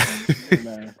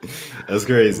 That's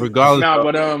crazy. Regardless, no,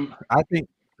 but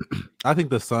I think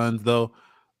the Suns though.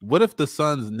 What if the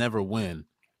Suns never win,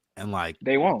 and like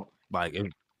they won't? Like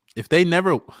if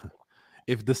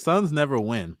the Suns never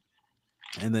win,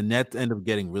 and the Nets end up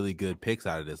getting really good picks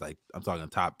out of this, like I'm talking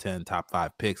top 10, top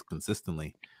 5 picks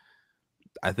consistently,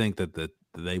 I think that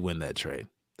they win that trade.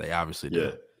 They obviously do.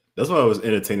 Yeah, that's why I was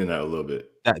entertaining that a little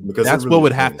bit. Because that's really what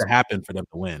would have to happen for them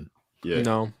to win. Yeah,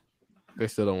 no, they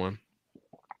still don't win.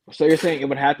 So you're saying it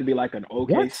would have to be like an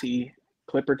OKC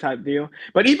Clipper type deal,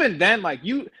 but even then, like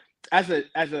you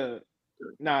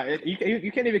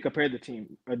can't even compare the two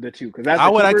because I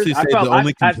would actually say the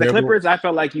only as the comparable. Clippers, I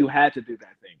felt like you had to do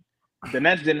that thing. The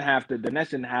Nets didn't have to. The Nets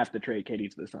didn't have to trade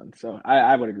KD to the Suns, so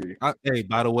I would agree. Hey,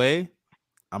 by the way,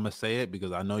 I'm gonna say it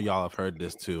because I know y'all have heard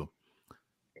this too.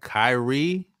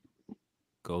 Kyrie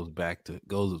goes back to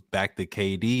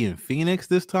KD in Phoenix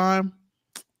this time.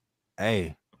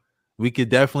 Hey, we could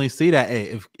definitely see that.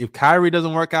 Hey, if Kyrie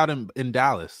doesn't work out in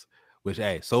Dallas, which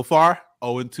so far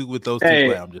 0-2 with those two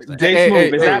play. I'm just saying. Jay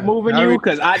Smooth, is that moving you?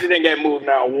 Because I didn't get moved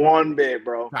now one bit,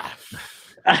 bro. How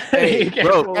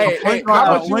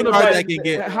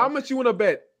much you want to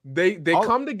bet? They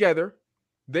come together.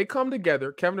 They come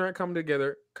together. Kevin Durant come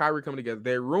together. Kyrie come together.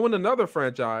 They ruin another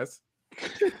franchise,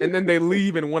 and then they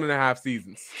leave in 1.5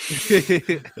 seasons.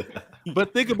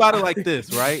 But think about it like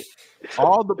this, right?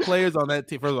 All the players on that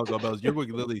team. First of all, Gobels, you were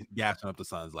literally gassing up the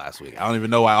Suns last week. I don't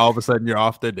even know why all of a sudden you're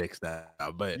off their dicks now.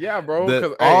 But yeah, bro.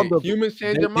 Because humans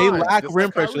change their minds. They lack rim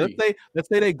like pressure. Let's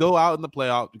say they go out in the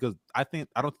playoffs because I don't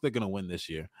think they're gonna win this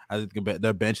year. I think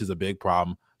their bench is a big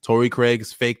problem. Torrey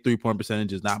Craig's fake 3-point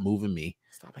percentage is not moving me.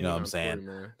 You know what I'm saying?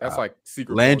 Man. That's like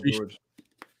secret.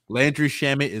 Landry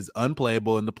Shamet is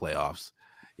unplayable in the playoffs.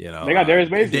 You know, they got Darius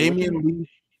Bazley. Damian Lee.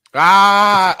 They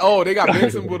got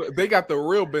Ben Simmons. They got the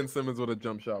real Ben Simmons with a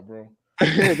jump shot, bro.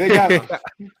 they got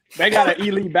an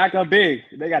elite backup big.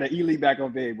 They got an elite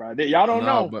backup big, bro. Y'all don't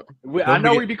know. But I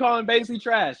know we be calling Bazley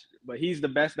trash, but he's the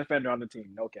best defender on the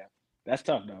team. No cap. That's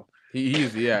tough though. He's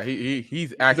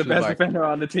actually the best defender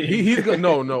on the team. He's good.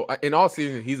 No. In all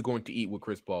season, he's going to eat with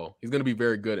Chris Paul. He's going to be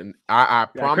very good, and I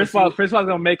promise. Chris Paul's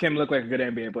gonna make him look like a good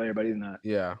NBA player, but he's not.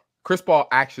 Yeah, Chris Paul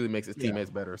actually makes his teammates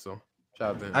better. So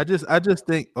shout out to him. I just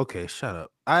think. Okay, shut up.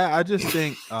 I just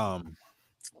think. No,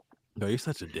 you're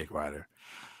such a dick rider.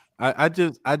 I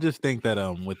just think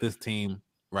that with this team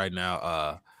right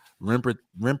now, rim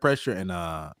pressure and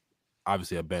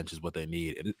obviously a bench is what they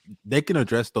need. They can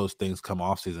address those things come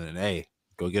off season, and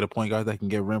go get a point guard that can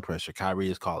get rim pressure.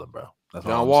 Kyrie is calling, bro. That's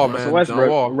John Wall, man.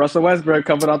 Russell Westbrook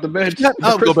coming off the bench. John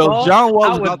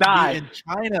Wall is about to be in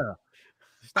China.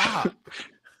 Stop.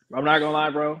 I'm not gonna lie,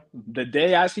 bro. The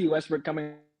day I see Westbrook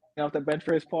coming off the bench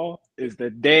for Chris Paul is the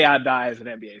day I die as an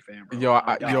NBA fan, bro.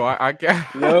 I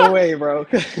can't. No way, bro.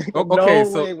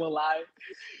 No way will I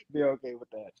be okay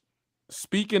with that.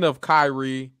 Speaking of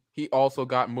Kyrie, he also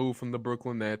got moved from the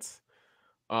Brooklyn Nets.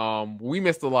 We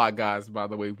missed a lot, guys, by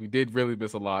the way. We did really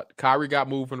miss a lot. Kyrie got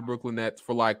moved from the Brooklyn Nets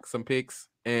for some picks,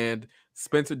 and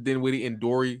Spencer Dinwiddie and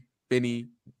Dorian Finney-Smith,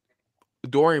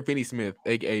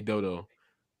 aka Dodo.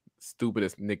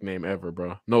 Stupidest nickname ever,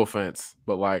 bro. No offense.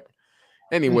 But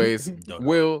anyways,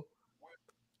 Will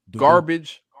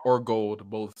garbage or gold,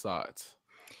 both sides.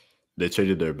 They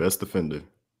traded their best defender,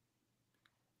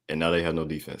 and now they have no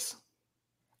defense.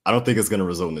 I don't think it's going to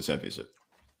result in the championship.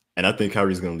 And I think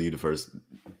Kyrie's going to leave the first.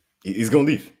 He's going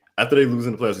to leave. After they lose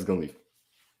in the playoffs, he's going to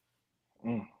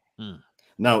leave.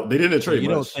 Now, they didn't trade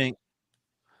much.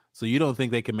 So you don't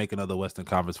think they can make another Western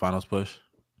Conference Finals push?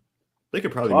 They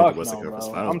could probably make the Western Conference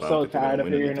Finals. I'm so tired of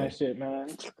hearing that shit, man.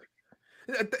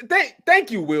 Thank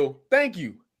you, Will. Thank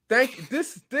you.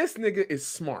 This nigga is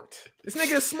smart. This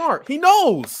nigga is smart. He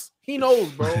knows,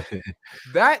 bro.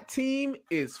 That team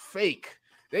is fake.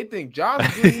 They think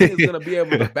Josh Green is gonna be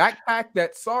able to backpack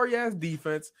that sorry ass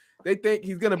defense. They think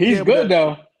he's gonna be able to. He's good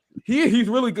though. He's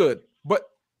really good, but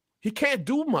he can't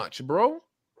do much, bro.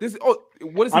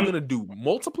 What is he gonna do?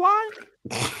 Multiply?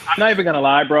 I'm not even gonna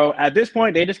lie, bro. At this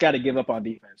point, they just got to give up on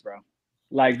defense, bro.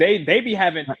 They be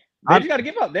having. They just got to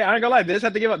give up. I ain't gonna lie. They just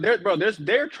have to give up.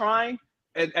 They're trying.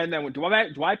 And then when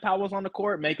Dwight Powell's on the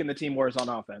court, making the team worse on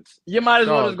offense. You might as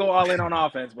well just go all in on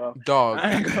offense, bro. Dog.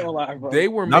 I ain't gonna lie, bro.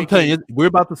 I'm telling you, we're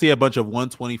about to see a bunch of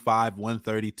 125,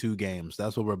 132 games.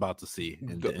 That's what we're about to see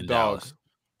in Dallas.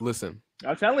 Listen.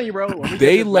 I'm telling you, bro.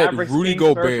 They let Rudy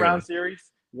Gobert. First round series,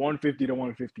 150 to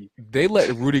 150. They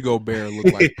let Rudy Gobert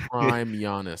look like prime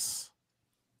Giannis.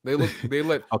 They let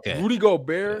Rudy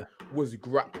Gobert was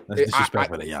That's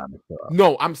disrespectful to Giannis.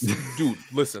 No, dude,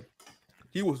 listen.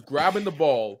 He was grabbing the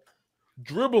ball,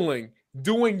 dribbling,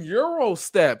 doing Euro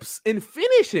steps, and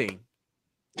finishing.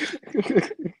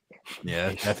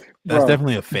 Yeah, that's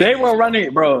definitely a fake. They were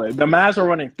running, bro. The Mavs were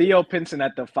running Theo Pinson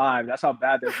at the 5. That's how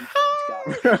bad their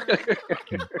defense got.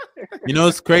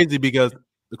 It's crazy because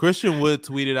Christian Wood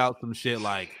tweeted out some shit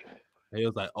he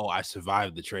was like, "Oh, I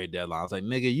survived the trade deadline." I was like,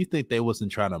 "Nigga, you think they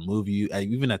wasn't trying to move you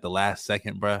even at the last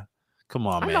second, bro? Come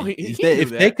on, man. If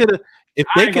they could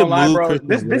move, bro.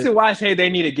 This is why I say they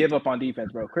need to give up on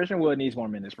defense, bro. Christian Wood needs more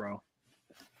minutes, bro.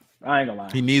 I ain't gonna lie.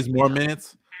 He needs more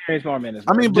minutes. He needs more minutes.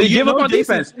 Bro. I mean, but give up on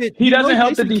defense. He doesn't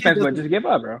help the defense, but just give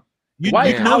up, bro.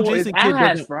 Dwight Powell is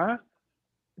ass, bro.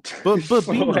 But So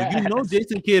Beamer, you know ass.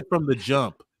 Jason Kidd from the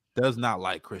jump does not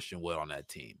like Christian Wood on that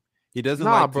team. He doesn't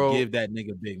Nah, like bro. to give that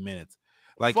nigga big minutes.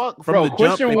 Like Fuck, from Bro, the jump,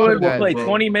 Christian they Wood put will that, play bro.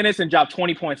 20 minutes and drop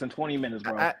 20 points in 20 minutes,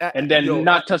 bro. And Yo, then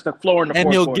not touch the floor in the and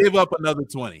fourth he'll quarter. give up another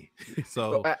 20.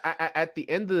 So at the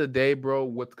end of the day, bro,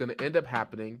 what's going to end up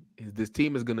happening is this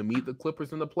team is going to meet the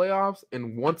Clippers in the playoffs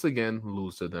and once again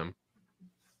lose to them.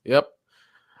 Yep.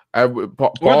 Or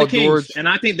Paul the Kings. George, And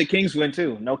I think the Kings win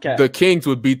too. No cap. the Kings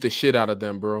would beat the shit out of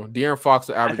them, bro. De'Aaron Fox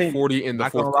will average think- 40 in the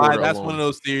not fourth gonna lie, quarter that's alone. one of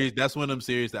those series. That's one of them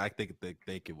series that I think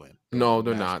they can win. No,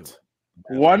 they're Mavs not.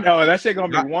 can win. That shit gonna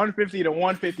be 150 to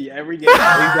 150 every game.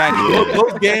 Exactly.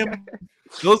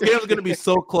 Those games are gonna be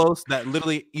so close that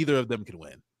literally either of them can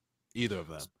win. Either of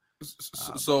them.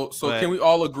 So but- can we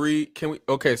all agree? Can we?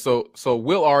 Okay, so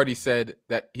Will already said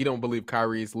that he don't believe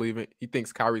Kyrie is leaving. He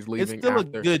thinks Kyrie's leaving. It's still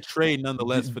after. a good trade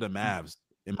nonetheless for the Mavs,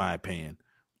 in my opinion.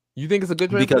 You think it's a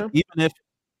good trade Because for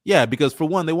them? because for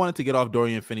one, they wanted to get off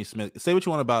Dorian Finney-Smith. Say what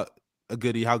you want about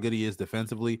how good he is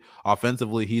defensively.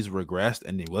 Offensively, he's regressed,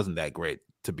 and he wasn't that great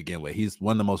to begin with. He's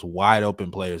one of the most wide open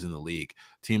players in the league.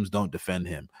 Teams don't defend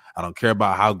him. I don't care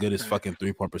about how good his fucking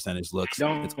 3-point percentage looks.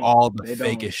 It's all the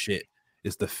fakest shit.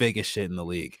 It's the fakest shit in the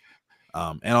league.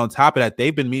 And on top of that,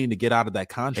 they've been meaning to get out of that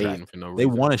contract. For no They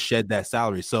reason. want to shed that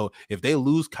salary. So if they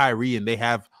lose Kyrie and they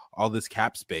have all this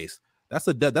cap space, that's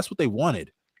what they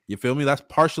wanted. You feel me? That's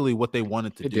partially what they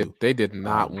wanted to do. They did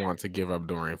not want to give up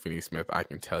Dorian Finney-Smith. I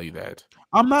can tell you that.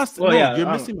 I'm not. Well, no, yeah, you're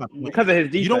missing my point. because of his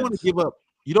defense. You don't want to give up.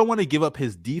 You don't want to give up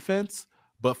his defense.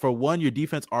 But for one, your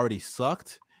defense already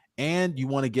sucked, and you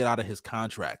want to get out of his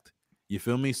contract. You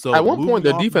feel me? So At one point, moving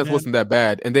their off of defense him- wasn't that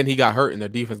bad, and then he got hurt, and their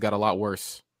defense got a lot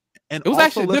worse. And It was also,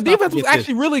 actually let's their not defense was forget this.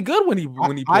 actually really good when he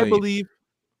played.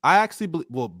 I actually believe.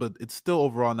 Well, but it's still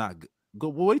overall not good.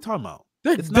 What are you talking about?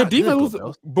 Their It's not defense good,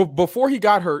 was Gobels. before he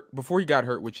got hurt,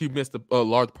 which he missed a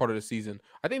large part of the season.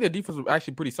 I think their defense was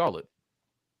actually pretty solid.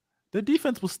 The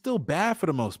defense was still bad for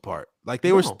the most part. Like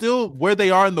they were No. still where they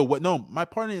are in the no. My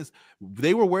point is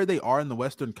they were where they are in the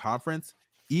Western Conference,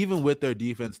 even with their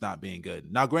defense not being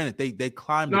good. Now, granted, they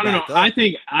climbed. No. back up. I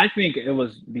think it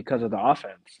was because of the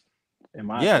offense. In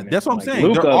my opinion. That's what I'm saying.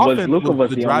 Luka Their was offense the was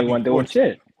the only driving one doing force.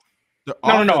 shit. Their No.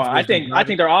 offense I was the think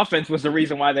driving- their offense was the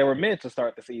reason why they were mid to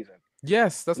start the season.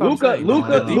 Yes, that's what I'm saying. Luka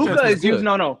The defense Luka was is usually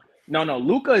good. no.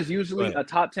 Luka is usually Go ahead. a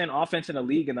top 10 offense in the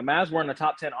league, and the Mavs weren't a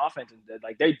top 10 offense.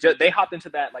 Like they hopped into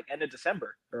that like end of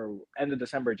December,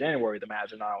 January. The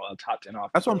Mavs are now a top 10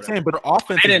 offense. That's what or I'm whatever. saying. But their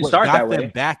offense They is didn't what start got that them way.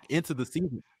 back into the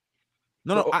season.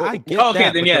 No, I get Okay,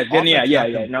 that. then but yeah, their offense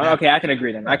got them No, back. okay, I can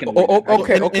agree then. I can. Oh, agree then. I can okay,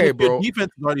 agree. And okay, if your bro.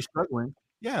 defense is already struggling.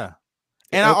 Yeah.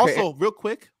 And I Okay. also, real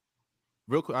quick,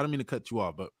 I don't mean to cut you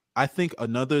off, but I think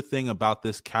another thing about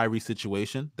this Kyrie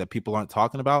situation that people aren't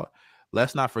talking about,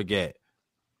 let's not forget,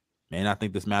 man, I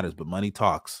think this matters, but money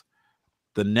talks.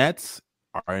 The Nets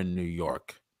are in New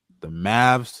York. The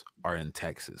Mavs are in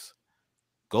Texas.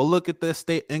 Go look at the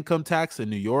state income tax in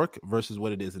New York versus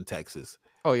what it is in Texas.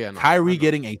 Oh yeah, no, Kyrie I know.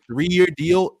 getting a 3-year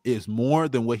deal is more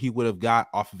than what he would have got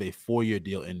off of a 4-year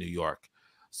deal in New York.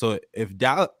 So if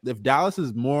Dallas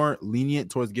is more lenient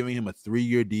towards giving him a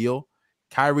 3-year deal,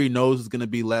 Kyrie knows it's going to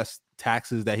be less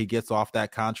taxes that he gets off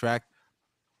that contract.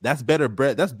 That's better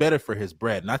bread. That's better for his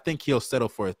bread. And I think he'll settle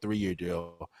for a 3-year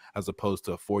deal as opposed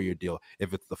to a 4-year deal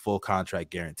if it's the full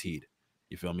contract guaranteed.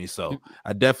 You feel me? So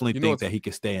I definitely think that he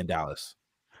could stay in Dallas.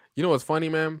 You know what's funny,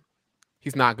 man?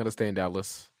 He's not gonna stay in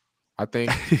Dallas. I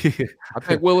think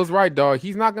Will is right, dog.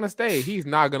 He's not gonna stay. He's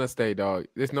not gonna stay, dog.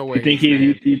 There's no way. You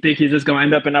think he's just gonna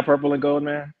end up in that purple and gold,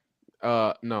 man?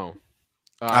 No.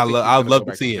 I'd love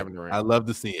to see it. I'd love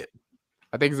to see it.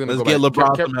 I think he's gonna Let's go get back.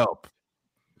 LeBron some help.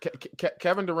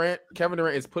 Kevin Durant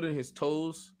is putting his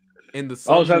toes in the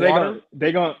Oh, Suns so water.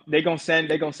 they gonna send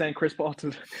Chris Paul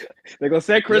to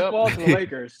Paul to the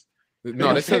Lakers.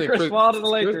 No, they're sending Chris Paul to the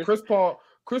Lakers.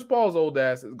 Chris Paul's old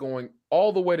ass is going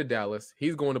all the way to Dallas.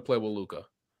 He's going to play with Luka.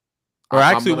 Or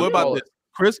actually, what about this?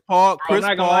 Chris Paul. I'm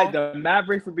not gonna lie, the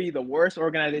Mavericks would be the worst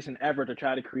organization ever to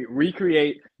try to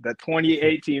recreate the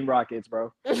 2018 Rockets,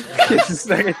 bro. They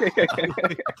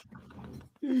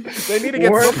need to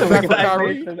get Worst something back for Kyrie.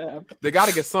 organization ever. They got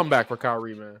to get some back for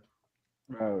Kyrie, man.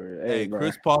 Bro, Hey, bro.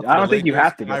 Chris Paul. I don't think you Lakers,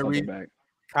 have to get something back.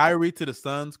 Kyrie to the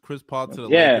Suns. Chris Paul to the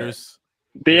Yeah. Lakers.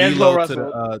 D'Angelo D'Lo Russell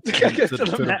to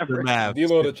the Mavericks. Mavs.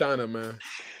 D'Lo to China, man.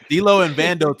 D'Lo and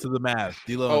Vando to the Mavs.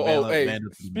 Hey, Vando to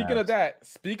the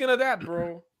speaking of that,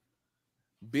 bro,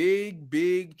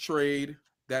 big trade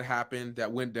that happened that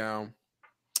went down.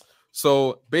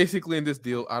 So basically, in this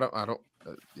deal, I don't.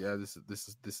 This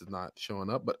is not showing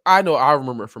up, but I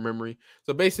remember it from memory.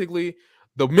 So basically,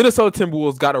 the Minnesota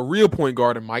Timberwolves got a real point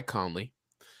guard in Mike Conley.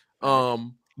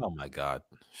 Oh my God!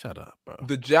 Shut up, bro.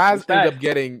 The Jazz What's end that? up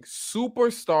getting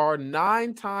superstar,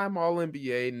 9-time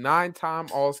All-NBA, 9-time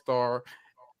All-Star,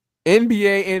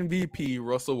 NBA MVP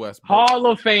Russell Westbrook. Hall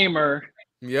of Famer.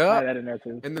 Add Yep. that in there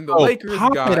too. And then the Oh, Lakers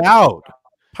pop got. it out.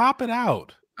 Pop it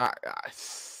out.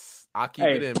 I'll keep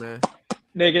Hey. it in, man.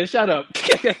 Nigga, shut up.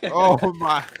 Oh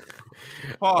my.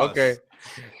 Pause. Okay.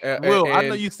 Will, I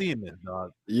know and- you seen this,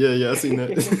 dog. Yeah, I seen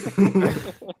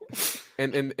that.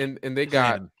 and they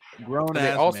got. Man, grown And they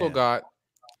ass also man. got.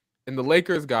 And the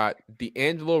Lakers got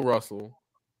D'Angelo Russell,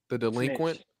 the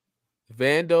delinquent, Snitch.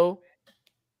 Vando,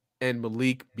 and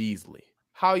Malik Beasley.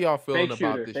 How y'all feeling Fake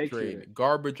about shooter, this fake trade? shooter.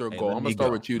 Garbage or Hey, gold? let I'm me gonna start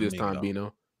go. with you Let this me time, go.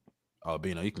 Bino. Oh,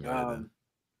 Bino, you can go ahead then.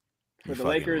 For You the fucking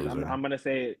Lakers, loser. I'm gonna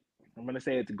say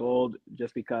it's gold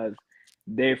just because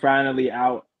they're finally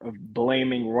out of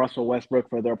blaming Russell Westbrook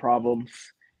for their problems,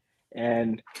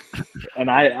 and I'm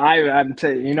I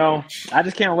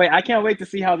just can't wait. I can't wait to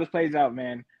see how this plays out,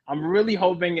 man. I'm really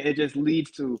hoping it just leads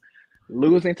to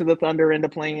losing to the Thunder in the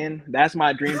play-in. That's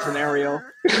my dream scenario.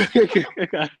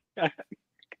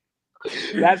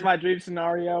 That's my dream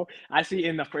scenario. I see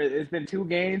it's been 2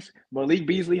 games. Malik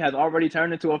Beasley has already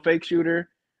turned into a fake shooter.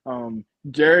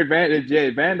 Jared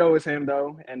Vando is him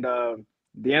though, and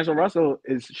D'Angelo Russell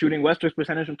is shooting Westbrook's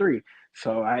percentage from 3.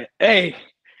 So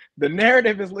the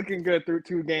narrative is looking good through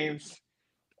 2 games.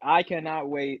 I cannot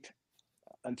wait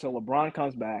until LeBron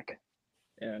comes back,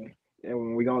 and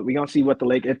we gonna see what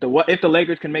if the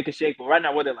Lakers can make a shake. But right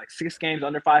now, what they're like 6 games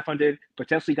under 500,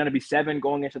 potentially going to be 7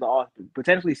 going into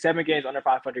potentially 7 games under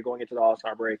 500 going into the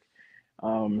All-Star break.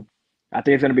 I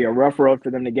think it's going to be a rough road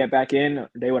for them to get back in.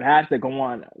 They would have to go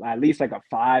on at least like a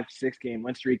 5-6 game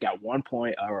win streak at one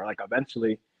point, or like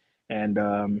eventually. And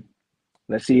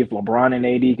let's see if LeBron and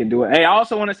AD can do it. Hey, I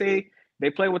also want to say they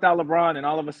play without LeBron, and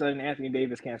all of a sudden Anthony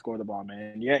Davis can't score the ball,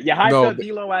 man. You hyped up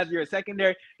D'Lo as your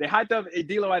secondary. They hyped up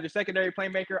D'Lo as your secondary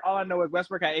playmaker. All I know is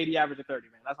Westbrook had 80 average of 30,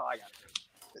 man. That's all I got.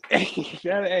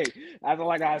 Hey, that's all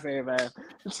I gotta say, man.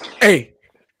 Hey,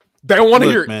 they don't want to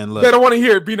hear it. Man, They don't want to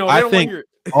hear it, Bino. They don't want to think hear it.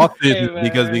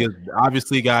 because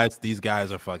obviously, guys, these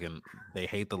guys are they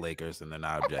hate the Lakers and they're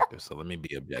not objective. So let me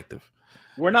be objective.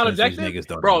 We're not Since these objective, niggas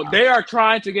don't bro. know. They are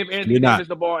trying to give Anthony You're not. Davis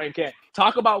the ball and can't.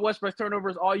 Talk about Westbrook's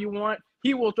turnovers all you want.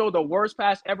 He will throw the worst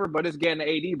pass ever, but it's getting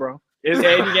to AD, bro. It's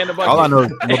AD getting the bucket. All I know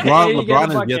is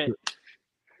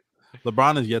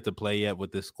LeBron is yet to play yet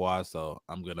with this squad, so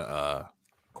I'm gonna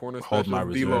Corner hold my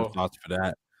specialist reserve D'Lo. thoughts for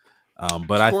that.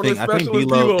 But I Corner think specialist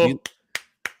D'Lo.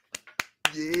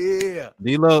 Yeah.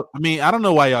 D'Lo. I mean, I don't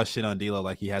know why y'all shit on D'Lo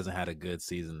like he hasn't had a good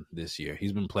season this year.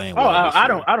 He's been playing well. I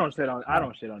don't shit on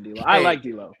D'Lo. I like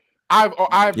D'Lo.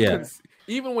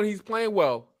 Even when he's playing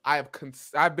well,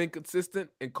 I've been consistent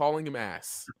in calling him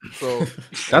ass. So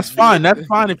that's fine. That's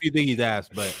fine if you think he's ass.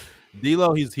 But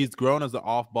D'Lo, he's grown as an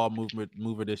off-ball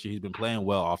mover this year. He's been playing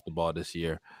well off the ball this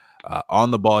year.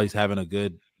 On the ball, he's having a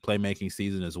good playmaking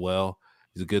season as well.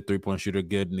 He's a good 3-point shooter,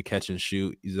 good in the catch and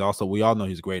shoot. He's also, we all know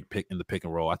he's great in the pick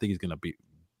and roll. I think he's gonna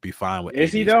be fine with. Is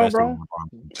AD, he though, especially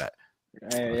bro?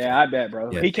 Yeah, I bet,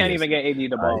 bro. Yeah, he can't even get AD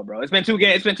the ball, bro. It's been 2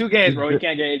 games. It's been 2 games, bro. He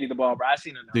can't get AD the ball, bro. I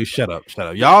seen enough. Dude, shut up.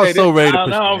 Y'all are so ready to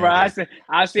push. I don't know, bro.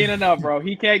 I've seen enough, bro.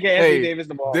 He can't get Anthony Davis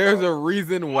the ball. There's bro. a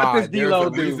reason What why. does There's D'Lo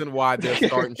a do? reason why they're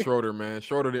starting Schroeder, man.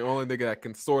 Schroeder, the only nigga that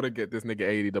can sort of get this nigga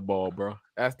 80 the ball, bro.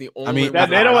 That's the only. mean,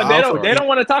 They don't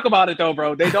want to talk about it though,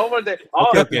 bro. They don't want to.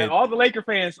 All the Laker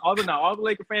fans, all the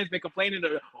Laker fans been complaining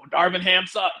that Darvin Ham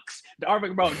sucks.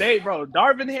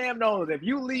 Darvin Ham knows if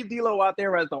you leave D'Lo out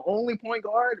there as the only point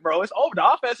guard, bro, it's over.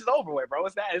 The offense is over with, bro.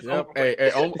 It's over.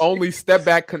 Hey, only step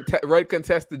back, right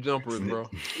contested jumpers, bro.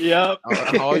 Yep.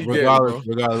 All you get, bro.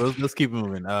 Regardless, let's keep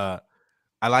moving. I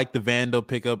like the Vando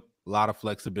pickup. A lot of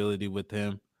flexibility with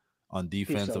him on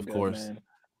defense, so of good, course. Man.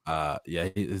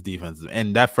 His defense,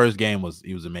 and that first game was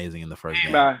amazing in the first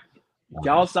game.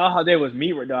 Y'all saw how they was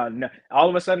me, dog. All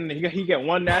of a sudden, he get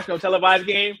one national televised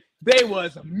game. They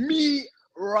was me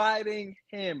riding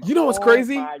him. You know what's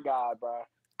crazy? Oh my God, bro!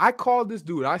 I called this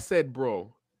dude. I said,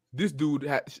 bro, this dude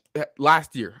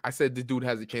last year. I said this dude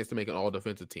has a chance to make an all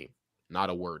defensive team. Not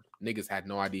a word. Niggas had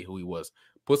no idea who he was.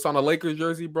 Puts on a Lakers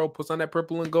jersey, bro. Puts on that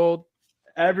purple and gold.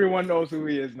 Everyone knows who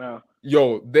he is now.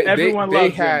 Yo, they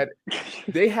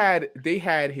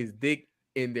had his dick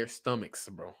in their stomachs,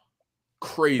 bro.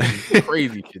 Crazy shit,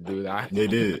 dude. They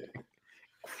did.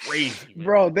 Crazy,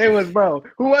 man. Bro.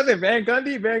 Who was it? Van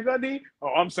Gundy.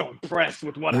 Oh, I'm so impressed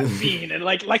with what I've seen, and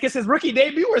like it's his rookie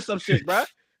debut or some shit, bro.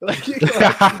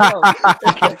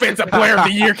 Offensive player of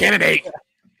the year candidate.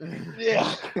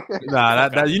 Yeah.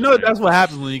 That's what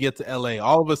happens when you get to LA.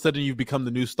 All of a sudden, you become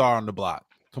the new star on the block.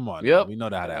 Come on, yep. We know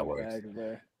how that works.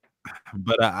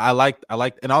 But I like,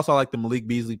 and also I like the Malik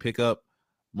Beasley pickup.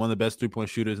 one of the best 3-point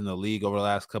shooters in the league over the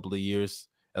last couple of years,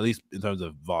 at least in terms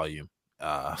of volume.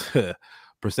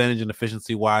 Percentage and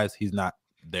efficiency wise, he's not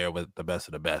there with the best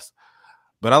of the best.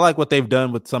 But I like what they've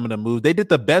done with some of the moves. They did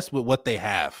the best with what they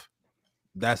have.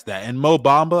 That's that. And Mo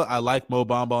Bamba, I like Mo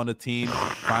Bamba on the team.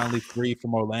 Finally free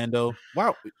from Orlando.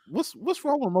 Wow, what's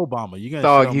wrong with Mo Bamba? You gonna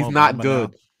Dog, shit on he's Mo not Bamba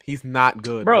good. now? He's not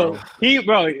good, Bro, bro. he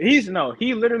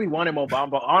literally wanted Mo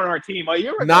Bamba on our team a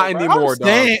year ago. Not bro. anymore,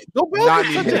 dog. Go Not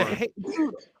Bills.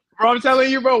 anymore. Bro, I'm telling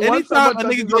you, bro. Once Anytime someone a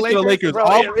nigga touches goes to the Lakers, bro,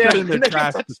 all yeah, put in the nigga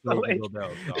trash touches to the throw Lakers.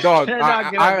 Bills, dog. Dog, They're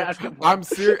not good at basketball. I'm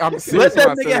serious. I'm serious. Let that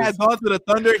when I say nigga had this. gone to the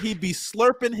Thunder, he'd be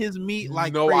slurping his meat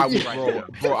like No, I crazy would, right now.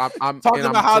 bro. I'm Talking and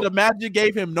about I'm how so- the Magic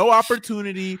gave him no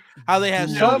opportunity, how they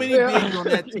had so Yup, many yeah. bigs on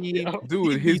that team.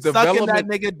 Dude, He'd be his sucking that development,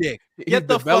 nigga dick. his Get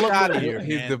the fuck out of development- here,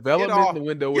 his man. development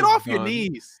window Get is off your done.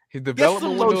 knees. His some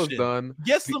development window is lotion. done.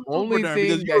 Get The some only Superderm thing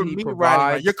because that you're he me riding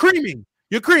provides- right. You're creaming.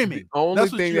 You're creaming. The only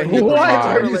That's what thing you're that doing. he What provides-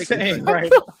 are you Lakers. saying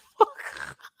right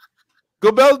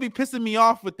Go Bells be pissing me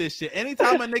off with this shit.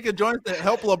 Anytime a nigga joins to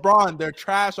help LeBron, they're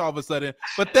trash all of a sudden.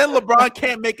 But then LeBron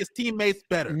can't make his teammates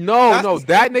better. No, That's no, the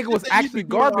that same nigga was shit that you actually be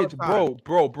doing all the garbage, time.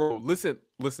 bro. Listen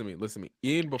to me.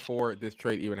 Even before this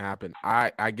trade even happened,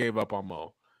 I gave up on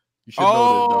Mo. You should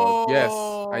know this,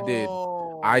 dog. Yes,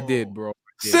 I did, bro. I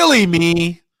did. Silly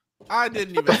me. I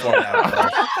didn't even know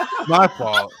that, bro. My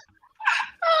fault.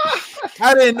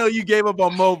 I didn't know you gave up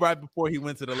on Mo right before he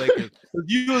went to the Lakers. 'Cause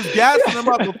you was gassing him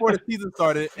up before the season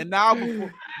started, and now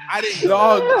before I didn't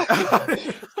Dog.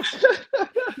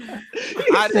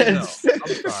 I didn't know.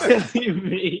 I'm sorry. Silly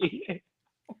me.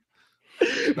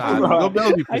 Nah, Bro, Go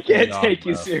Bells be I pissing can't me off, take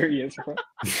you bro. serious,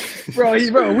 bro.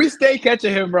 Bro, we stay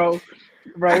catching him, bro.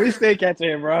 Bro, we stay catching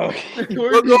him, bro.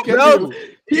 Go Bells.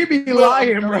 He be Bro,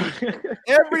 lying, I'm bro.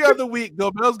 Every other week,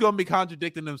 Go Bell's gonna be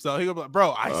contradicting himself. He gonna be like,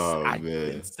 bro, Oh, I've man.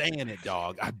 been saying it,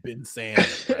 dog. I've been saying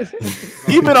it.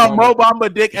 He's been on Mo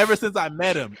Bamba dick ever since I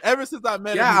met him. Ever since I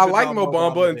met him. Yeah, he's I been like on Mo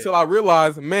Bamba dick. until I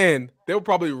realized, man, they were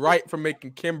probably right for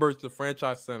making Kimbers the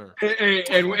franchise center.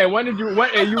 And when did you? When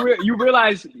and you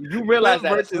realize that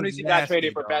Clint as soon as he got nasty,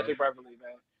 traded for dog. Patrick Beverly,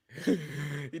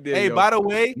 man. He did, Hey, yo. by the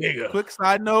way, Nigga. quick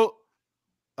side note,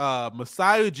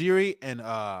 Masai Ujiri and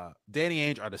Danny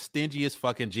Ainge are the stingiest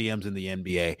fucking GMs in the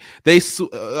NBA.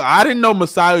 I didn't know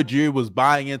Masai Ujiri was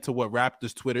buying into what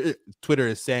Raptors Twitter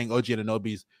is saying OG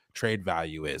Anunoby's trade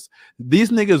value is.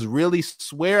 These niggas really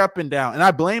swear up and down, and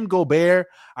I blame Gobert.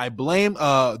 I blame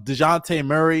DeJounte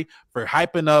Murray for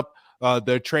hyping up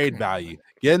their trade value,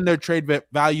 getting their trade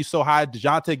value so high.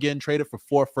 DeJounte getting traded for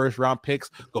 4 first-round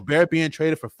picks, Gobert being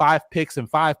traded for 5 picks and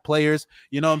 5 players.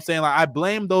 You know what I'm saying? Like, I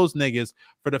blame those niggas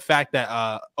for the fact that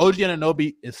OG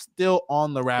Anunoby is still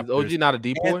on the Raptors. Is OG not a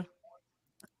decoy?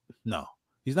 No,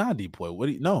 he's not a decoy. What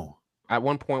do you know? At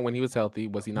one point when he was healthy,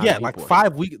 was he not? Yeah, a like decoy?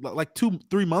 5 weeks, like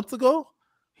 2-3 months ago.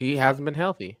 He hasn't been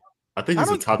healthy. I think I he's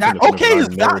a don't- top that- 10 defender. okay, but I his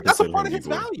never value, that's a considered part him of his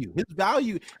D-boy. value. His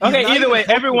value. he's Okay, not either even way,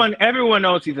 healthy. everyone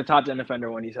knows he's a top 10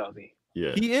 defender when he's healthy.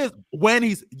 Yeah. He is when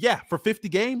he's for 50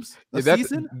 games a Yeah, that's-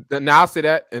 season. Now I'll say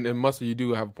that, and Mustard, you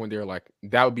do have a point there. Like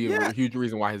that would be Yeah. a huge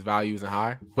reason why his value isn't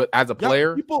high. But as a Yeah,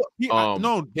 player, people, no, him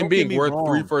don't get being me worth wrong.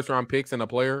 3 first-round picks and a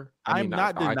player, I'm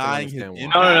not I can denying his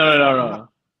understand why. impact. No.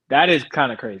 That is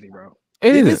kind of crazy, bro. It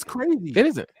It isn't. is crazy. It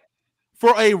isn't.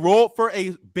 For a role, for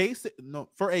a basic, no,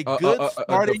 for a good A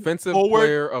starting defensive forward,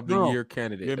 player of the no. year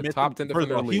candidate, You're a missing- top 10 first of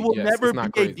defender all, in the he league. will Yes, never it's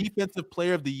not be a crazy. defensive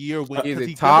player of the year. When He's a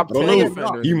he top doesn't 10 play defender.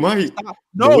 enough. He might.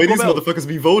 No, the way these Gobert. motherfuckers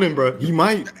be voting, bro. He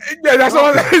might. Yeah, that's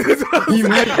what I'm He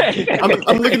might.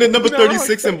 I'm looking at number No.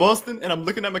 36 in Boston, and I'm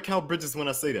looking at Mikal Bridges when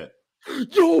I say that.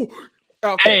 Yo,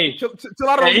 okay. Hey. chill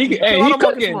out on Hey, he Marcus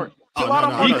cooking. Smart. Oh, Chill out on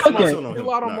no, he Marcus cooking. Smart.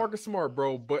 Chill out on Nah. Marcus Smart,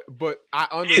 bro. But I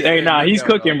understand. Hey, nah, he's Mikal,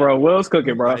 cooking, dog. bro. Will's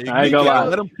cooking, bro. Nah, I ain't gonna lie.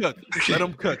 Let him cook. Let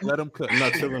him cook. Let him cook. I'm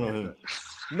not chilling on him.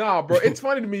 Nah, bro, it's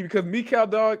funny to me because Mikal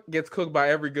dog gets cooked by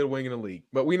every good wing in the league.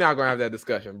 But we're not gonna have that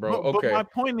discussion, bro. But Okay. my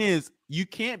point is, you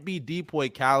can't be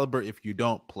Depoy caliber if you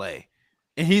don't play.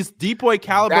 And he's Depoy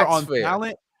caliber That's on fair.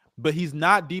 talent, but he's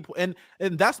not Depoy.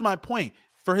 And that's my point.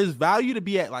 For his value to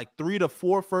be at like 3 to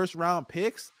 4 first-round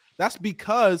picks, that's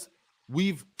because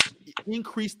we've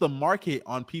increased the market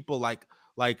on people like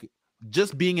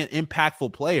just being an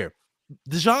impactful player.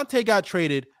 DeJounte got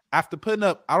traded after putting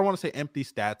up, I don't want to say empty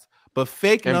stats, but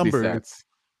fake Empty numbers. stats.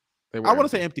 They were I want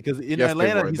to empty. say empty because in Yes, they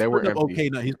Atlanta, were. he's They were putting up empty.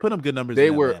 okay. He's putting up good numbers. They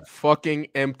in were Atlanta. fucking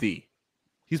empty.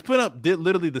 He's putting up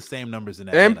literally the same numbers in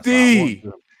Atlanta. Empty.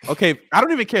 Okay, I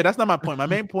don't even care. That's not my point. My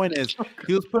main point is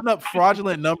he was putting up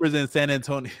fraudulent numbers in San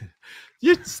Antonio.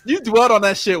 You dwelled on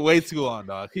that shit way too long,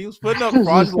 dog. He was putting up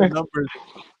fraudulent numbers.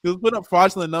 He was putting up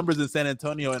fraudulent numbers in San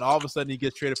Antonio, and all of a sudden he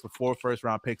gets traded for 4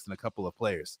 first-round picks and a couple of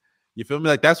players. You feel me?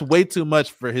 Like that's way too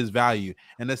much for his value.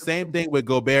 And the same thing with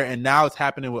Gobert, and now it's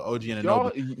happening with OG and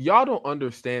Anunoby. Y'all don't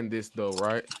understand this though,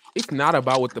 right? It's not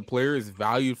about what the player is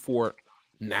valued for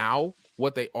now,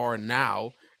 what they are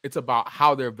now. It's about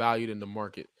how they're valued in the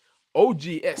market. OG,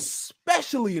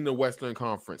 especially in the Western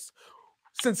Conference.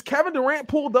 Since Kevin Durant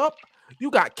pulled up,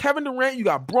 you got Kevin Durant, you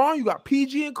got Braun, you got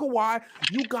PG and Kawhi.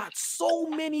 You got so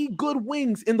many good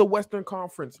wings in the Western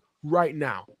Conference right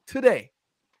now, today.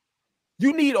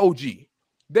 You need OG.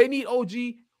 They need OG.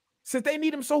 Since they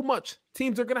need him so much,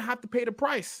 teams are gonna have to pay the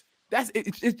price.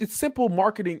 It's simple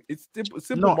marketing. It's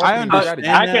simple No, I marketing strategy.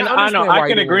 understand I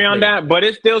can agree on that, but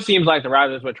it still seems like the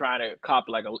Raptors were trying to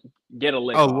get a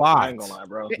lick off. lot. I ain't gonna lie,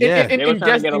 bro. Yeah. And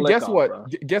guess what?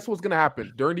 Guess what's gonna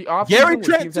happen during the offseason? Gary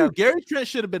Trent too. Gary Trent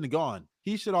should have been gone.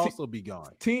 He should also be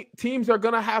gone. Teams are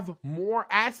gonna have more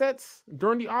assets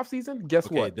during the offseason.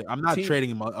 Guess what? I'm not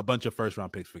trading him a bunch of first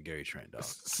round picks for Gary Trent, dog.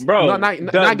 Bro.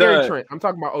 Not Gary Trent. I'm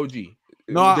talking about OG.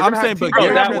 No, I'm saying, but bro,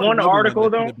 Gary that Trent one article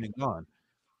though. Gone.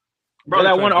 Bro,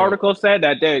 that one article said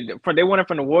that they wanted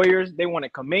from the Warriors. They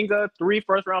wanted Kuminga, 3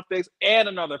 first-round picks, and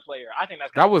another player. I think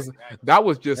that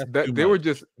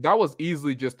was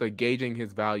easily just a gauging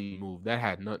his value move. That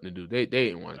had nothing to do. They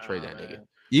didn't want to trade that nigga.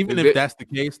 Even if that's the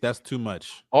case, that's too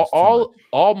much.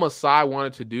 All Masai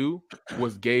wanted to do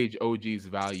was gauge OG's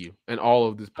value and all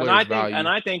of this player's value. And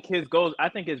I think his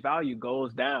value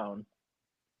goes down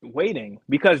waiting,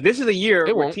 because this is a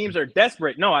year where teams are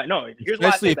desperate. No, here's especially why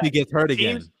I say if he gets hurt teams,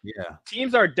 again. Yeah,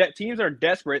 teams are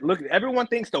desperate. Look, everyone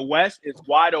thinks the West is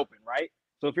wide open, right?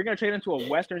 So if you're gonna trade into a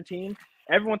Western team,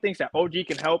 everyone thinks that OG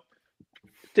can help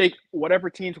take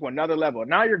whatever team to another level.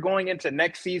 Now you're going into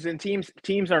next season.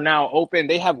 Teams are now open.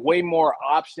 They have way more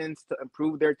options to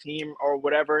improve their team or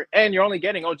whatever, and you're only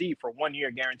getting OG for 1 year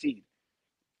guaranteed.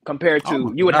 Compared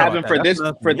to you would have him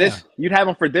you'd have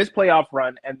him for this playoff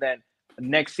run, and then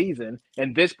next season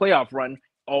and this playoff run,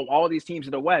 all these teams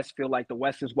in the West feel like the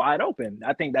West is wide open.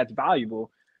 I think that's valuable.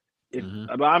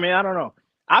 But I mean, I don't know.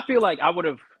 I feel like I would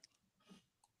have,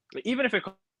 even if it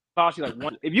cost you like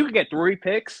one, if you could get 3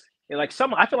 picks,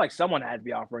 I feel like someone had to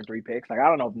be offering 3 picks. Like, I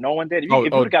don't know if no one did. If you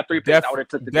would have got 3 picks, I would have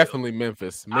took the definitely deal.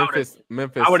 Memphis. I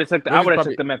would have took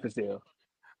the Memphis deal.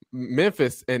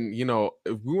 Memphis, and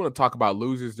if we want to talk about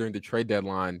losers during the trade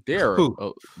deadline, they're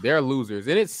losers,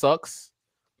 and it sucks.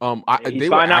 They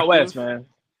were out west, man.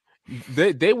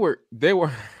 They were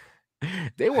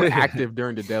active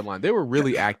during the deadline. They were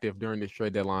really active during the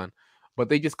trade deadline, but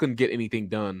they just couldn't get anything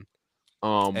done.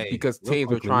 Because teams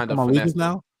were trying to finesse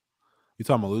now. You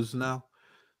talking about losers now?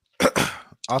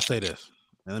 I'll say this,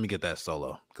 and let me get that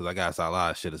solo because I got a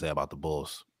lot of shit to say about the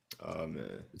Bulls. Oh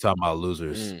man, you talking about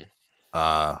losers?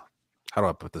 How do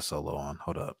I put the solo on?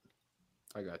 Hold up.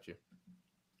 I got you.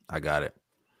 I got it.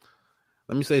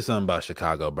 Let me say something about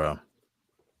Chicago, bro.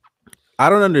 I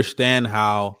don't understand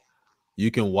how you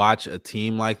can watch a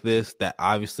team like this that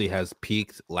obviously has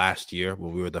peaked last year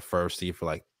when we were the first seed for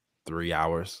like 3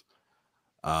 hours.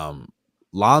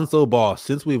 Lonzo Ball,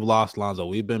 since we've lost Lonzo,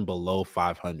 we've been below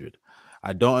 500.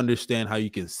 I don't understand how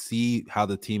you can see how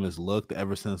the team has looked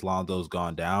ever since Lonzo's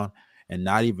gone down and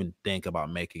not even think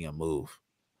about making a move.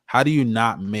 How do you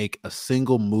not make a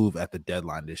single move at the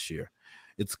deadline this year?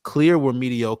 It's clear we're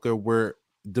mediocre.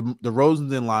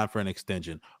 DeRozan's in line for an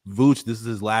extension. Vooch, this is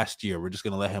his last year. We're just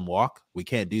going to let him walk? We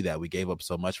can't do that. We gave up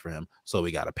so much for him, so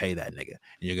we got to pay that nigga. And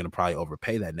you're going to probably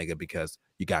overpay that nigga because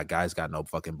you got guys got no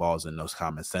fucking balls and no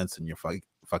common sense in your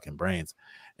fucking brains.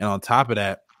 And on top of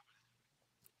that,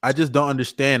 I just don't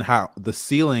understand how the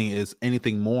ceiling is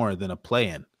anything more than a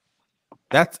play-in.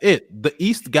 That's it. The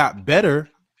East got better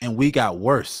and we got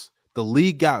worse. The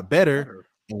league got better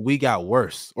and we got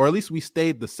worse, or at least we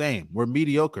stayed the same. We're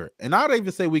mediocre. And I'd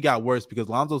even say we got worse because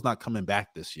Lonzo's not coming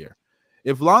back this year.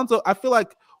 If Lonzo, I feel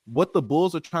like what the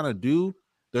Bulls are trying to do,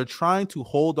 they're trying to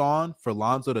hold on for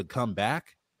Lonzo to come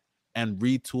back and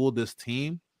retool this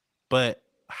team. But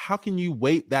how can you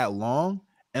wait that long?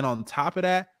 And on top of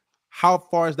that, how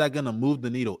far is that going to move the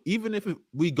needle? Even if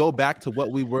we go back to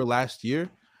what we were last year,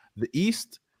 the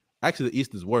East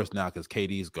is worse now because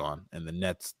KD's gone and the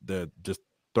Nets, they're just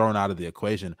thrown out of the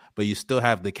equation, but you still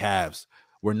have the Cavs.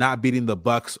 We're not beating the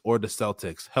Bucks or the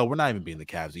Celtics. Hell, we're not even beating the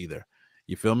Cavs either.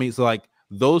 You feel me? So like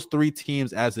those 3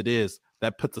 teams as it is,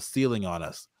 that puts a ceiling on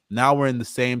us. Now we're in the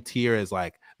same tier as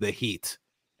like the Heat.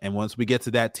 And once we get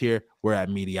to that tier, we're at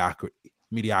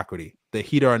mediocrity. The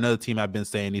Heat are another team I've been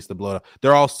saying needs to blow up.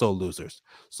 They're also losers.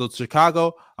 So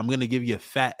Chicago, I'm going to give you a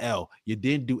fat L. You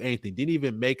didn't do anything. Didn't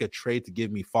even make a trade to give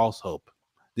me false hope.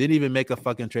 Didn't even make a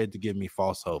fucking trade to give me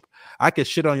false hope. I could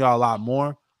shit on y'all a lot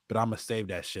more, but I'm going to save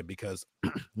that shit because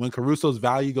when Caruso's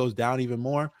value goes down even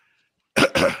more,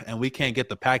 and we can't get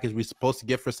the package we're supposed to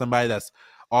get for somebody that's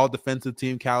all defensive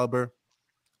team caliber.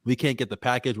 We can't get the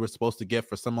package we're supposed to get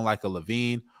for someone like a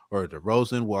Levine or a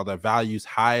DeRozan, while their value's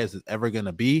high as it's ever going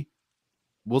to be.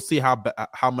 We'll see how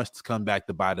much to come back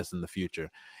to bite us in the future.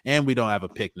 And we don't have a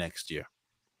pick next year.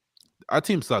 Our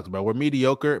team sucks, bro. We're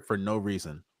mediocre for no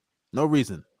reason. No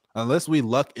reason. Unless we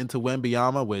luck into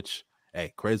Wembanyama, which,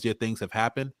 hey, crazier things have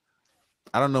happened.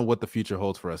 I don't know what the future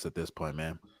holds for us at this point,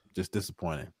 man. Just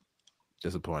disappointing.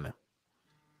 Disappointing.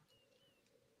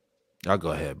 Y'all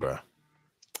go ahead, bro.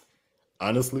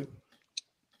 Honestly,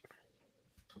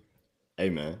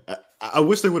 hey, man, I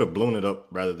wish they would have blown it up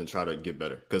rather than try to get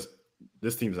better, because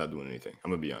this team's not doing anything. I'm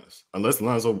going to be honest. Unless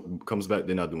Lonzo comes back,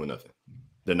 they're not doing nothing.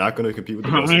 They're not going to compete with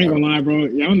the best. I ain't gonna lie, bro.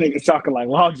 Y'all niggas talking like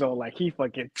Lonzo, like he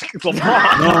fucking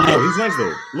LeBron. No, he's nice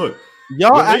though. Look,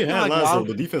 y'all when they acting had like Lonzo,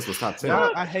 the defense was top 10.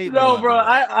 I hate No, that. bro.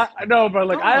 I no, bro.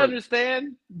 Like I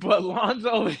understand, but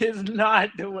Lonzo is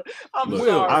not doing. I'm Look,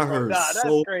 sorry, I bro. heard Nah, that's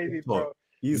so crazy, much bro. talk.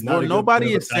 He's Bro, not.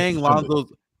 nobody is saying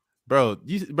Lonzo's. Bro,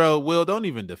 Will, don't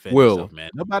even defend Will, yourself,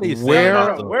 man. Nobody is where- saying No,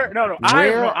 Lonzo. where, no,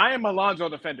 I am a Lonzo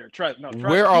defender. Trust.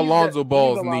 Where are he's Lonzo he's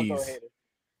Ball's a Lonzo knees? hater.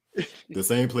 The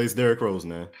same place Derrick Rose,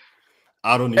 man.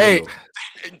 I don't even Hey,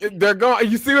 know. they're gone.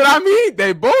 You see what I mean?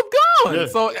 They both gone. Yeah.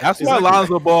 So That's why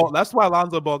Lonzo Ball. That's why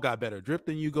Lonzo Ball got better drip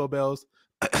than you, Go Bells.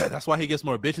 That's why he gets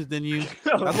more bitches than you.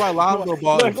 That's why Lonzo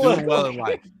Ball is doing well in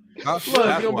life. That's Look,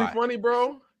 it's gonna why. be funny,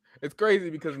 bro. It's crazy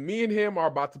because me and him are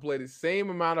about to play the same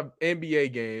amount of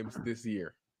NBA games this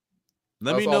year.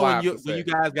 Let me That's know all I when have you to say.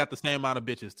 guys got the same amount of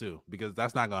bitches too, because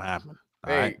that's not gonna happen.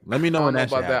 All Hey, right, let me know I when don't know that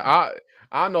shit about that. happens.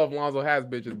 I don't know if Lonzo has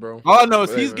bitches, bro. All I know is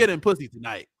But hey, he's man. getting pussy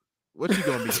tonight. What you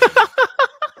gonna be getting?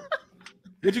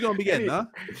 What you gonna be getting, huh?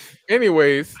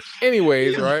 Anyways,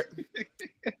 right?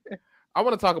 I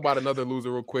want to talk about another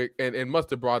loser real quick, and must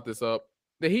have brought this up.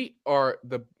 The Heat are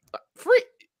the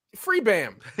free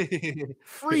Bam,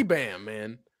 free Bam,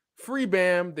 man, free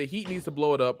Bam. The Heat needs to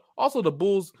blow it up. Also, the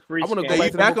Bulls. Free I want to scam. go Are you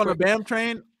back to back them on the real quick. Bam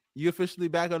train? You officially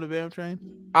back on the Bam train?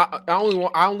 I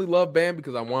only love Bam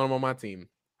because I want him on my team.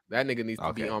 That nigga needs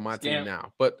to be Okay. on my Scam. team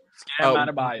now. But Scam out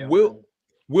of bio.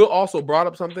 Will also brought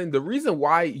up something. The reason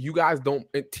why you guys don't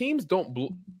teams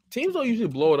don't usually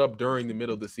blow it up during the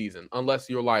middle of the season unless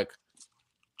you're like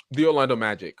the Orlando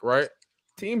Magic, right?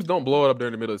 Teams don't blow it up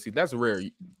during the middle of the season. That's rare.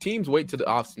 Teams wait to the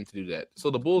offseason to do that. So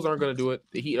the Bulls aren't going to do it.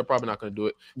 The Heat are probably not going to do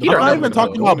it. I'm Heat are not never even gonna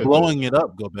talking blow it about up. blowing it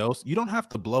up, Go Bells. You don't have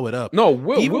to blow it up. No,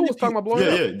 Will Even was if talking you- about blowing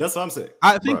it up. Yeah, that's what I'm saying.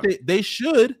 I think Bruh. they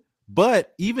should,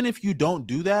 but even if you don't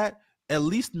do that, at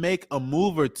least make a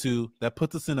move or two that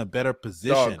puts us in a better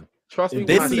position. Dog, trust me In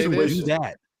They when I didn't say even this. do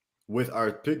that. With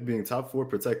our pick being top 4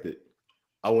 protected,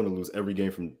 I want to lose every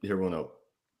game from here on out.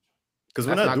 Because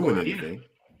we're That's not not doing gonna anything.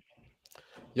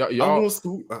 Y'all, I want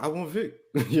Scoot. I want Vic.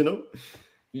 You know?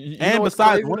 you know And what's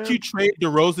besides, crazy, once man? you trade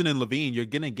DeRozan and Levine, you're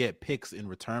gonna get picks in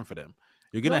return for them.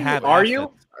 You're gonna No, have. are assets.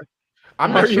 you?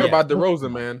 I'm not Are sure you? about Yes.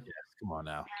 DeRozan, man. Yes, come on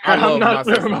now. I I'm love not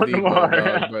sure Nasser about Deep, though, dog,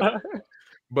 DeMar.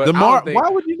 but I DeMar, don't think, why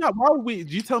would you not? Why would we?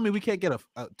 Did you tell me we can't get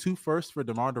a 2 firsts for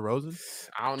DeMar DeRozan?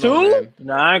 I don't know, Two? man.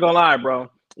 Nah, I ain't gonna lie, bro.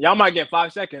 Y'all might get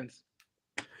 5 seconds.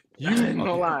 You I ain't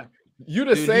gonna lie. you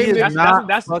the Dude, same he is nigga. not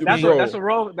That's bro.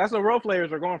 what role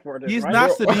players are going for. This, He's right?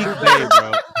 not Bro. Sadiq Bey,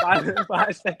 bro.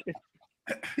 5 seconds.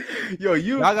 Yo,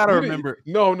 Y'all gotta remember.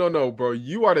 No, bro.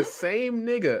 You are the same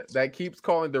nigga that keeps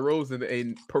calling DeRozan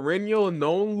a perennial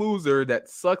known loser that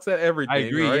sucks at everything. I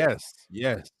agree. right?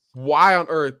 Yes. Why on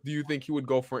earth do you think he would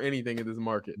go for anything in this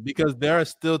market? Because there are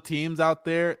still teams out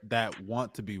there that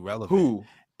want to be relevant. Who?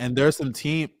 And there's some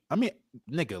team. I mean,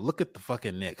 nigga, look at the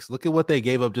fucking Knicks. Look at what they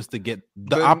gave up just to get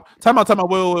the. Time out.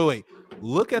 Wait.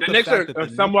 Look at The the Knicks fact are that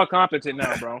the somewhat competent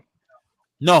now, bro.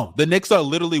 No, the Knicks are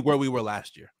literally where we were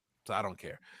last year. So I don't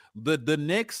care. The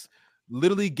Knicks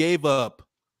literally gave up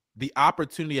the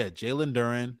opportunity at Jalen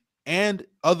Duren and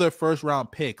other first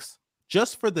round picks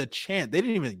just for the chance. They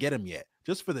didn't even get him yet,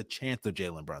 just for the chance of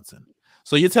Jalen Brunson.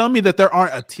 So you're telling me that there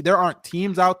aren't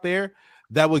teams out there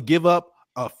that would give up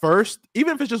a first,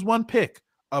 even if it's just one pick,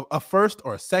 a first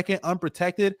or a second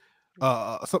unprotected,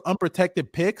 some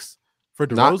unprotected picks for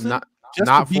DeRozan, just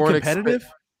to be competitive.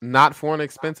 Not for an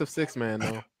expensive 6-man,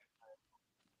 though.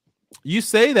 You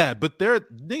say that, but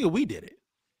nigga, we did it.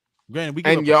 Granted, we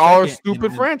And y'all are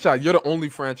stupid franchise. You're the only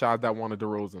franchise that wanted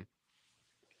DeRozan.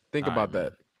 Think All about right,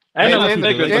 that. And Hey, the Lakers,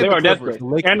 but they and were the desperate.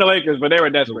 Clippers. And the Lakers, but they were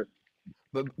desperate.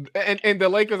 And the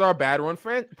Lakers are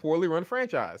a poorly run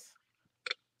franchise.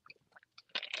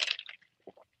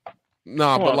 No,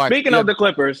 Hold but on. like Speaking of the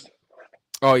Clippers,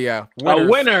 oh yeah, a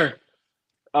winner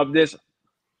of this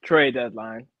trade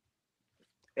deadline,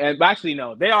 and actually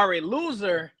no, they are a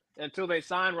loser until they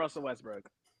sign Russell Westbrook.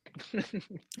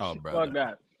 Oh, Fuck brother.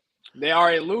 that. They are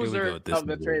a we go loser with this of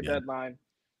the nigga trade again. deadline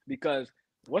because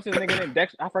what's his nigga name?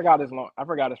 I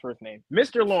forgot his first name.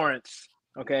 Mr. Lawrence.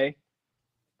 Okay.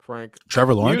 Frank.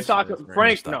 Trevor You Lawrence. talking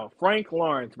Frank. Frank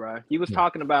Lawrence, bro. He was Yeah.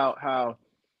 talking about how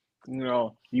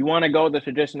you want to go the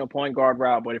traditional point guard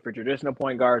route, but if your traditional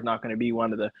point guard is not going to be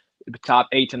one of the top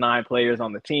 8 to 9 players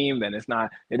on the team, then it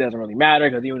doesn't really matter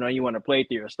because you want to play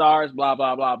through your stars, blah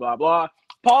blah blah blah blah.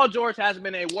 Paul George has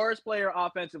been a worse player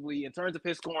offensively in terms of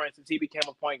his scoring since he became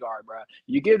a point guard, bro.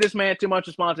 You give this man too much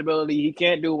responsibility, he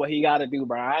can't do what he got to do,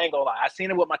 bro. I ain't gonna lie, I seen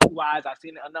it with my 2 eyes. I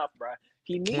seen it enough, bro.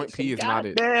 He needs Point some P is not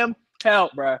it. goddamn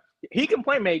help, bro. He can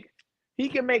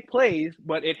make plays,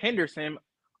 but it hinders him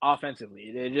offensively.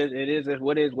 It is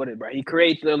what it is, bro. He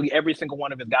creates literally every single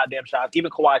one of his goddamn shots.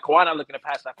 Even Kawhi not looking to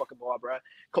pass that fucking ball, bro.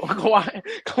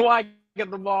 Kawhi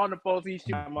gets the ball in the post, he shoots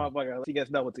that motherfucker. He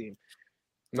gets double team.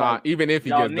 Nah, Like, even if he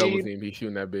y'all gets double need- team, he's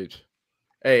shooting that bitch.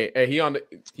 Hey, he on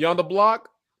the block.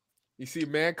 You see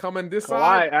man coming this Kawhi,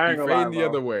 side, I he ain't gonna lie, fading the bro.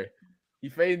 other way. He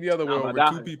fading the other way Nah, over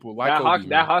but 2 people. Like that Kobe,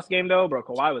 that Hawks game though, bro.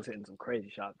 Kawhi was hitting some crazy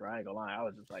shots, bro. I ain't gonna lie. I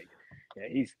was just like, yeah,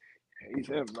 he's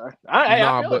him, bro.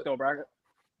 I feel it though, bro.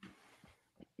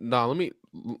 Nah, let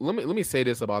me say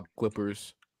this about the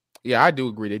Clippers. Yeah, I do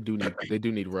agree. They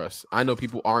do need Russ. I know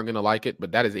people aren't gonna like it,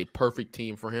 but that is a perfect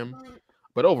team for him.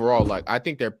 But overall, like I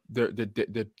think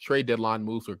the trade deadline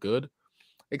moves are good,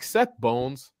 except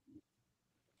Bones.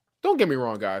 Don't get me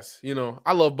wrong, guys.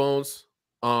 I love Bones.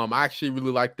 I actually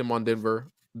really liked him on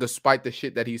Denver, despite the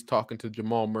shit that he's talking to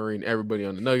Jamal Murray and everybody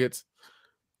on the Nuggets.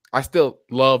 I still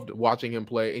loved watching him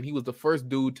play, and he was the first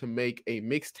dude to make a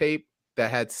mixtape that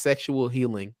had sexual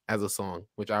healing as a song,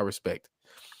 which I respect.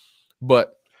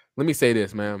 But let me say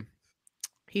this, man.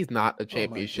 He's not a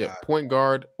championship point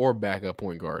guard or backup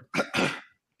point guard.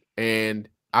 And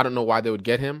I don't know why they would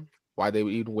get him, why they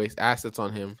would even waste assets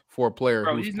on him for a player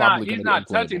Bro, who's he's probably not going to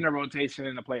be touching unplayable. the rotation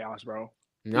in the playoffs, bro.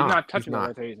 Nah, he's not touching he's the not.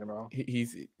 rotation, bro.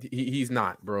 He's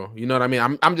not, bro. You know what I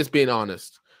mean? I'm just being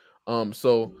honest.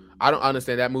 So I don't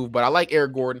understand that move, but I like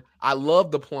Eric Gordon. I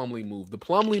love the Plumlee move. The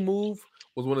Plumlee move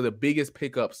was one of the biggest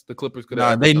pickups the Clippers could have.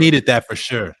 Nah, ever they done. needed that for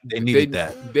sure. They needed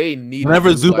that. They needed. Whenever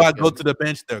dudes like Zubac go him. to the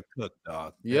bench, they're cooked,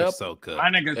 dog. They're Yep. so cooked. My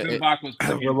nigga Zubac was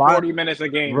playing Rely- 40 minutes a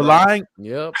game. Relying,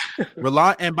 Yep.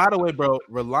 and by the way, bro,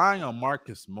 relying on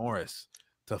Marcus Morris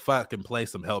to fucking play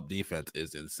some help defense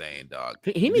is insane, dog.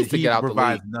 He needs to get out the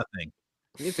provides league. nothing.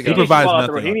 He needs to He get out the provides league.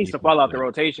 nothing. He needs to fall out the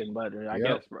rotation, but I Yep.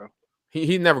 guess, bro.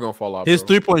 He's never gonna fall off. His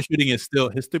bro. 3-point shooting is still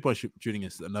shooting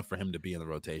is enough for him to be in the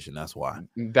rotation. That's why.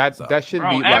 That shouldn't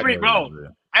Bro, be like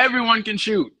everyone can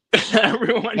shoot.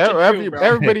 Everyone can shoot, bro.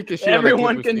 everybody can shoot.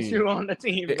 Everyone can shoot on the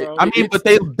team, bro. I mean, but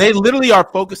they literally are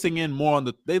focusing in more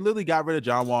on they literally got rid of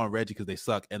John Wall and Reggie because they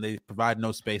suck and they provide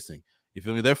no spacing. You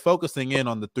feel me? They're focusing in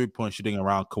on the 3-point shooting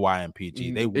around Kawhi and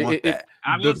PG. They want that.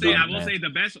 I will say man. the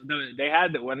best. They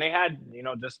had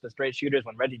just the straight shooters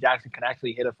when Reggie Jackson could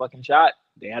actually hit a fucking shot.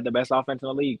 They had the best offense in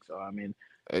the league. So I mean,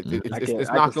 it's I not can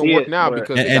gonna see work it, now but-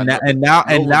 because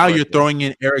now you're throwing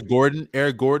in Eric Gordon,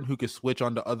 who can switch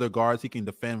on to other guards. He can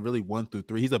defend really 1 through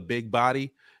 3. He's a big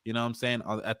body. You know what I'm saying?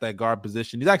 At that guard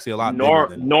position, he's actually a lot bigger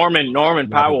than Norman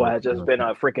Powell has people just been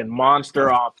a freaking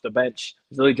monster off the bench.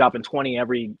 He's really dropping 20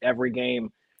 every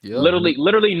game. Yep.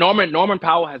 Literally, Norman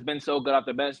Powell has been so good off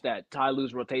the bench that Ty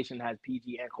Lue's rotation has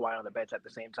PG and Kawhi on the bench at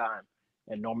the same time,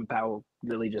 and Norman Powell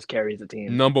really just carries the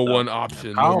team. Number one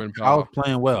option. Powell's Norman Powell.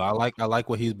 playing well. I like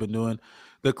what he's been doing.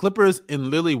 The Clippers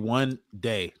in literally one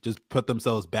day just put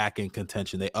themselves back in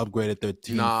contention. They upgraded their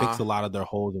team, fixed a lot of their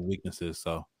holes and weaknesses.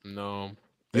 So No,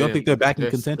 you don't think they're back in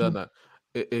contention? Not.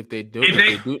 If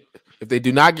they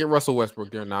do not get Russell Westbrook,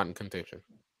 they're not in contention.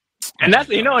 And that's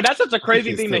that's such a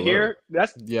crazy thing to still hear.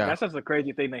 That's Yeah. such a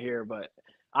crazy thing to hear. But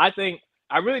I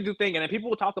really do think, and then people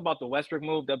will talk about the Westbrook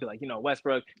move. They'll be like,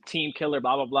 Westbrook team killer,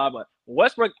 blah blah blah. But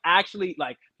Westbrook actually,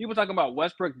 like, people talking about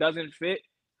Westbrook doesn't fit.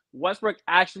 Westbrook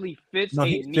actually fits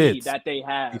he need fits. that they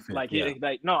have. Fits,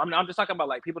 I'm just talking about,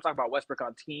 like, people talk about Westbrook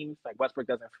on teams. Like, Westbrook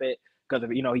doesn't fit because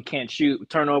of he can't shoot,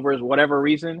 turnovers, whatever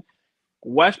reason.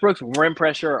 Westbrook's rim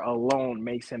pressure alone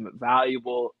makes him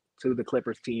valuable to the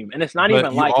Clippers team, and it's not But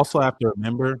even you like. also have to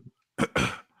remember. You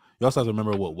also have to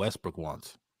remember what Westbrook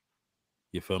wants.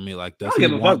 You feel me? Like, I does don't he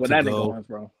give a fuck want what to that nigga go? wants,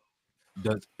 bro.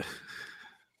 Does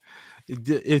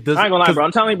it does? I ain't gonna lie, bro.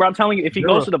 I'm telling you, if he You're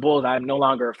goes a- to the Bulls, I'm no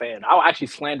longer a fan. I'll actually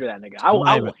slander that nigga. I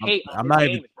will hate on his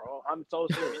games, bro. I'm so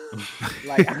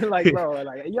serious. like, bro,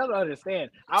 like, you don't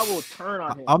understand. I will turn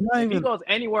on him. If he goes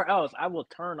anywhere else, I will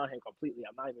turn on him completely.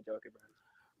 I'm not even joking, bro.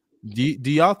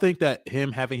 Do y'all think that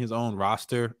him having his own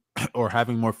roster or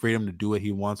having more freedom to do what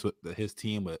he wants with his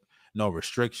team with no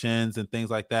restrictions and things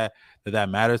like that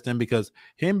matters to him? Because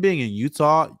him being in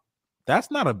Utah, That's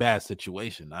not a bad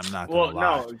situation. I'm not gonna lie.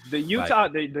 No, the Utah,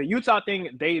 the Utah thing,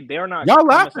 they're not. Y'all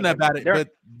laughing about it, but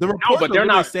the reports but are they're literally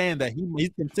not saying that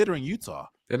he's considering Utah.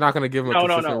 They're not going to give him a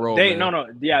consistent role.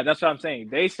 Yeah, that's what I'm saying.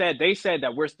 They said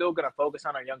that we're still going to focus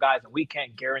on our young guys, and we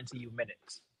can't guarantee you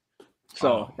minutes.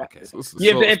 So,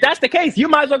 if that's the case, you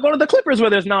might as well go to the Clippers where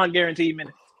there's non-guaranteed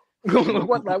minutes.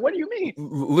 What do you mean?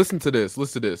 Listen to this.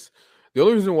 The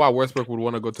only reason why Westbrook would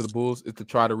want to go to the Bulls is to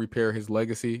try to repair his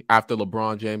legacy after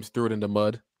LeBron James threw it in the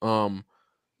mud.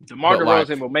 DeMar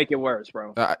DeRozan will make it worse,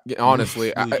 bro.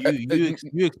 Honestly,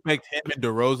 you expect him and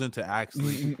DeRozan to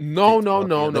actually? No.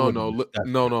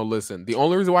 Listen, the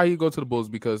only reason why he go to the Bulls is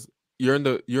because you're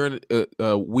in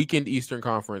a weekend Eastern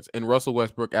Conference, and Russell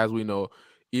Westbrook, as we know,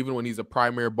 even when he's a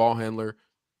primary ball handler,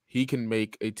 he can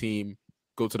make a team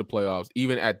go to the playoffs,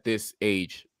 even at this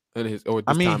age. He's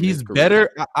better.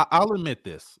 I'll admit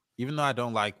this, even though I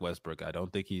don't like Westbrook, I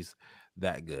don't think he's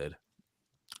that good.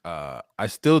 I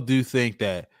still do think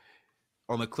that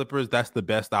on the Clippers, that's the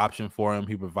best option for him.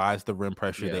 He provides the rim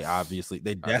pressure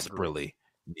they desperately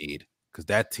need, because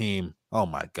that team, oh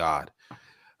my God,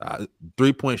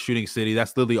 3-point shooting city.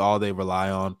 That's literally all they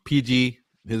rely on. PG,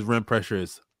 his rim pressure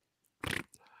is,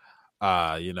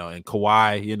 and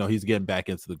Kawhi, he's getting back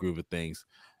into the groove of things.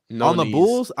 On the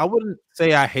Bulls, I wouldn't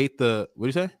say I hate the. What do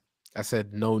you say? I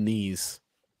said no knees.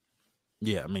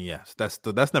 Yeah, yes, that's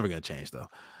never gonna change though.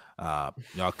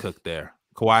 Y'all cooked there.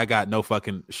 Kawhi got no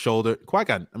fucking shoulder.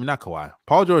 Not Kawhi.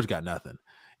 Paul George got nothing.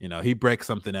 He breaks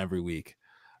something every week.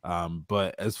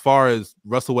 But as far as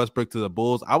Russell Westbrook to the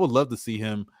Bulls, I would love to see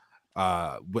him.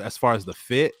 As far as the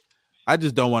fit, I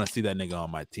just don't want to see that nigga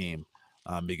on my team.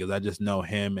 Because I just know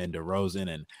him and DeRozan,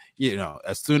 and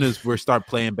as soon as we start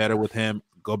playing better with him,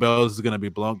 Gobel's going to be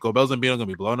blown. Gobel's and Beal going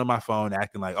to be blown on my phone,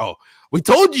 acting like, "Oh, we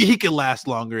told you he can last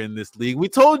longer in this league. We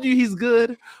told you he's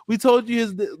good. We told you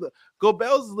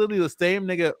Gobel's literally the same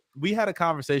nigga." We had a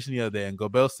conversation the other day, and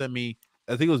Gobel sent me,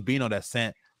 I think it was Bino that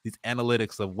sent these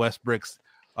analytics of Westbrook's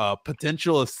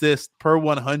potential assist per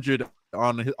 100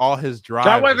 on all his drives.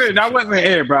 That wasn't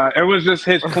it, bro. It was just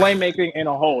his playmaking in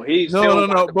a whole. He's no.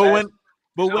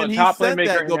 But when he sent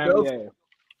that,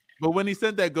 when he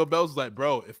sent that, Gobels was like,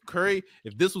 "Bro,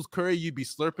 if this was Curry, you'd be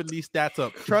slurping these stats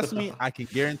up. Trust me, I can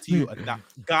guarantee you.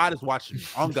 God is watching me.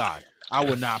 On God, I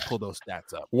would not pull those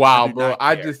stats up." Wow, bro.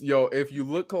 If you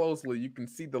look closely, you can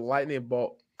see the lightning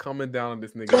bolt coming down on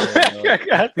this nigga.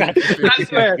 That's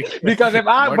fair. Because if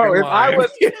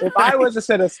I was to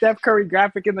send a Steph Curry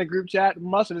graphic in the group chat,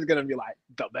 Mustard is gonna be like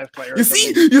the best player. You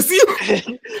see,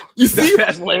 the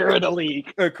best player in the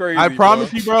league. Crazy, I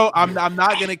promise you, bro. I'm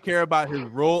not gonna care about his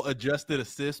role adjusted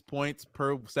assist points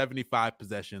per 75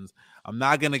 possessions. I'm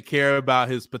not gonna care about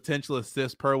his potential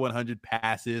assists per 100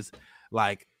 passes.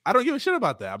 Like, I don't give a shit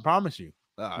about that. I promise you.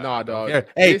 Nah, dog.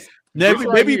 Hey,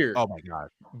 maybe. Here. Oh my God.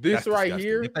 This right disgusting.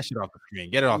 Here. Get that shit off the screen.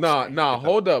 Get it off. Nah.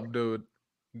 Hold up, dude.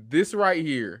 This right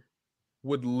here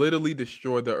would literally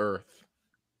destroy the earth.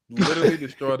 Literally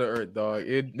destroy the earth, dog.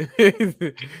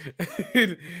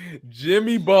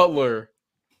 Jimmy Butler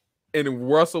and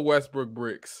Russell Westbrook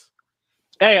bricks.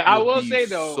 Hey, I will say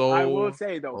though, playoff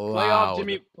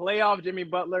Jimmy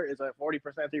Butler is a 40%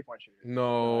 3-point shooter.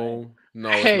 No,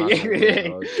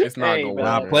 it's not gonna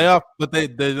work. Playoff, but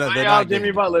they're not. Jimmy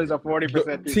Butler is a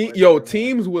 40%.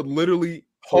 Teams would literally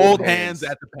hold hands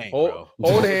at the paint.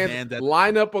 Hold hands.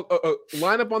 Line up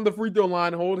on the free throw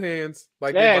line. Hold hands.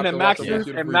 Like and then Max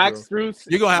Strus.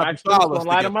 You're gonna have to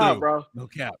line them up, bro. No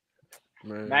cap.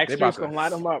 Man, Max Strus gonna light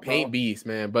them up, bro. Paint beast,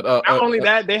 man. But not only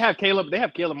that, they have Caleb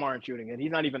Martin shooting, and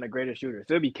he's not even the greatest shooter.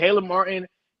 So it'd be Caleb Martin,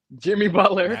 Jimmy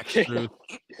Butler.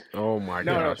 Oh my God!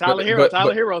 No, Tyler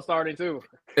Hero starting too.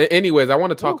 Anyways, I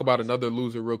want to talk about another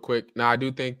loser real quick. Now, I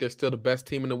do think they're still the best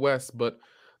team in the West, but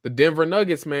the Denver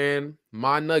Nuggets, man,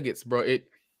 my Nuggets, bro.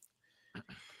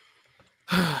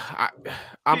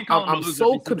 I'm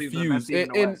so confused.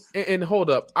 And hold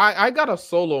up, I got a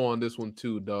solo on this one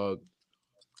too, dog.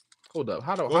 Hold up.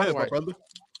 How do I, brother?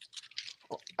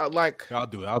 I'll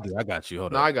do it. I got you.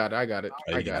 Hold on. I got it. I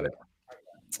got it.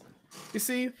 You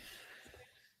see,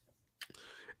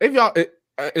 if y'all,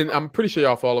 and I'm pretty sure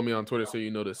y'all follow me on Twitter, so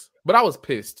you know this, but I was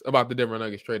pissed about the Denver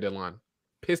Nuggets trade deadline.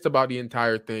 Pissed about the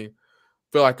entire thing.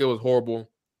 Feel like it was horrible.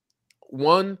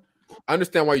 One, I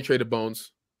understand why you traded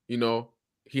Bones.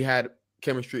 He had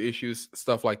chemistry issues,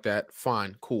 stuff like that.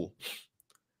 Fine, cool.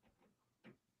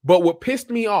 But what pissed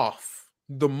me off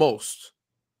the most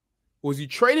was you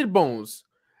traded Bones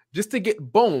just to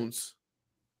get Bones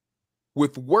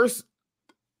with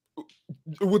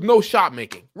no shot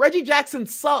making. Reggie Jackson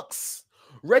sucks.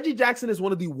 Reggie Jackson is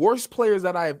one of the worst players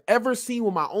that I have ever seen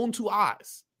with my own two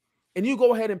eyes. And you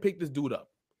go ahead and pick this dude up.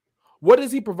 What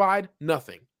does he provide?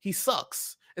 Nothing. He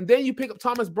sucks. And then you pick up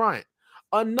Thomas Bryant,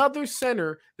 another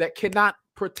center that cannot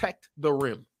protect the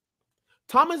rim.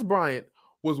 Thomas Bryant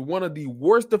was one of the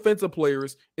worst defensive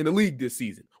players in the league this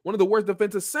season. One of the worst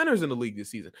defensive centers in the league this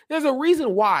season. There's a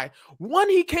reason why when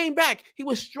he came back, he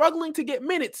was struggling to get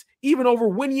minutes even over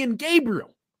Winnie and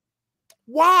Gabriel.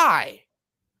 Why?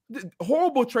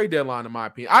 Horrible trade deadline, in my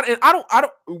opinion.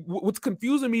 What's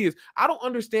confusing me is I don't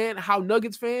understand how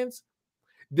Nuggets fans,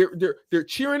 they're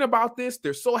cheering about this.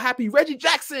 They're so happy. Reggie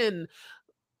Jackson,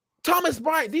 Thomas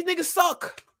Bryant, these niggas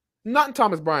suck. Not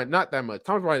Thomas Bryant, not that much.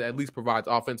 Thomas Bryant at least provides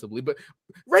offensively, but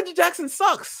Reggie Jackson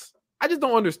sucks. I just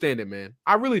don't understand it, man.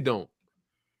 I really don't.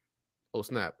 Oh,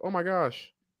 snap. Oh, my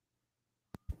gosh.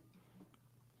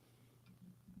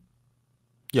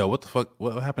 Yo, what the fuck?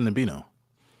 What happened to Bino?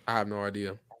 I have no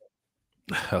idea.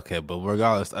 Okay, but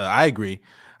regardless, I agree.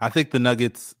 I think the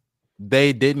Nuggets,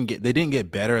 they didn't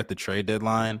get better at the trade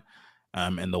deadline,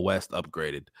 and the West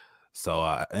upgraded. So,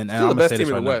 and I'm gonna say this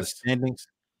right now: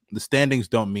 the standings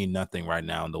don't mean nothing right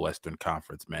now in the Western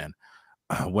Conference, man.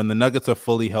 When the Nuggets are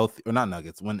fully healthy, or not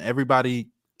Nuggets,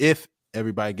 if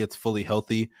everybody gets fully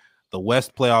healthy, the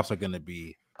West playoffs are going to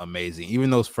be amazing. Even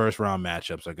those first round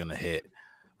matchups are going to hit.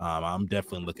 I'm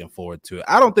definitely looking forward to it.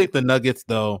 I don't think the Nuggets,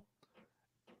 though.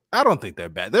 I don't think they're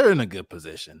bad. They're in a good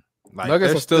position. Like,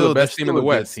 Nuggets are still the best team in the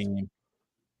West.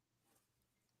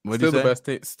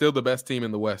 Still the best team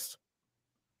in the West.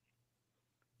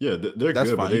 Yeah, they're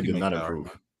good, but they did not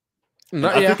improve.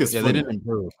 I think they didn't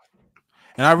improve.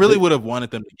 And I really would have wanted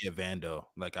them to get Vando,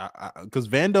 because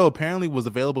Vando apparently was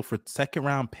available for second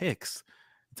round picks.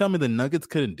 Tell me the Nuggets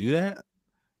couldn't do that?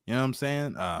 You know what I'm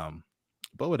saying?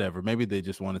 But whatever. Maybe they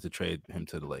just wanted to trade him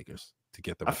to the Lakers to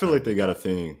get them. I feel like they got a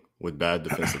thing with bad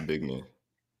defensive big men.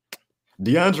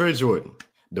 DeAndre Jordan,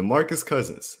 DeMarcus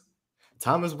Cousins,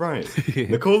 Thomas Bryant,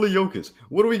 Nikola Jokic.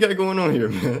 What do we got going on here,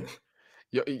 man?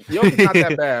 Jokic's not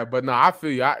that bad, but no, I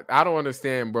feel you. I don't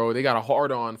understand, bro. They got a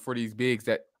hard on for these bigs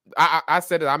that I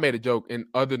said it. I made a joke, and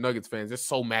other Nuggets fans, they're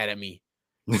so mad at me,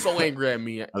 so angry at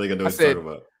me. I think I know what you're talking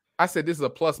about. I said this is a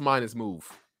plus minus move.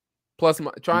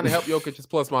 Trying to help Jokic is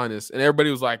plus minus, and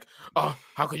everybody was like, "Oh,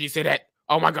 how could you say that?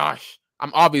 Oh my gosh!"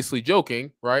 I'm obviously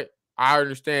joking, right? I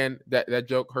understand that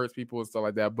joke hurts people and stuff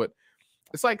like that, but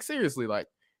it's like seriously, like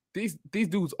these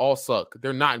dudes all suck.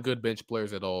 They're not good bench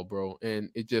players at all, bro. And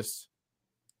it just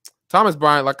Thomas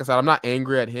Bryant, like I said, I'm not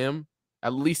angry at him.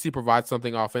 At least he provides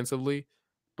something offensively.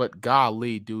 But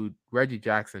golly, dude, Reggie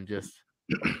Jackson just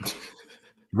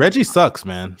Reggie sucks,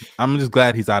 man. I'm just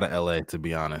glad he's out of LA, to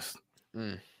be honest.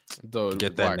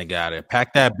 Get that nigga out of there.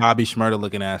 Pack that Bobby Schmurda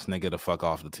looking ass nigga the fuck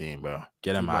off the team, bro.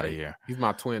 Get him out of here. He's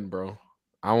my twin, bro.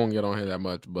 I won't get on here that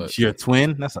much, but it's your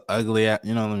twin? That's an ugly ass.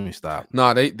 Let me stop.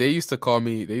 No, they used to call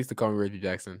me Reggie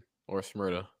Jackson or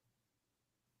Schmurda.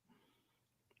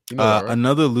 You know that, right?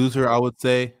 Another loser, I would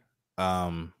say,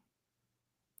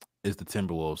 is the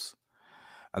Timberwolves.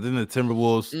 I think the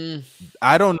Timberwolves,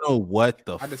 I don't know what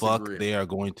the fuck they are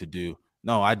going to do.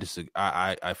 No, I disagree.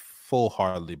 I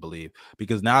full-heartedly believe,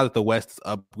 because now that the West is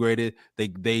upgraded,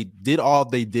 they did all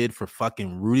they did for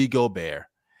fucking Rudy Gobert,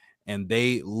 and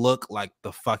they look like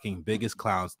the fucking biggest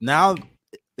clowns. Now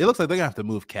it looks like they're gonna have to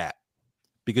move Cat,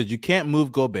 because you can't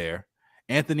move Gobert.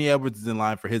 Anthony Edwards is in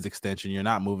line for his extension. You're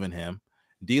not moving him.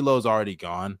 D'Lo's already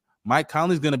gone. Mike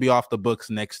Conley's gonna be off the books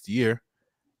next year.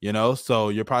 So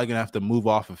you're probably going to have to move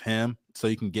off of him so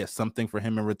you can get something for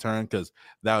him in return, because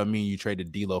that would mean you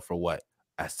traded D'Lo for what?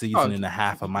 A season and a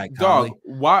half of Mike Conley?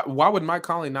 Why would Mike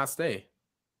Conley not stay?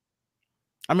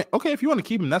 I mean, okay, if you want to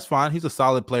keep him, that's fine. He's a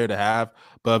solid player to have,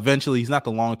 but eventually he's not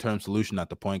the long-term solution at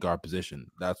the point guard position.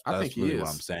 That's really what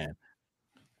I'm saying.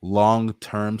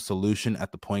 Long-term solution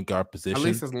at the point guard position. At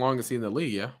least as long as he's in the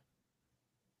league, yeah.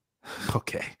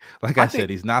 Okay. Like I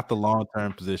said, he's not the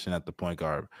long-term position at the point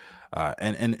guard.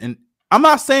 And I'm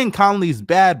not saying Conley's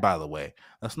bad, by the way.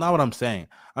 That's not what I'm saying.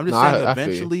 I'm just saying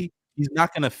eventually he's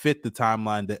not going to fit the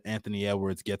timeline that Anthony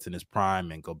Edwards gets in his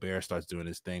prime and Gobert starts doing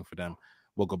his thing for them.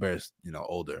 Well, Gobert's,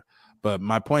 older. But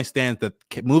my point stands that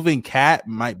moving Cat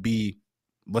might be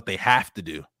what they have to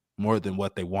do more than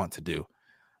what they want to do.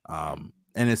 And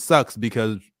it sucks,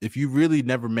 because if you really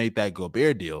never made that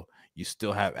Gobert deal, you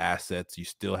still have assets. You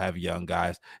still have young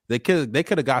guys. They could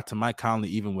have got to Mike Conley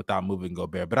even without moving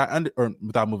Gobert, or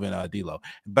without moving D'Lo.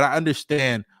 But I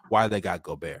understand why they got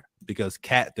Gobert, because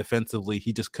Cat defensively,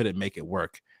 he just couldn't make it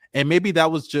work. And maybe that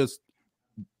was just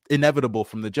inevitable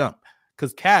from the jump,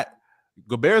 because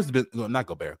Gobert's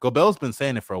been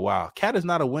saying it for a while. Cat is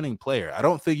not a winning player. I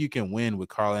don't think you can win with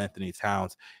Karl Anthony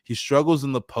Towns. He struggles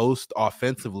in the post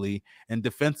offensively, and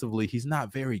defensively, he's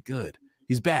not very good.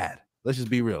 He's bad. Let's just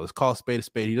be real. Let's call a spade a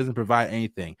spade. He doesn't provide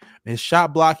anything. His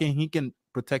shot blocking, he can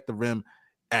protect the rim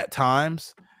at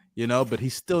times, but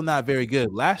he's still not very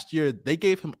good. Last year, they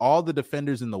gave him all the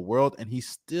defenders in the world, and he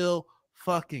still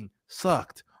fucking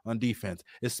sucked on defense,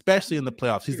 especially in the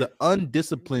playoffs. He's an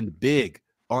undisciplined big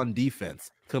on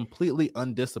defense, completely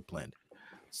undisciplined.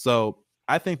 So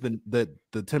I think the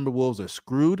Timberwolves are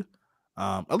screwed.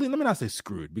 Let me not say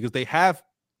screwed, because they have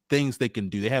things they can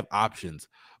do. They have options,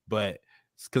 but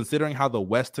considering how the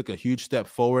West took a huge step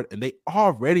forward and they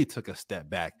already took a step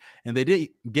back, and they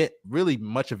didn't get really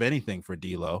much of anything for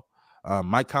D'Lo.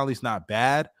 Mike Conley's not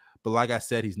bad, but like I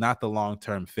said, he's not the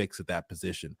long-term fix at that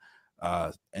position.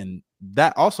 And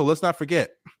that also, let's not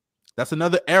forget, that's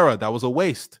another era that was a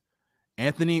waste.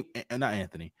 Andrew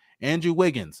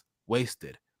Wiggins,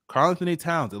 wasted. Karl-Anthony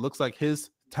Towns, it looks like his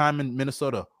time in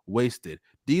Minnesota, wasted.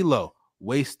 D'Lo,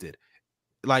 wasted.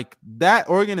 Like, that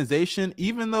organization,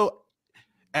 even though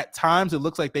at times it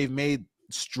looks like they've made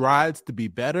strides to be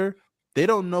better, they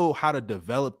don't know how to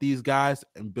develop these guys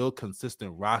and build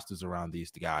consistent rosters around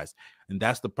these guys. And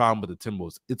that's the problem with the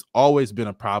Timberwolves. It's always been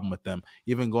a problem with them,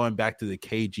 even going back to the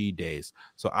KG days.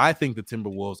 So I think the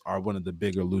Timberwolves are one of the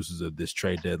bigger losers of this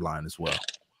trade deadline as well.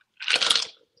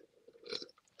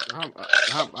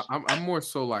 I'm more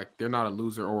so like they're not a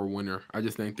loser or a winner. I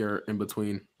just think they're in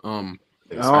between. I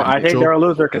think they're a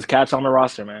loser because Cat's on the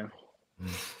roster, man.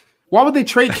 Why would they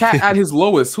trade Cat at his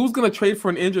lowest? Who's gonna trade for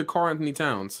an injured Karl-Anthony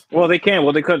Towns? Well, they can.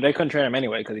 Well, they couldn't trade him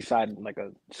anyway because he signed like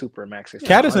a super max.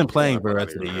 Cat isn't playing for the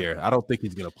rest of the year. I don't think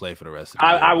he's gonna play for the rest of the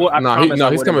year. No,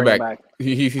 he's coming back.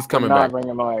 He's coming back. Bring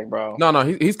him back, bro. No,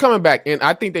 he's coming back, and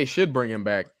I think they should bring him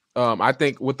back. I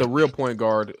think with the real point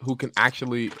guard who can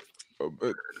actually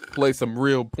play some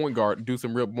real point guard, do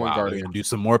some real point guarding, do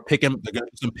some more pick and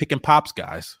pops,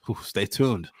 guys. Stay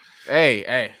tuned.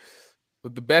 Hey.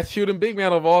 With the best shooting big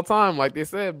man of all time, like they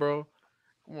said, bro.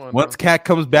 Come on. Once Cat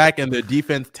comes back and their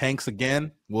defense tanks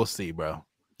again, we'll see, bro.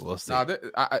 We'll see.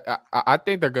 I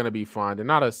think they're gonna be fine. They're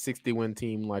not a 60-win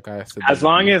team, like I said. As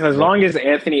long as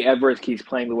Anthony Edwards keeps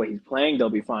playing the way he's playing,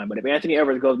 they'll be fine. But if Anthony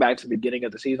Edwards goes back to the beginning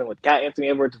of the season with Cat Anthony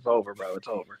Edwards, it's over, bro. It's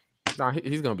over. Nah,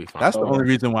 he's gonna be fine. That's the only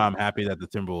reason why I'm happy that the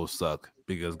Timberwolves suck,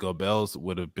 because Gobels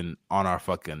would have been on our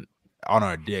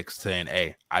dicks saying,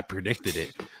 "Hey, I predicted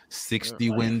it,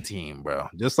 60-win team, bro."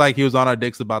 Just like he was on our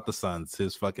dicks about the Suns,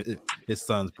 his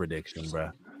Suns prediction,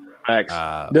 bro. The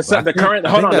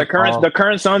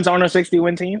current Suns on a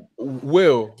 60-win team.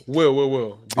 Will. Do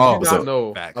you not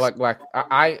know? Facts. Like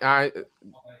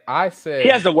I said he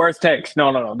has the worst takes.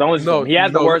 No, don't listen. No, he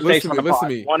has the worst takes on the pod.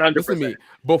 100%. Listen to me.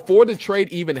 Before the trade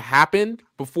even happened,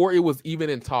 before it was even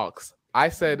in talks, I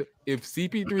said if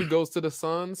CP3 goes to the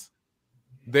Suns,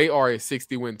 they are a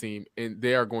 60-win team, and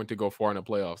they are going to go far in the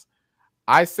playoffs.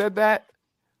 I said that.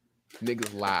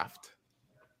 Niggas laughed.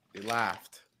 They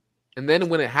laughed. And then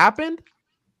when it happened,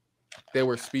 they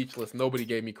were speechless. Nobody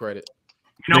gave me credit.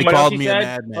 You know they what called else me he a said?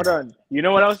 madman. Hold on. You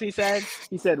know what else he said?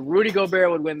 He said Rudy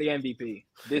Gobert would win the MVP.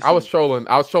 I was trolling.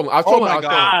 He wasn't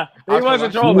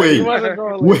trolling. Wait. I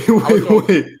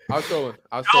was trolling.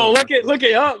 Oh, look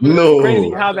it up. No. It's crazy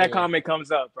how that comment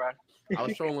comes up, bro. I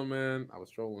was trolling, man. He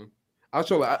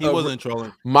wasn't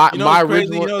trolling. My what's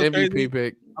original crazy? MVP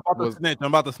pick was I'm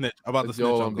about to snitch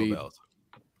on Gobels.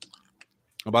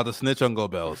 I'm about to snitch on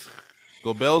Gobels.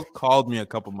 Gobels called me a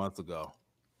couple months ago,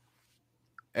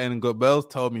 and Gobels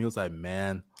told me, he was like,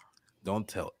 "Man, don't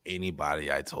tell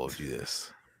anybody I told you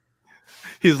this."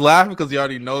 He's laughing because he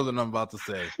already knows what I'm about to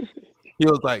say. He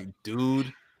was like,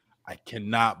 "Dude, I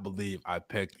cannot believe I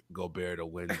picked Gobert to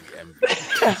win the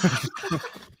MVP."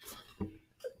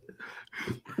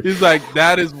 He's like,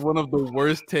 "That is one of the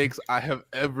worst takes I have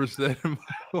ever said in my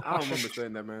life." I don't remember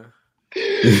saying that, man.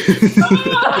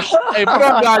 Hey, put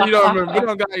on God you don't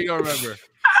remember.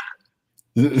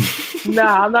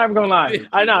 Nah, I'm not even gonna lie.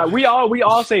 I know we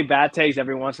all say bad takes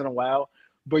every once in a while,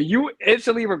 but you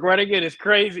instantly regretting it is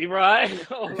crazy, bro. I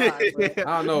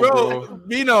don't know, bro.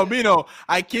 Bino,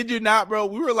 I kid you not, bro.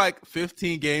 We were like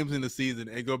 15 games in the season,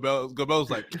 and Gobel was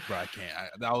like, "Bro, I can't.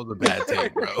 That was a bad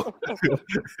take, bro."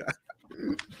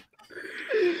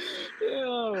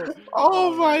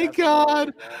 Oh my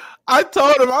God. I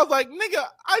told him, I was like, "Nigga,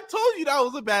 I told you that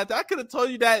was a bad thing. I could have told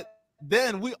you that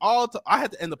then." I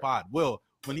had to end the pod. Will,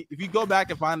 if you go back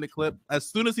and find the clip, as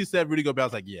soon as he said Rudy Gobert, I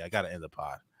was like, "Yeah, I gotta end the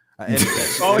pod." I ended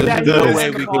that. Oh, yeah, There's no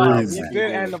way we could. You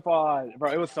did end the pod,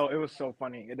 bro. It was so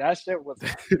funny. That shit was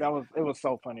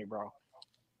so funny, bro.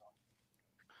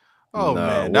 Oh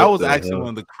man, that was actually one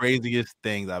of the craziest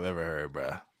things I've ever heard,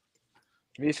 bro.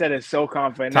 He said it's so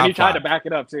confident. And he tried to back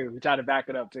it up too.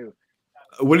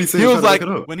 What did he say? He Try was to like, look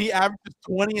it up. when he averages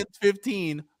 20 and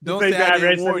 15, don't They say I average,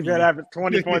 didn't warn you. average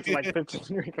 20 points and like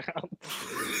 15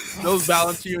 rebounds. Those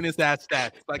Valanciunas ass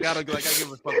stats. I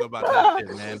give a fuck about that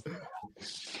shit, man.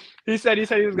 He said he was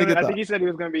gonna. Nigga I thought- think he said he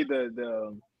was gonna be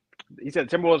the. He said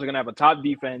Timberwolves are gonna have a top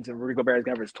defense, and Rudy Gobert is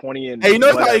gonna average 20 and. Hey, you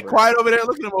notice how he whatever. quiet over there?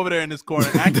 Look at him over there in this corner.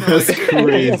 Acting That's like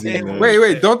crazy, man.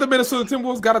 Wait. Don't the Minnesota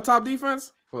Timberwolves got a top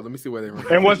defense? Well, let me see where they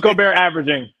rank. And what's Gobert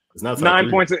averaging? It's not top 9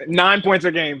 three. points. 9 points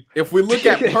a game. If we look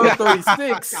at per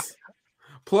 36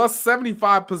 plus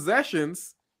 75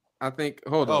 possessions, I think.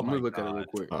 Hold on, Oh let me my look at it God. real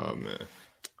quick. Oh man.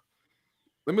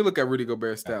 Let me look at Rudy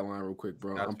Gobert's stat line real quick,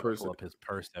 bro. That's I'm gonna pull person. up his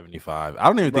per 75. I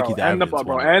don't even think Bro, he's end the averaging pod,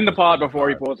 bro. 20 End the pod per before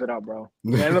he 75. pulls it up, bro.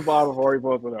 End the pod before he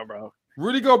pulls it up, bro.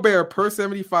 Rudy Gobert per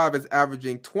 75 is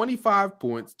averaging 25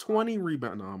 points, 20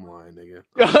 rebounds. No, I'm lying, nigga.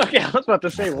 Okay, I was about to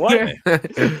say what?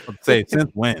 Say since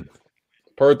when?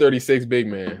 Per 36, big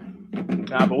man.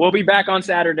 Nah, but we'll be back on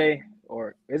Saturday,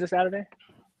 or is it Saturday?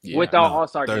 Yeah. With our no,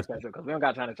 All-Star game Thursday. special, because we don't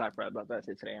got time to talk about that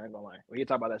shit today. I ain't gonna lie. We can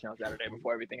talk about that shit on Saturday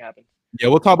before everything happens. Yeah,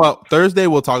 we'll talk about Thursday.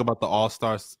 We'll talk about the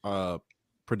All-Stars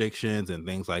predictions and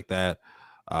things like that.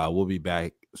 We'll be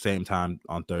back same time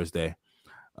on Thursday.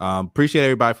 Appreciate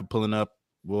everybody for pulling up.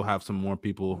 We'll have some more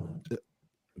people.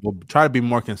 We'll try to be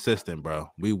more consistent, bro.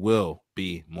 We will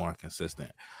be more consistent.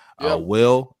 Yep.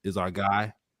 Will is our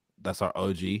guy. That's our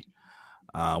OG.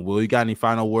 Will, you got any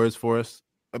final words for us?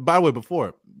 By the way,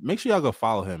 before, make sure y'all go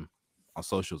follow him on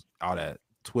socials out at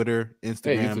Twitter,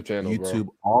 Instagram, YouTube channel, bro. YouTube,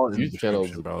 all in the YouTube channel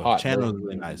description, is bro. hot, Channel bro. is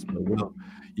really nice, bro. Will,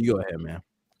 you go ahead, man.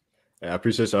 Hey, I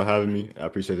appreciate y'all having me. I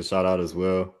appreciate the shout out as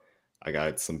well. I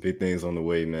got some big things on the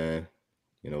way, man.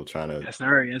 Trying to Yes,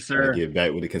 sir. Yes, sir. get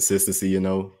back with the consistency,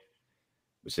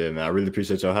 But yeah, man, I really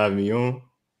appreciate y'all having me on.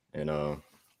 And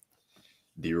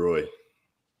D-Roy.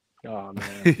 Oh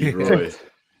man. D-Roy.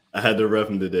 I had to rep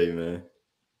him today, man.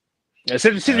 Yeah,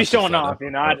 since we That's showing what's off,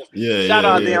 up. I just Yeah, shout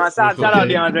out yeah. Deion, shout out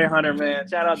DeAndre Hunter, man.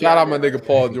 Shout out my DeAndre nigga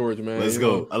Paul George, man. Let's You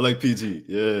go. know? I like PG.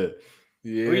 Yeah.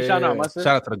 Yeah. Who you shouting out, Mustard?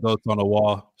 Shout out to the goats on the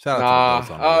wall. Shout out Nah, to the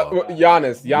goats on the wall.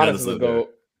 Giannis. Giannis Giannis is a up there. goat.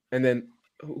 And then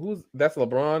who's that's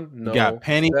LeBron? No. You got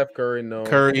Penny, Steph Curry, no.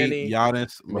 Curry, Penny,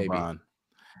 Giannis, maybe. LeBron.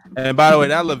 And by the way,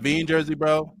 that Levine jersey,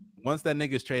 bro, once that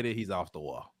nigga's traded, he's off the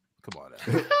wall. Come on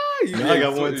now. I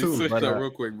got one too, Switch but, up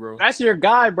real quick, bro. That's your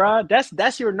guy, bro.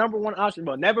 That's your number one option,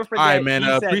 bro. Never forget. All right, man. he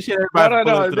said- Appreciate everybody pulling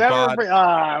up to the never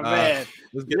pod. man.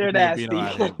 Let's get You're the nigga Bino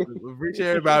nasty. out of here. We appreciate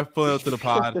everybody pulling up to the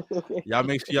pod. Y'all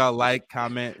make sure y'all like,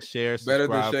 comment, share, Better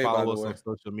than subscribe, Shea, by follow the us way.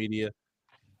 on social media.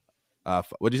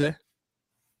 What'd you say?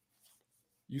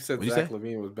 You said What'd you Zach say?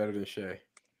 Levine was better than Shea.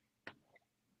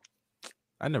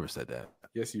 I never said that.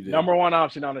 Yes, you did. Number one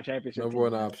option on the championship. Number team.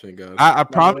 one option, guys. I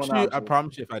promise one you. option. I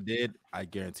promise you. If I did, I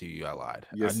guarantee you, I lied.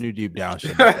 Yes. I knew deep down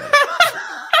shit.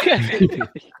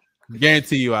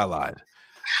 Guarantee you, I lied.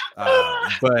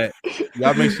 But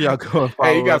y'all make sure y'all go and follow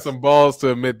Hey, you got us. some balls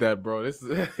to admit that, bro. This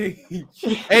is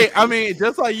Hey, I mean,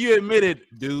 just like you admitted,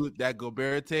 dude, that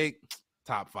Gobert take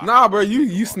top 5. Nah, bro,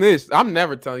 you snitched. I'm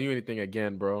never telling you anything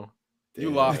again, bro. You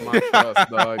Damn. lost my trust,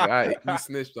 dog. You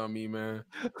snitched on me, man.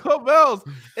 Bells.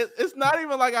 It's not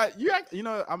even like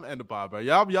I'm in the pod, bro.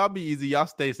 Y'all be easy. Y'all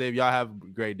stay safe. Y'all have a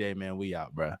great day, man. We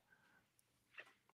out, bro.